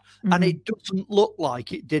basement, and it doesn't look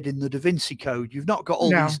like it did in the Da Vinci Code. You've not got all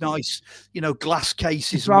these nice, glass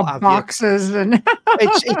cases and what have boxes and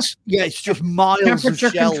it's just miles of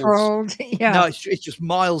shelves. Controlled. Yeah. No, it's just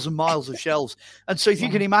miles and miles of shelves. And so if you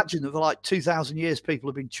can imagine that for like 2,000 years, people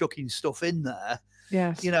have been chucking stuff in there.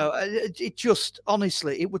 Yes. It just,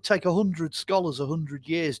 honestly, it would take 100 scholars 100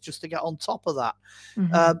 years just to get on top of that.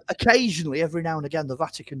 Occasionally, every now and again, the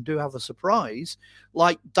Vatican do have a surprise,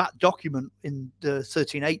 like that document in the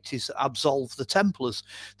 1380s that absolved the Templars.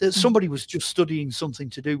 That somebody was just studying something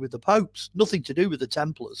to do with the popes, nothing to do with the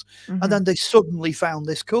Templars. And then they suddenly found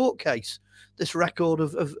this court case, this record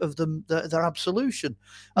of them, their absolution,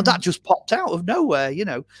 and that just popped out of nowhere.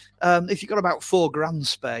 If you've got about £4,000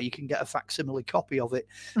 spare, you can get a facsimile copy of it.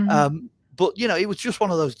 But it was just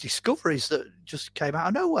one of those discoveries that just came out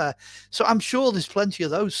of nowhere. So I'm sure there's plenty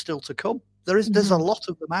of those still to come. There's a lot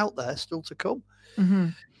of them out there still to come.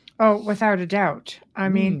 Oh, without a doubt. I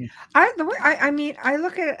mean, I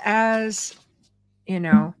look at it as,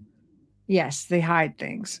 yes, they hide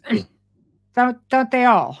things. Don't they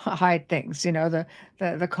all hide things?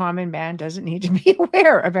 The common man doesn't need to be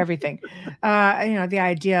aware of everything. The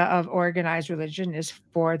idea of organized religion is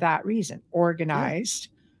for that reason. Organized,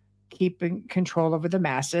 keeping control over the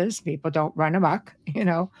masses. People don't run amok,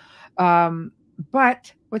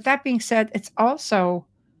 But with that being said, it's also,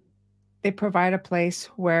 they provide a place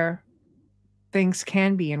where things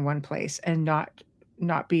can be in one place and not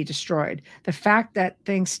not be destroyed. The fact that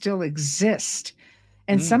things still exist,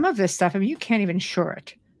 and some of this stuff, I mean, you can't even insure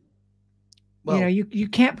it. Well, You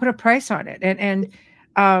can't put a price on it. And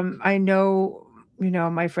I know,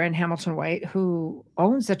 my friend Hamilton White, who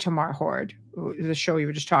owns the Tamar Hoard, the show you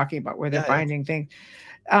were just talking about, where they're finding things.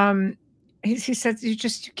 He says you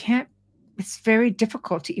can't. It's very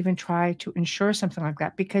difficult to even try to insure something like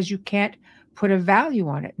that because you can't put a value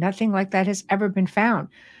on it. Nothing like that has ever been found.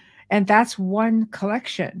 And that's one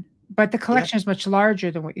collection. But the collection is much larger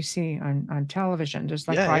than what you see on television. There's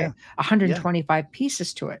like probably 125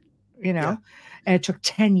 pieces to it, and it took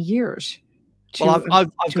 10 years. Well,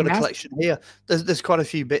 I've got a collection here. There's quite a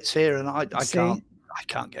few bits here, and I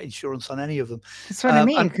can't get insurance on any of them. That's what I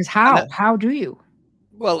mean. Because how do you?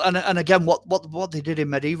 Well, and again, what they did in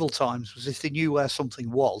medieval times was if they knew where something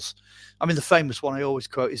was. I mean, the famous one I always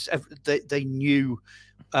quote is they knew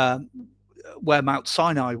where Mount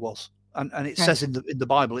Sinai was, and it says in the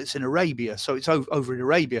Bible it's in Arabia, so it's over in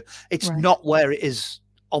Arabia. It's not where it is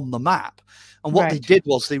on the map. And what they did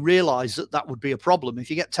was they realized that would be a problem.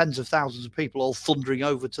 If you get tens of thousands of people all thundering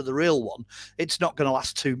over to the real one, it's not going to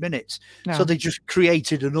last 2 minutes. No. So they just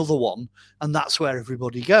created another one, and that's where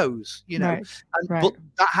everybody goes, But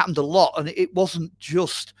that happened a lot. And it wasn't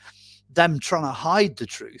just them trying to hide the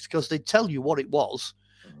truth, because they'd tell you what it was.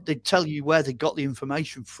 They'd tell you where they got the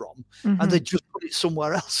information from, and they'd just put it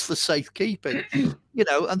somewhere else for safekeeping,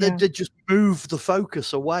 and they'd just move the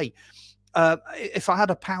focus away. If I had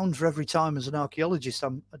 £1 for every time as an archaeologist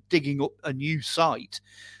I'm digging up a new site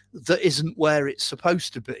that isn't where it's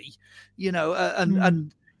supposed to be,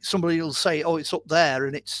 and somebody will say, oh, it's up there,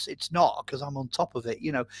 and it's not, because I'm on top of it.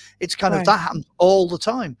 It's kind of that happens all the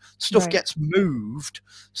time. Stuff gets moved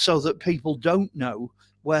so that people don't know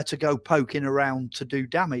where to go poking around to do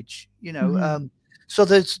damage, so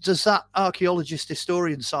there's that archaeologist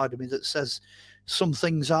historian side of me that says some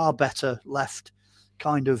things are better left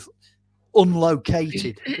kind of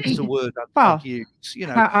unlocated is the word I'd use.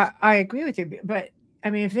 I agree with you, but I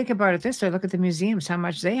mean, if you think about it this way, look at the museums, how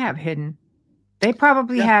much they have hidden. They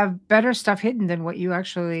probably have better stuff hidden than what you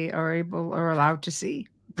actually are able or allowed to see.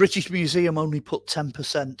 British Museum only put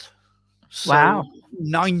 10%. So wow.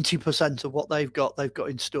 90% of what they've got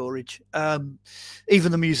in storage.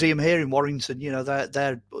 Even the museum here in Warrington,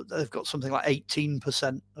 they've got something like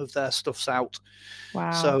 18% of their stuff's out.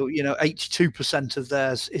 Wow. So 82% of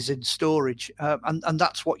theirs is in storage, and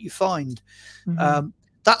that's what you find.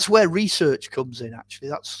 That's where research comes in.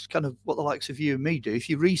 Actually, that's kind of what the likes of you and me do. If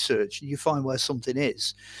you research and you find where something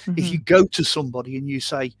is, if you go to somebody and you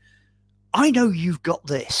say, "I know you've got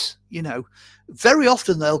this," very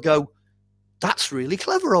often they'll go, "That's really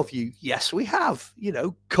clever of you. Yes, we have.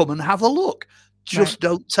 Come and have a look. Just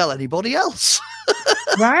don't tell anybody else."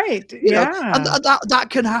 Right. And that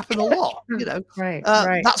can happen a lot. Right.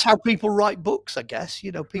 That's how people write books, I guess.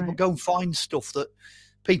 People go and find stuff that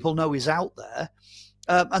people know is out there,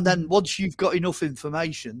 and then once you've got enough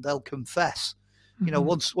information, they'll confess.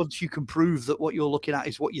 Once you can prove that what you're looking at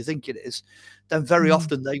is what you think it is, then very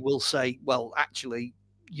often they will say, "Well, actually,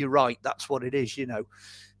 you're right. That's what it is."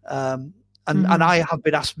 And I have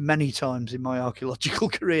been asked many times in my archaeological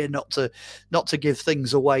career not to give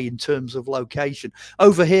things away in terms of location.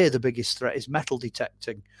 Over here, the biggest threat is metal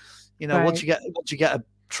detecting. Once you get a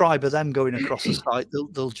tribe of them going across the site,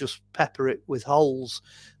 they'll just pepper it with holes,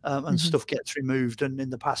 and stuff gets removed. And in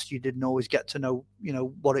the past, you didn't always get to know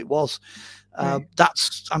what it was. I'm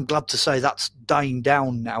glad to say that's dying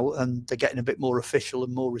down now, and they're getting a bit more official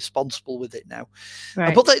and more responsible with it now.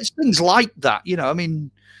 But it's things like that. I mean,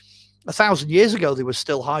 1,000 years ago, they were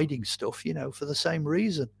still hiding stuff, for the same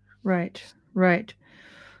reason. Right.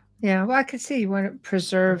 Yeah, well, I could see you want to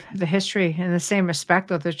preserve the history in the same respect,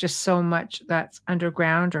 though there's just so much that's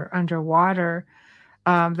underground or underwater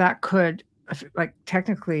that could,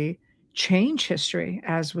 technically change history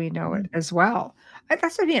as we know it as well.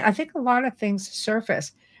 That's what I mean. I think a lot of things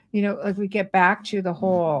surface, like we get back to the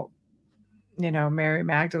whole, Mary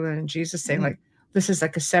Magdalene and Jesus saying, this is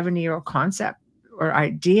like a 70-year-old concept or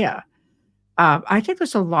idea. I think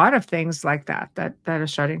there's a lot of things like that are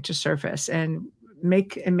starting to surface and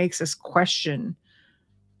makes us question,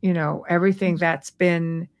 everything that's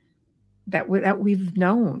been that we've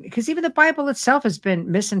known, because even the Bible itself has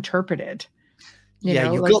been misinterpreted.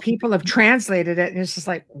 People have translated it, and it's just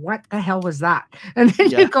like, what the hell was that? And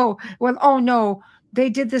then you go, well, oh no, they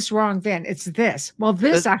did this wrong then. It's this. Well,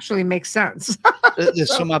 this actually makes sense.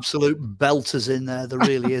 There's some absolute belters in there. There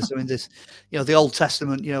really is. I mean, this, the Old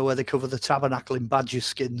Testament, where they cover the tabernacle in badger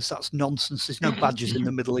skins. That's nonsense. There's no badgers in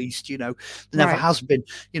the Middle East. There never has been.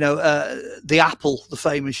 The apple, the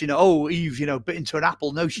famous. Oh, Eve, bit into an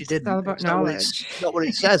apple. No, she didn't. It's all about knowledge. Not what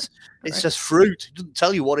it says. It says fruit. It doesn't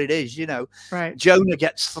tell you what it is. Right. Jonah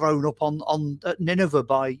gets thrown up on Nineveh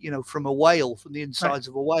by from a whale, from the insides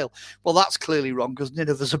of a whale. Well, that's clearly wrong because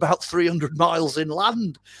Nineveh's about 300 miles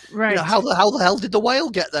inland. Right. How the hell did the whale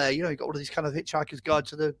get there? You got one of these kind of Hitchhiker's Guide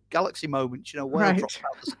to the Galaxy moments. Whale drops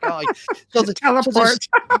out of the sky. So the teleport.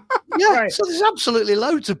 So there's absolutely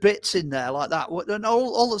loads of bits in there like that. And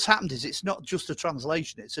all that's happened is it's not just a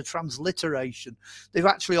translation; it's a transliteration. They've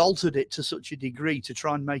actually altered it to such a degree to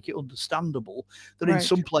try and make it understandable that in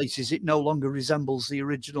some places it no longer resembles the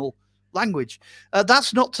original language.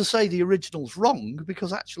 That's not to say the original's wrong,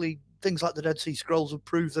 because actually things like the Dead Sea Scrolls have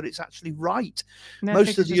proved that it's actually right.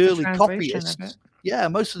 Most of the early copyists,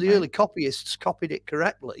 early copyists copied it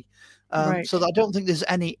correctly. So I don't think there's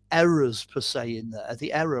any errors per se in there.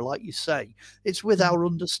 The error, like you say, it's with our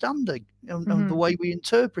understanding and the way we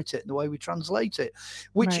interpret it and the way we translate it,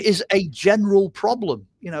 which is a general problem,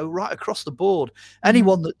 right across the board.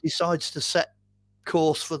 Anyone that decides to set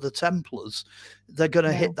course for the Templars, they're going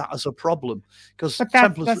to hit that as a problem, because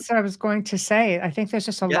that's what I was going to say. I think there's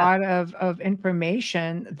just a lot of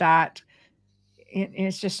information that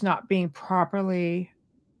it's just not being properly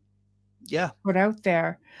put out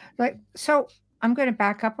there. So I'm going to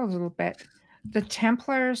back up a little bit. The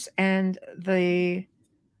Templars and the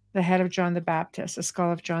head of John the Baptist, the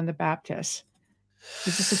skull of John the Baptist.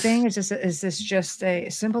 Is this a thing? Is this just a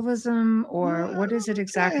symbolism, or what is it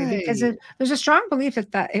exactly? Because there's a strong belief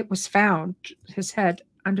that it was found, his head,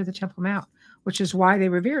 under the Temple Mount, which is why they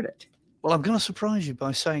revered it. Well, I'm going to surprise you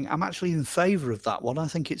by saying I'm actually in favour of that one. I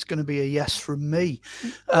think it's going to be a yes from me.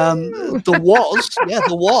 There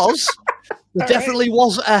definitely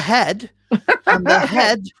was a head, and the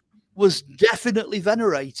head was definitely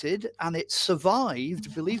venerated, and it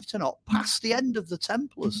survived, believe it or not, past the end of the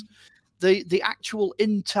Templars. The actual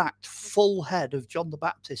intact full head of John the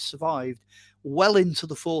Baptist survived well into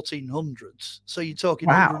the 1400s. So you're talking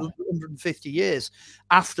 150 years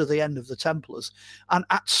after the end of the Templars. And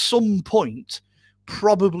at some point,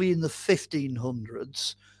 probably in the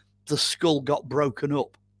 1500s, the skull got broken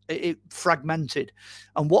up. It fragmented.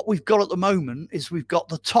 And what we've got at the moment is we've got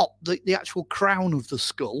the top, the actual crown of the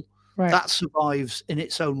skull. That survives in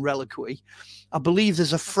its own reliquary. I believe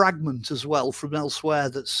there's a fragment as well from elsewhere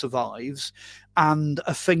that survives, and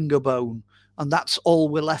a finger bone. And that's all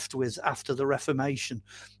we're left with after the Reformation.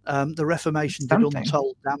 The Reformation did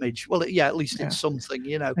untold damage. Well, at least it's something,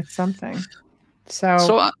 It's something.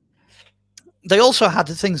 They also had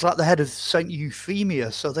things like the head of Saint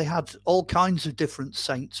Euphemia. So they had all kinds of different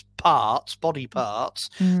saints' parts, body parts.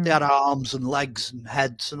 They had arms and legs and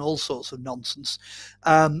heads and all sorts of nonsense.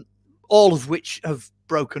 All of which have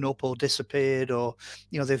broken up or disappeared, or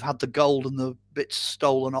they've had the gold and the bits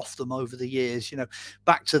stolen off them over the years.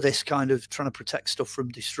 Back to this kind of trying to protect stuff from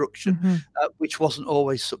destruction, which wasn't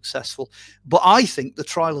always successful. But I think the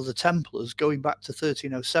trial of the Templars, going back to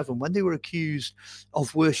 1307, when they were accused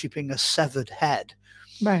of worshipping a severed head,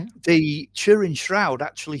 the Turin shroud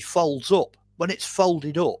actually folds up. When it's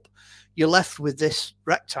folded up, you're left with this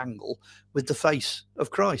rectangle with the face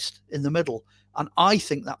of Christ in the middle. And I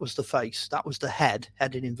think that was the face, that was the head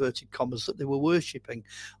in inverted commas, that they were worshipping.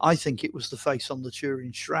 I think it was the face on the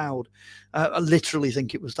Turin shroud. I literally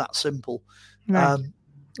think it was that simple,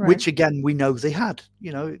 which again, we know they had,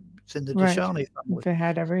 it's in the Deshani family. They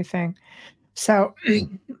had everything. So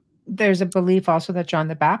there's a belief also that John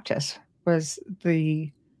the Baptist was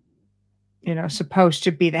supposed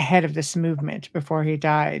to be the head of this movement before he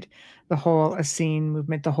died. The whole Essene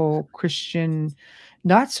movement, the whole Christian,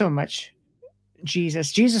 not so much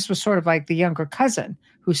Jesus. Jesus was sort of like the younger cousin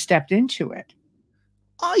who stepped into it.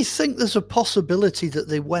 I think there's a possibility that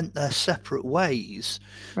they went their separate ways.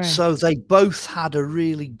 So they both had a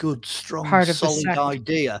really good, strong, solid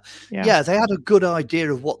idea. Yeah, they had a good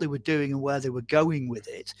idea of what they were doing and where they were going with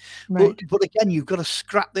it. But again, you've got to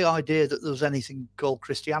scrap the idea that there was anything called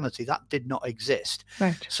Christianity. That did not exist.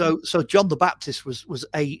 So John the Baptist was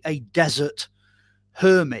a desert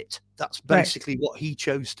hermit. That's basically what he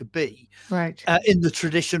chose to be. In the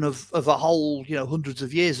tradition of a whole, hundreds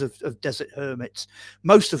of years of desert hermits,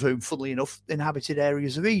 most of whom, funnily enough, inhabited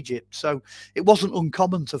areas of Egypt. So it wasn't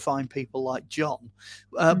uncommon to find people like John.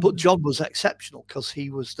 But John was exceptional because he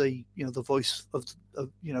was the voice of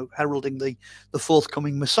heralding the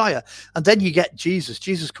forthcoming Messiah. And then you get Jesus.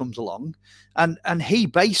 Jesus comes along, and he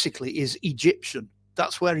basically is Egyptian.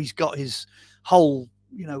 that's where he's got his whole,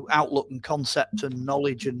 outlook and concept and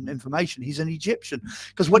knowledge and information. He's an Egyptian,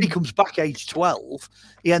 because when he comes back age 12,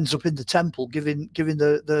 he ends up in the temple giving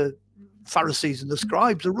the Pharisees and the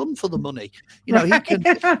scribes a run for the money. He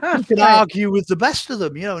can argue with the best of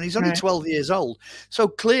them, and he's only 12 years old. So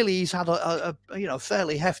clearly he's had a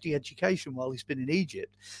fairly hefty education while he's been in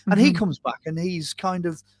Egypt. And he comes back and he's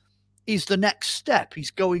the next step.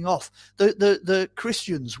 He's going off. The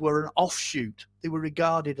Christians were an offshoot. They were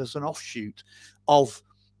regarded as an offshoot of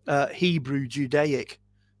Hebrew Judaic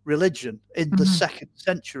religion in the 2nd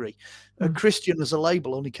century. A Christian as a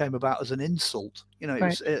label only came about as an insult.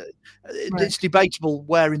 It's debatable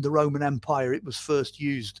where in the Roman Empire it was first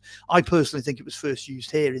used. I personally think it was first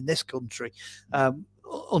used here in this country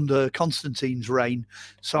under Constantine's reign.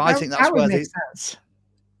 So I think that's where sense.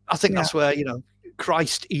 I think that's where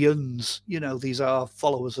Christians, these are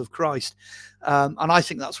followers of Christ. And I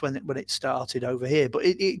think that's when it started over here, but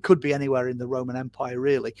it could be anywhere in the Roman Empire,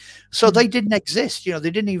 really. So they didn't exist, they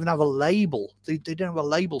didn't even have a label. They didn't have a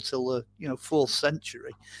label till the 4th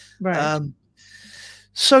century. Right.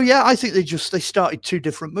 I think they started two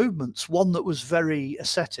different movements. One that was very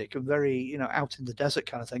ascetic and very, out in the desert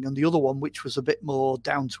kind of thing, and the other one which was a bit more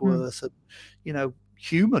down to earth and,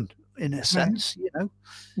 human in a sense.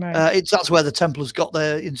 That's where the Templars got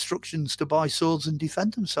their instructions to buy swords and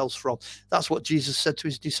defend themselves from. That's what Jesus said to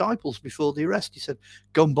his disciples before the arrest. He said,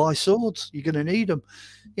 go and buy swords, you're going to need them.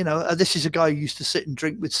 This is a guy who used to sit and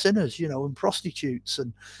drink with sinners, and prostitutes,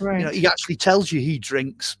 and he actually tells you he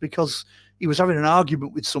drinks because he was having an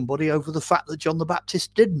argument with somebody over the fact that John the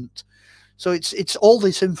Baptist didn't. So it's all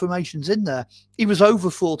this information's in there. He was over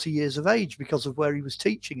 40 years of age because of where he was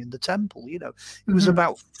teaching in the temple. He was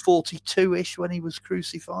about 42-ish when he was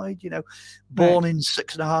crucified, born in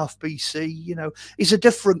 6.5 BC. He's a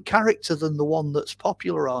different character than the one that's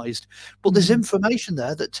popularized. But there's information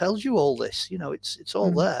there that tells you all this. It's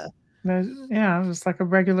all there. It was like a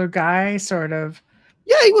regular guy, sort of.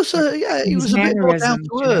 Yeah, he was a bit more down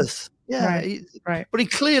to earth. Yeah, right. But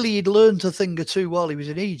he'd learned a thing or two while he was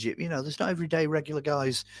in Egypt. There's not everyday regular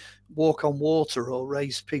guys walk on water or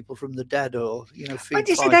raise people from the dead or, feed 5,000.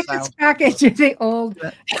 You see, that gets back into the old,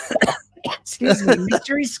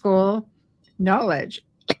 mystery school knowledge.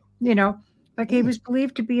 Like he was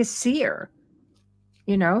believed to be a seer.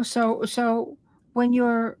 So would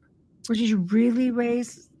you really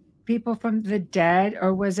raise people from the dead,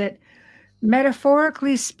 or was it,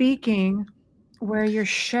 metaphorically speaking, where you're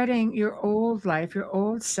shedding your old life, your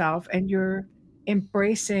old self, and you're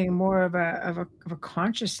embracing more of a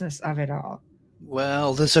consciousness of it all?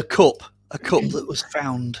 Well, there's a cup that was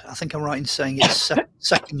found. I think I'm right in saying it's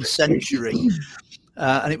 2nd century,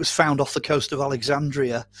 and it was found off the coast of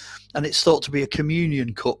Alexandria, and it's thought to be a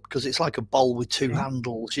communion cup because it's like a bowl with two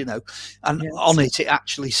handles, and on it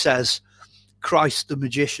actually says Christ the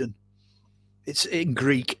magician. It's in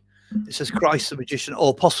Greek. It says Christ the magician,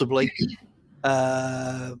 or possibly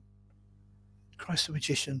Christ the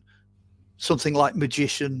magician, something like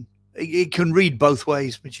magician. It can read both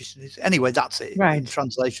ways. Magician is, anyway, that's it in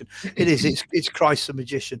translation. It's Christ the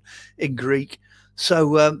magician in Greek.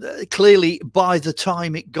 So clearly, by the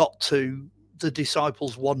time it got to the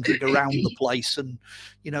disciples wandering around the place and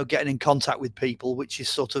getting in contact with people, which is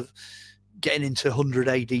sort of getting into 100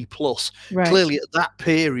 AD plus, clearly at that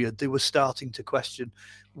period they were starting to question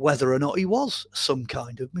whether or not he was some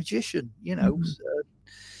kind of magician.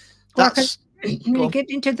 That's when you get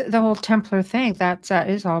into the whole Templar thing, that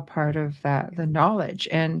is all part of the knowledge,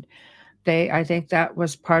 and I think that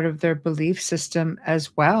was part of their belief system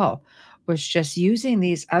as well, was just using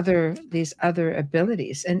these other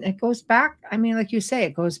abilities. And it goes back, like you say,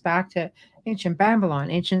 it goes back to ancient Babylon,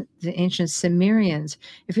 the ancient Sumerians.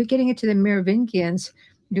 If you're getting into the Merovingians,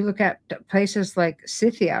 you look at places like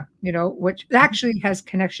Scythia, which actually has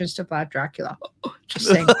connections to Vlad Dracula. Just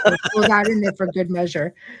saying, throw that in there for good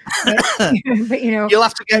measure. But you'll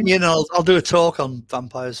have to get me in. I'll do a talk on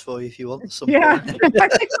vampires for you if you want. I think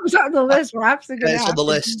it was on the list. We're absolutely it's on the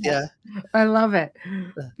list. Yeah, I love it.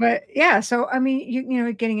 But so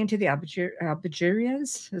getting into the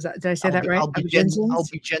Albigensians. Did I say that right?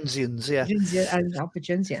 Albigensians, yeah.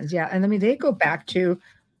 Albigensians, yeah. And they go back to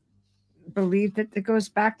believe that it goes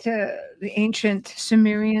back to the ancient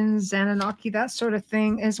Sumerians, Anunnaki, that sort of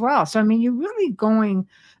thing as well. So you're really going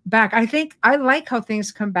back. I think I like how things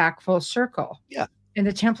come back full circle. Yeah. And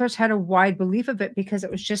the Templars had a wide belief of it because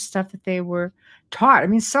it was just stuff that they were taught.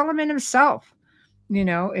 Solomon himself,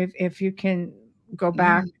 if you can go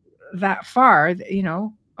back that far,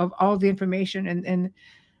 of all the information and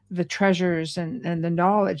the treasures and the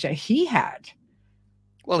knowledge that he had.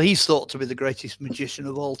 Well, he's thought to be the greatest magician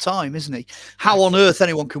of all time, isn't he? How on earth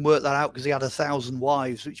anyone can work that out, because he had 1,000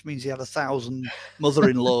 wives, which means he had 1,000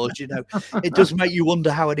 mother-in-laws. It does make you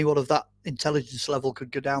wonder how anyone of that intelligence level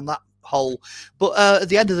could go down that hole. But at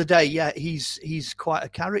the end of the day, yeah, he's quite a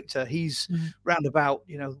character. He's round about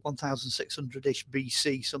 1,600-ish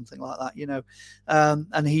BC, something like that.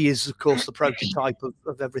 And he is, of course, the prototype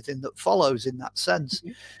of everything that follows in that sense.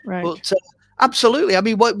 Right. But absolutely. I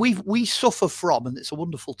mean, what we suffer from, and it's a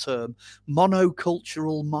wonderful term,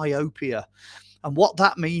 monocultural myopia. And what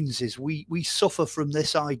that means is we suffer from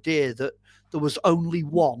this idea that there was only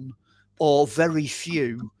one or very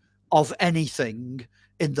few of anything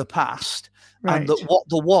in the past, and that what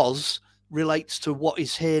there was relates to what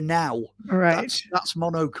is here now. Right. That's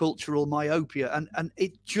monocultural myopia, and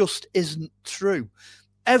it just isn't true.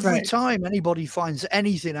 Every time anybody finds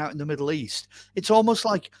anything out in the Middle East, it's almost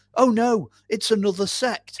like, oh no, it's another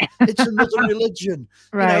sect, it's another religion,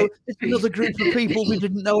 it's another group of people we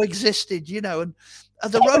didn't know existed, and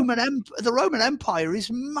the Roman Empire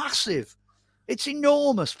is massive. It's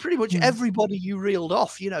enormous. Pretty much everybody you reeled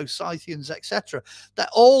off, Scythians, etc., they're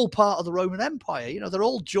all part of the Roman Empire. They're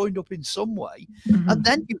all joined up in some way. And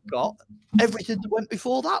then you've got everything that went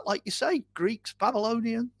before that, like you say, Greeks,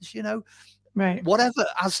 Babylonians, whatever,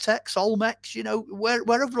 Aztecs, Olmecs,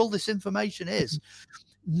 wherever all this information is,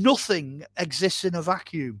 nothing exists in a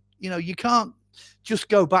vacuum. You can't just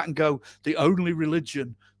go back and go, the only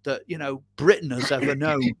religion that Britain has ever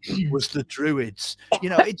known was the Druids.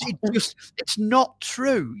 It's not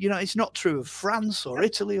true. It's not true of France or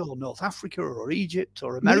Italy or North Africa or Egypt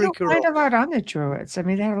or America. We don't find a lot on the Druids. I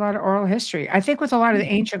mean, they had a lot of oral history. I think with a lot of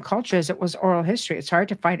the ancient cultures, it was oral history. It's hard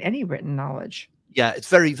to find any written knowledge. Yeah, it's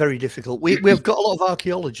very, very difficult. We've got a lot of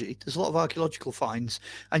archaeology. There's a lot of archaeological finds,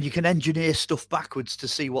 and you can engineer stuff backwards to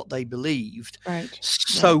see what they believed. Right.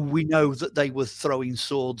 So we know that they were throwing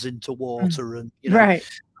swords into water, and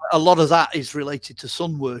a lot of that is related to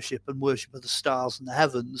sun worship and worship of the stars and the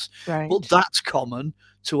heavens. Right. But that's common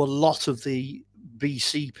to a lot of the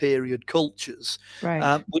BC period cultures,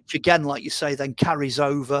 which again, like you say, then carries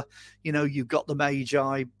over. You've got the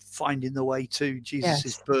Magi finding the way to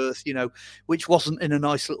Jesus's birth, which wasn't in a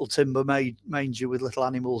nice little timber manger with little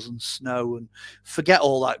animals and snow, and forget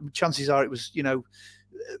all that. Chances are it was,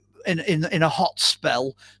 in a hot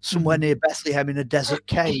spell somewhere near Bethlehem in a desert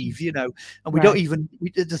cave, and we don't even,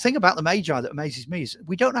 the thing about the Magi that amazes me is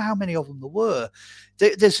we don't know how many of them there were.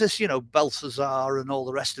 There's this, Belshazzar and all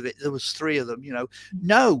the rest of it. There was 3 of them,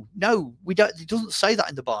 No, we don't. It doesn't say that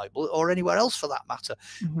in the Bible or anywhere else for that matter.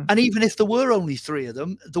 And even if there were only 3 of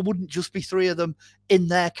them, there wouldn't just be 3 of them in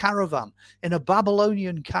their caravan. In a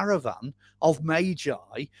Babylonian caravan of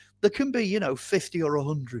Magi, there can be, 50 or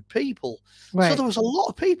 100 people. Right. So there was a lot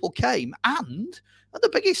of people came, and the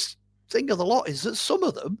biggest thing of the lot is that some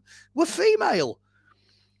of them were female.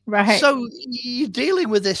 Right. So you're dealing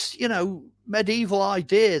with this, medieval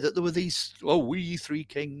idea that there were these, we 3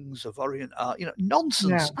 kings of Orient art,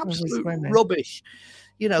 nonsense, absolute rubbish.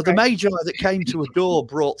 The Magi that came to adore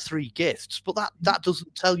brought 3 gifts, but that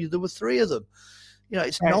doesn't tell you there were 3 of them.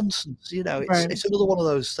 It's nonsense. It's another one of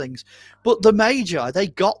those things. But the Magi, they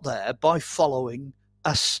got there by following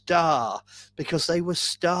a star, because they were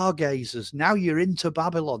stargazers. Now you're into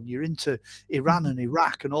Babylon, you're into Iran and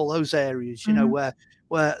Iraq and all those areas,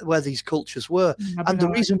 where these cultures were. And the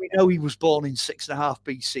reason we know he was born in 6.5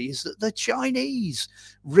 BC is that the Chinese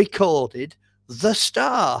recorded the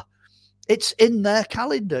star. It's in their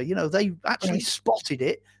calendar. They actually spotted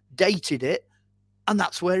it, dated it, and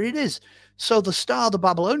that's where it is. So the star the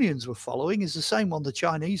Babylonians were following is the same one the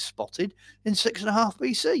Chinese spotted in 6.5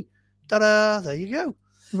 BC. Ta-da! There you go.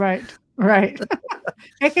 Right.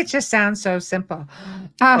 It just sounds so simple.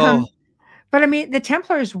 But I mean, the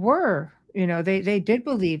Templars were, they did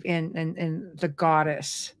believe in the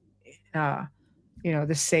goddess, the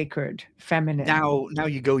sacred feminine. Now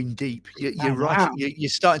you're going deep. You're right. Wow. You're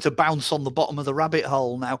starting to bounce on the bottom of the rabbit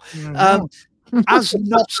hole now. As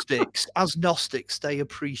Gnostics, they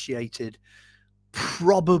appreciated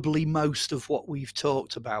probably most of what we've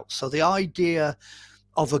talked about. So the idea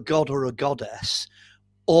of a god or a goddess,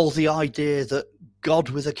 or the idea that God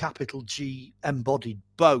with a capital G embodied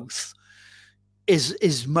both,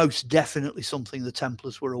 is most definitely something the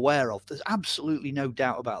Templars were aware of. There's absolutely no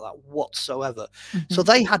doubt about that whatsoever. So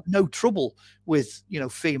they had no trouble with,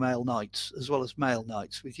 female knights as well as male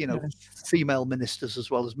knights, with, female ministers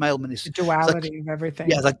as well as male ministers. The duality of everything.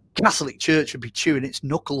 Yeah, the Catholic Church would be chewing its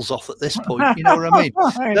knuckles off at this point. You know what I mean?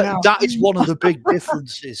 That is one of the big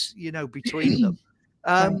differences, between them.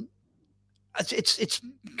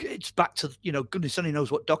 it's back to, goodness only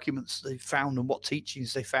knows what documents they found and what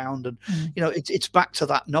teachings they found, and Mm. it's back to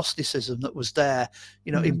that Gnosticism that was there,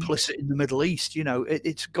 implicit in the Middle East.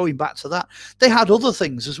 It's going back to that. They had other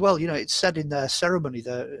things as well. It's said in their ceremony,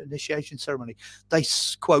 their initiation ceremony, they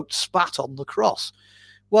quote spat on the cross.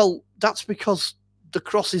 Well, that's because the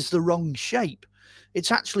cross is the wrong shape. It's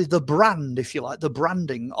actually the brand, if you like, the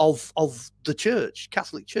branding of the church,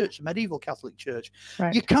 Catholic Church, the medieval Catholic Church.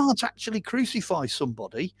 Right. You can't actually crucify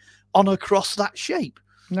somebody on a cross that shape.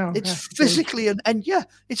 No, it's physically and yeah,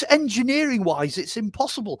 it's engineering wise, it's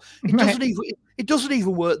impossible. It doesn't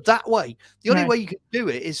even work that way. The only way you can do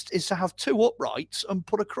it is to have two uprights and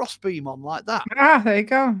put a crossbeam on like that. There you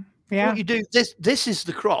go. Yeah. What you do, this is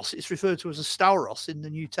the cross. It's referred to as a stauros in the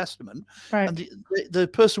New Testament. Right. And the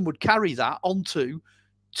person would carry that onto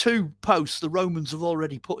two posts the Romans have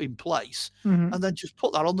already put in place, Mm-hmm. and then just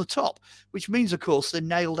put that on the top, which means, of course, they're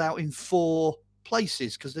nailed out in 4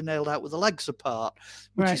 places because they're nailed out with the legs apart,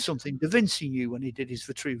 which is something Da Vinci knew when he did his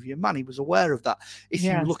Vitruvian Man. He was aware of that. If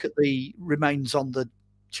you look at the remains on the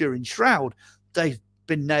Turin shroud, they've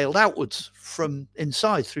been nailed outwards from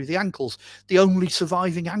inside through the ankles. The only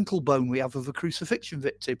surviving ankle bone we have of a crucifixion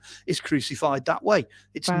victim is crucified that way.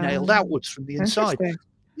 It's nailed outwards from the inside.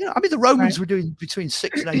 The Romans were doing between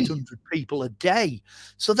 600 and 800 people a day,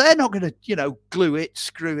 so they're not going to glue it,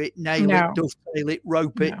 screw it, nail it, dovetail it,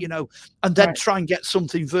 rope it, and then try and get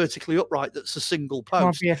something vertically upright that's a single post.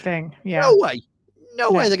 Won't be a thing. Yeah.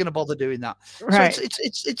 No way they're going to bother doing that. Right. So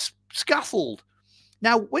it's scaffold.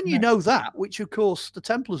 Now, when you know that, which of course the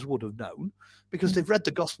Templars would have known, because they've read the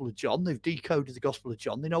Gospel of John, they've decoded the Gospel of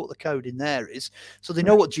John, they know what the code in there is, so they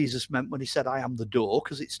know what Jesus meant when he said, "I am the door,"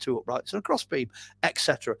 because it's 2 uprights and a crossbeam,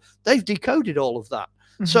 etc. They've decoded all of that.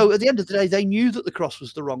 Mm-hmm. So at the end of the day, they knew that the cross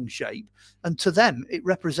was the wrong shape, and to them, it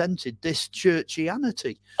represented this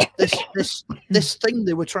churchianity, this thing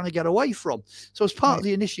they were trying to get away from. So as part of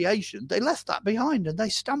the initiation, they left that behind and they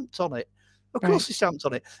stamped on it. Of course he stamped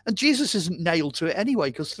on it. And Jesus isn't nailed to it anyway,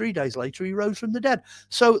 because 3 days later he rose from the dead.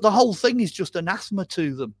 So the whole thing is just anathema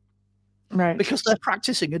to them. Right. Because they're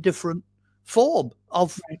practicing a different form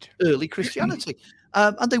of early Christianity.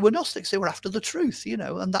 And they were Gnostics. They were after the truth,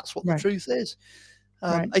 and that's what the truth is.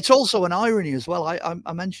 It's also an irony as well.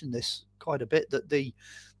 I mentioned this quite a bit, that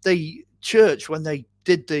the church, when they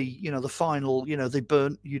did the final, they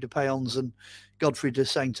burnt Eudepaeons and Godfrey de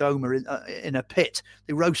Saint Omer in a pit.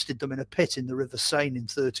 They roasted them in a pit in the River Seine in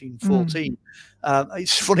 1314.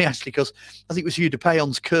 It's funny, actually, because I think it was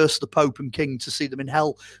Eudepaeons cursed the Pope and King to see them in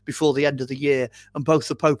hell before the end of the year, and both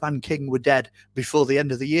the Pope and King were dead before the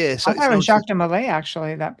end of the year. So I thought it was Jacques de Molay,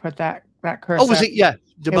 actually, that put that curse. Oh, was it? Yeah,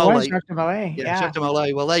 de Molay. It was Jacques de Molay. Yeah, Jacques de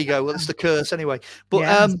Molay. Well, there you go. Well, that's the curse anyway. But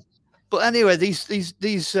anyway, these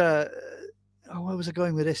where was I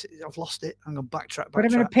going with this? I've lost it. I'm going to backtrack. Put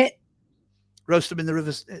him in a pit. Roast them in the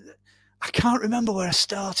rivers. I can't remember where I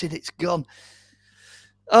started. It's gone.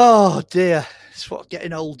 Oh dear, it's what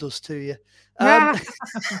getting old does to you.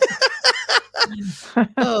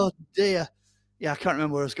 Oh dear. Yeah, I can't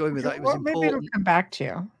remember where I was going with that. It was important. Maybe it'll come back to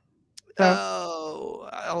you. So.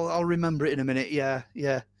 I'll remember it in a minute. Yeah.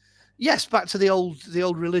 Yes, back to the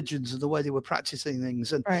old religions and the way they were practicing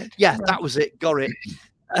things. And that was it. Got it.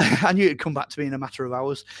 I knew it'd come back to me in a matter of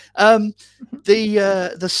hours.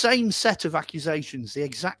 The same set of accusations, the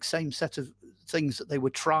exact same set of things that they were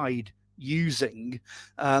tried using.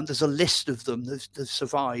 There's a list of them that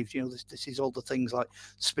survived. This is all the things like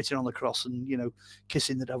spitting on the cross and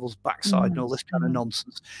kissing the devil's backside and all this kind of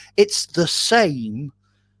nonsense. It's the same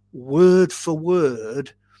word for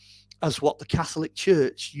word as what the Catholic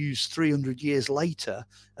Church used 300 years later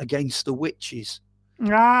against the witches.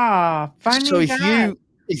 Funny. So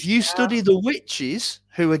if you study the witches,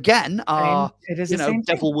 who again are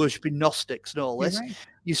devil worshipping Gnostics and all this,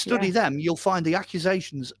 you study them, you'll find the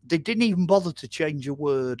accusations. They didn't even bother to change a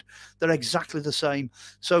word. They're exactly the same.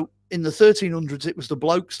 So in the 1300s, it was the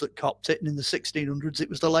blokes that copped it, and in the 1600s, it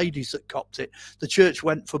was the ladies that copped it. The church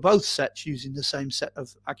went for both sets using the same set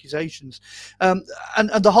of accusations. And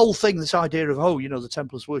the whole thing, this idea of, the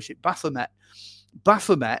Templars worship Baphomet.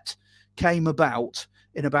 Baphomet came about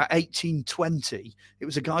in about 1820. It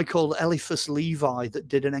was a guy called Eliphas Levi that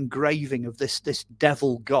did an engraving of this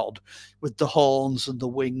devil god with the horns and the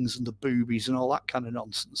wings and the boobies and all that kind of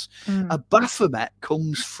nonsense. A Baphomet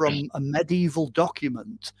comes from a medieval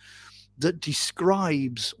document that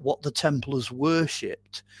describes what the Templars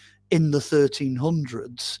worshipped in the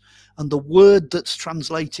 1300s, and the word that's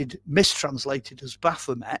mistranslated as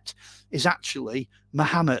Baphomet is actually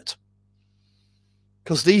Muhammad.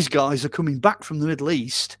 Because these guys are coming back from the Middle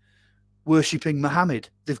East worshipping Muhammad.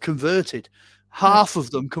 They've converted. Half of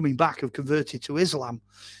them coming back have converted to Islam.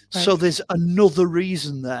 So there's another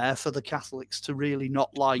reason there for the Catholics to really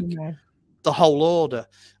not like the whole order.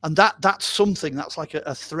 And that's something that's like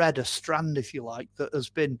a thread, a strand, if you like, that has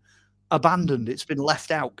been abandoned. It's been left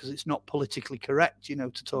out because it's not politically correct, you know,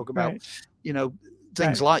 to talk about, you know,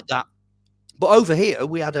 things like that. But over here,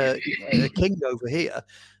 we had a king over here.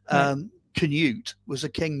 Canute was a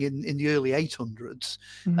king in the early 800s.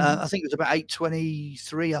 I think it was about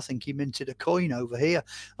 823. I think he minted a coin over here.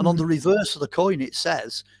 And on the reverse of the coin, it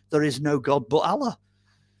says, "There is no God but Allah."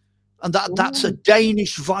 And that's a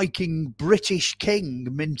Danish, Viking, British king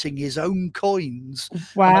minting his own coins.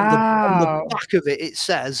 Wow. And on the back of it, it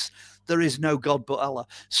says, "There is no God but Allah."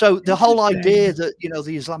 So the whole idea that, you know,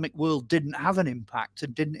 the Islamic world didn't have an impact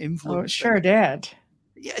and didn't influence. Oh, it sure did.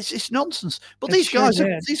 Yeah, it's nonsense. But these guys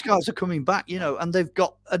are coming back, you know, and they've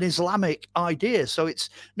got an Islamic idea. So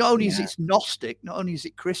it's not only is it Gnostic, not only is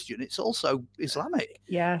it Christian, it's also Islamic.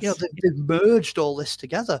 Yes. You know, they've merged all this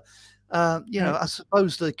together. You know, I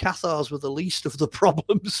suppose the Cathars were the least of the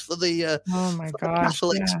problems for the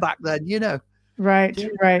Catholics back then, you know.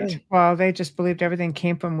 Right. Well, they just believed everything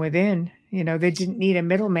came from within. You know, they didn't need a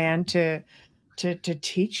middleman to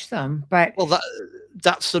teach them. But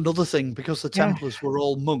that's another thing, because the Templars were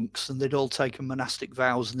all monks and they'd all taken monastic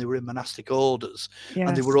vows and they were in monastic orders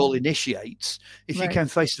and they were all initiates. If you came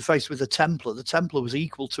face to face with a Templar, the Templar was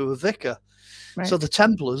equal to a vicar. So the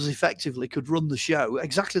Templars effectively could run the show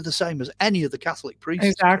exactly the same as any of the Catholic priests.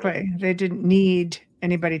 Exactly. They didn't need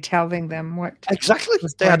anybody telling them what. Exactly.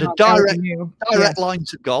 They had a direct line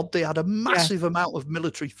to God. They had a massive amount of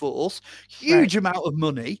military force, huge amount of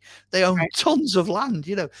money. They owned tons of land.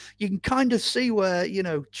 You know, you can kind of see where, you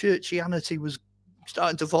know, churchianity was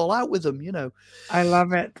starting to fall out with them, you know. I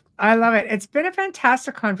love it. It's been a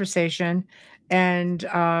fantastic conversation. And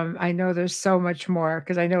I know there's so much more,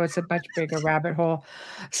 because I know it's a much bigger rabbit hole.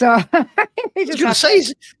 So I was going to say,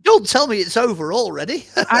 don't tell me it's over already.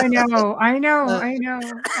 I know.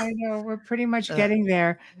 We're pretty much getting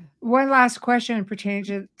there. One last question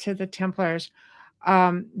pertaining to the Templars.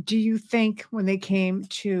 Do you think when they came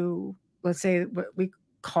to, let's say, what we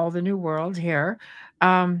call the New World here,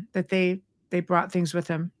 that they brought things with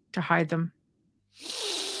them to hide them?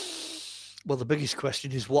 Well, the biggest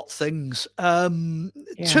question is what things.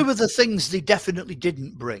 Two of the things they definitely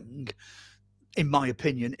didn't bring, in my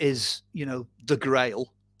opinion, is, you know, the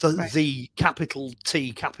Grail, the capital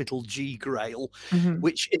T, capital G Grail,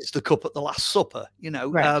 which is the cup at the Last Supper. You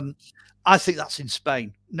know, I think that's in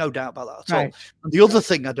Spain, no doubt about that at all. And the other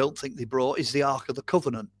thing I don't think they brought is the Ark of the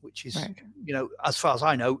Covenant, which is, you know, as far as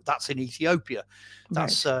I know, that's in Ethiopia.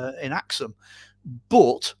 That's in Axum.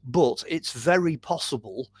 But it's very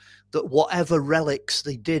possible that whatever relics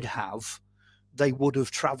they did have, they would have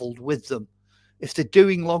traveled with them. If they're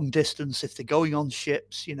doing long distance, if they're going on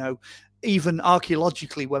ships, you know, even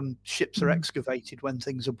archaeologically, when ships are excavated, when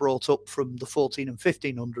things are brought up from the 14 and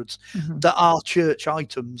 1500s, there are church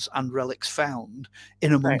items and relics found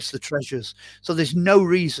in amongst the treasures. So there's no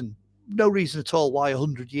reason at all why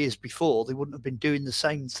 100 years before they wouldn't have been doing the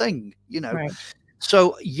same thing, you know.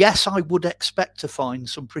 So, yes, I would expect to find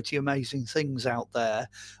some pretty amazing things out there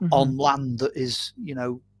on land that is, you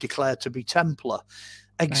know, declared to be Templar.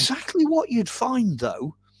 Exactly what you'd find,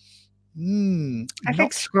 though, I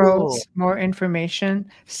think scrolls, more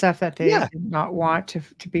information, stuff that they did not want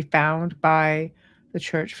to be found by the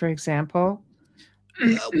church, for example.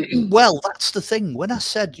 Well, that's the thing. When I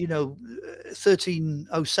said, you know,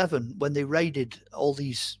 1307, when they raided all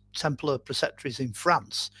these Templar preceptories in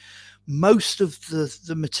France, most of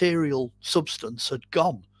the material substance had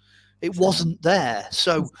gone. It wasn't there.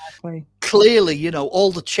 So clearly, you know,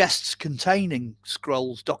 all the chests containing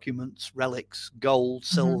scrolls, documents, relics, gold,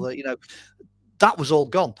 silver, you know, that was all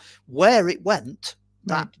gone. Where it went,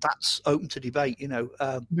 that's open to debate, you know.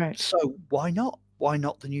 So why not? Why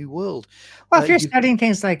not the New World? Well, if you're studying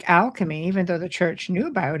things like alchemy, even though the church knew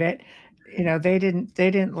about it, you know, they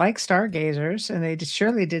didn't like stargazers, and they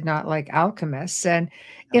surely did not like alchemists. And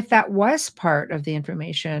if that was part of the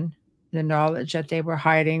information, the knowledge that they were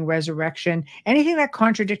hiding, resurrection, anything that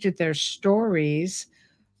contradicted their stories,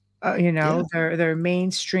 you know, their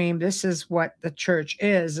mainstream, this is what the church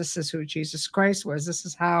is, this is who Jesus Christ was, this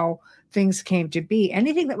is how things came to be.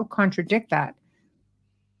 Anything that would contradict that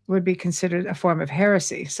would be considered a form of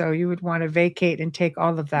heresy. So you would want to vacate and take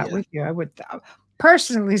all of that with you. I would,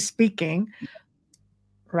 personally speaking.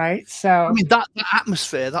 right? I So mean, that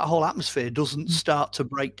whole atmosphere doesn't start to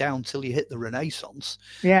break down till you hit the Renaissance.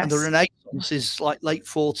 And the yes, Renaissance is like late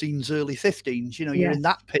 14s, early 15s. You're yes, in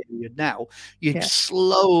that period now. You're yes,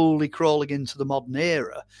 slowly crawling into the modern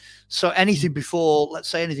era. So anything before, let's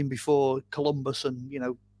say anything before Columbus and,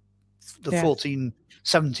 the yes. 1470s,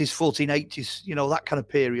 1480s, that kind of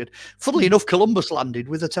period. Funnily enough, Columbus landed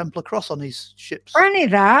with a Templar cross on his ships. Funny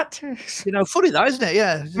that. Funny that, isn't it?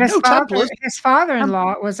 Yeah. His No Templars. his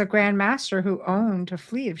father-in-law was a Grand Master who owned a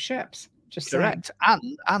fleet of ships. Just saying. Correct.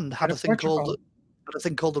 And had Out a of thing called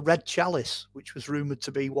Portugal. the red chalice, which was rumored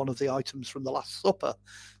to be one of the items from the Last Supper.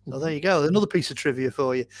 So there you go, another piece of trivia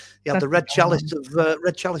for you. He had That's the red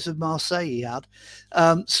chalice of Marseille. He had.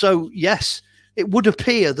 So yes, it would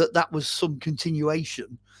appear that was some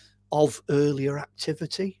continuation of earlier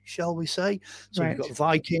activity, shall we say? So Right. you've got the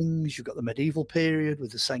Vikings, you've got the medieval period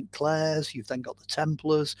with the St. Clairs, you've then got the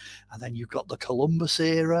Templars, and then you've got the Columbus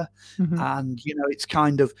era, and it's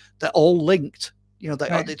kind of they're all linked.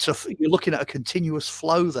 Right. You're looking at a continuous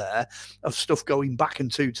flow there of stuff going back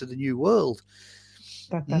into the New World.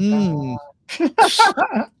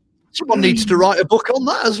 Someone needs to write a book on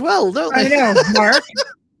that as well, don't they? I know, Mark.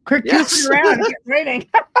 Quit Yes. goofing around and get writing.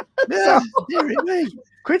 Yeah, So, dearie me.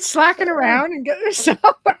 quit slacking around and get yourself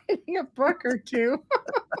writing a book or two.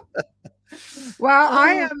 Well,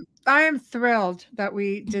 I am thrilled that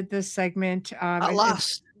we did this segment. At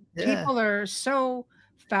last. Yeah. People are so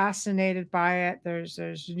fascinated by it. There's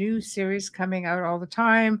new series coming out all the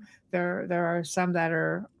time. There are some that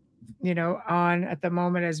are, on at the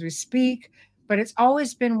moment as we speak. But it's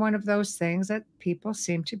always been one of those things that people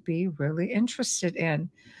seem to be really interested in.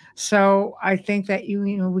 So I think that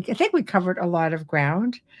I think we covered a lot of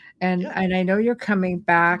ground, and I know you're coming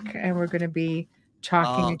back, and we're going to be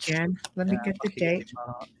talking again. Let me get the date.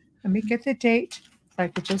 Let me get the date. So I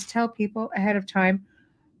could just tell people ahead of time.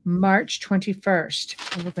 March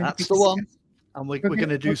 21st. That's the one. And we're going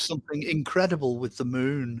to do something incredible with the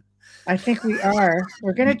moon. I think we are.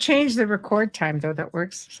 We're going to change the record time, though. That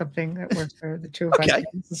works. Something that works for the two of us.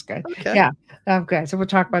 This is good. Okay. Yeah. Okay. So we'll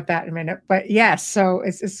talk about that in a minute. But yes, so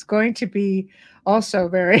it's going to be also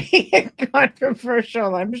very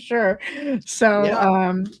controversial, I'm sure.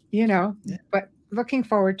 So, but looking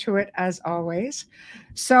forward to it as always.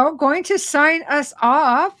 So going to sign us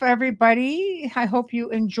off, everybody. I hope you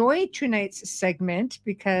enjoyed tonight's segment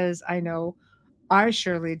because I know I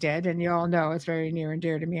surely did. And you all know it's very near and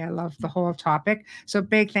dear to me. I love the whole topic. So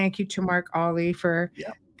big thank you to Mark Olly for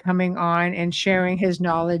coming on and sharing his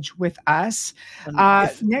knowledge with us.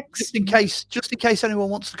 Next, just in case anyone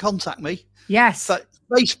wants to contact me. Yes.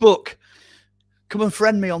 Facebook. Come and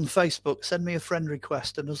friend me on Facebook. Send me a friend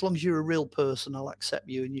request. And as long as you're a real person, I'll accept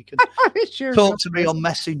you and you can talk to me on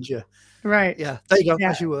Messenger. Right. Yeah. There you go,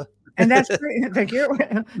 as you were. And that's thank you.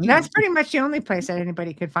 That's pretty much the only place that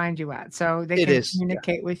anybody could find you at. So they can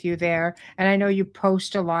communicate with you there. And I know you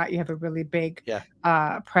post a lot. You have a really big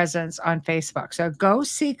presence on Facebook. So go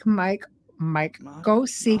seek Mark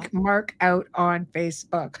out on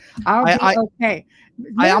Facebook. I'll be okay.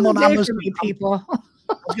 I am on Amazon. People.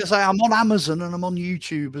 I was going to say I'm on Amazon and I'm on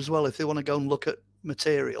YouTube as well if they want to go and look at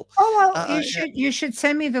material. Oh well, you should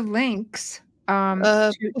send me the links.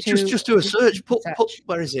 Just do a search. Put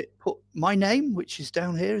where is it? Put my name, which is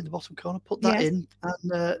down here in the bottom corner. Put that in,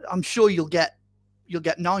 and I'm sure you'll get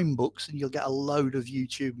 9 books, and you'll get a load of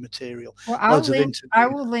YouTube material. Well, I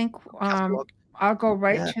will link. I'll go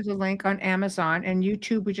right to the link on Amazon and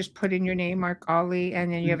YouTube. We just put in your name, Mark Olly,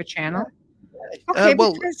 and then you have a channel. Okay,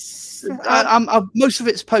 most of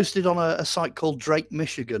it's posted on a site called Drake,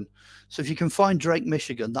 Michigan. So if you can find Drake,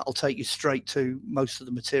 Michigan, that'll take you straight to most of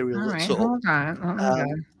the material that's up. Hold on.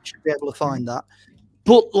 You should be able to find that.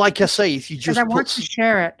 But like I say, if you just I want to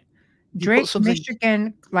share it. Drake,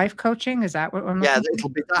 Michigan life coaching, is that what I'm looking for? It'll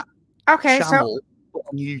be that. Okay, channel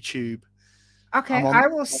on YouTube. Okay, I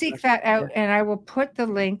will seek that out and I will put the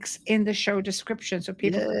links in the show description so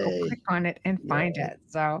people can go click on it and find it.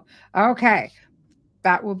 So, okay,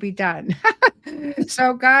 that will be done.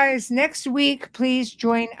 So, guys, next week, please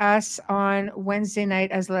join us on Wednesday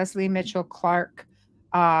night as Leslie Mitchell Clark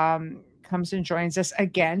comes and joins us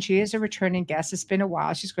again. She is a returning guest. It's been a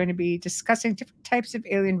while. She's going to be discussing different types of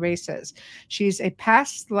alien races. She's a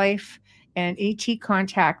past life and ET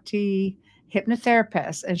contactee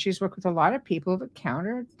hypnotherapist, and she's worked with a lot of people who've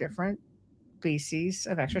encountered different species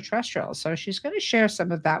of extraterrestrials. So she's going to share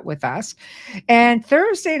some of that with us. And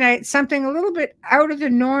Thursday night, something a little bit out of the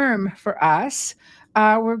norm for us.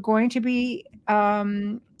 We're going to be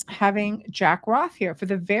having Jack Roth here for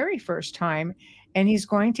the very first time, and he's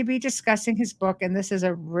going to be discussing his book. And this is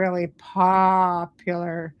a really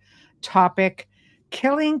popular topic,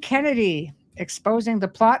 Killing Kennedy, exposing the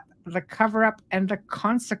plot, the cover-up, and the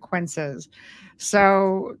consequences.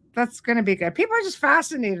 So that's going to be good. People are just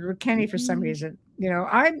fascinated with Kenny for some reason.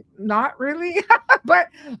 I'm not really, but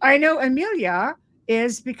I know Amelia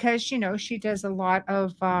is because, she does a lot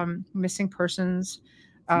of missing persons,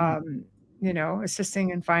 assisting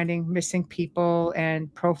in finding missing people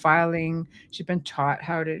and profiling. She's been taught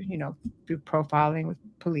how to, do profiling with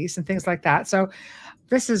police and things like that. So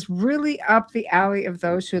this is really up the alley of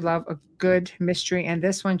those who love a good mystery, and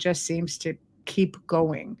this one just seems to keep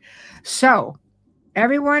going. So,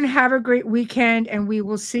 everyone, have a great weekend, and we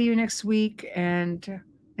will see you next week. And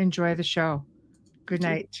enjoy the show. Good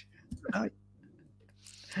night. Good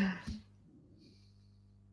night.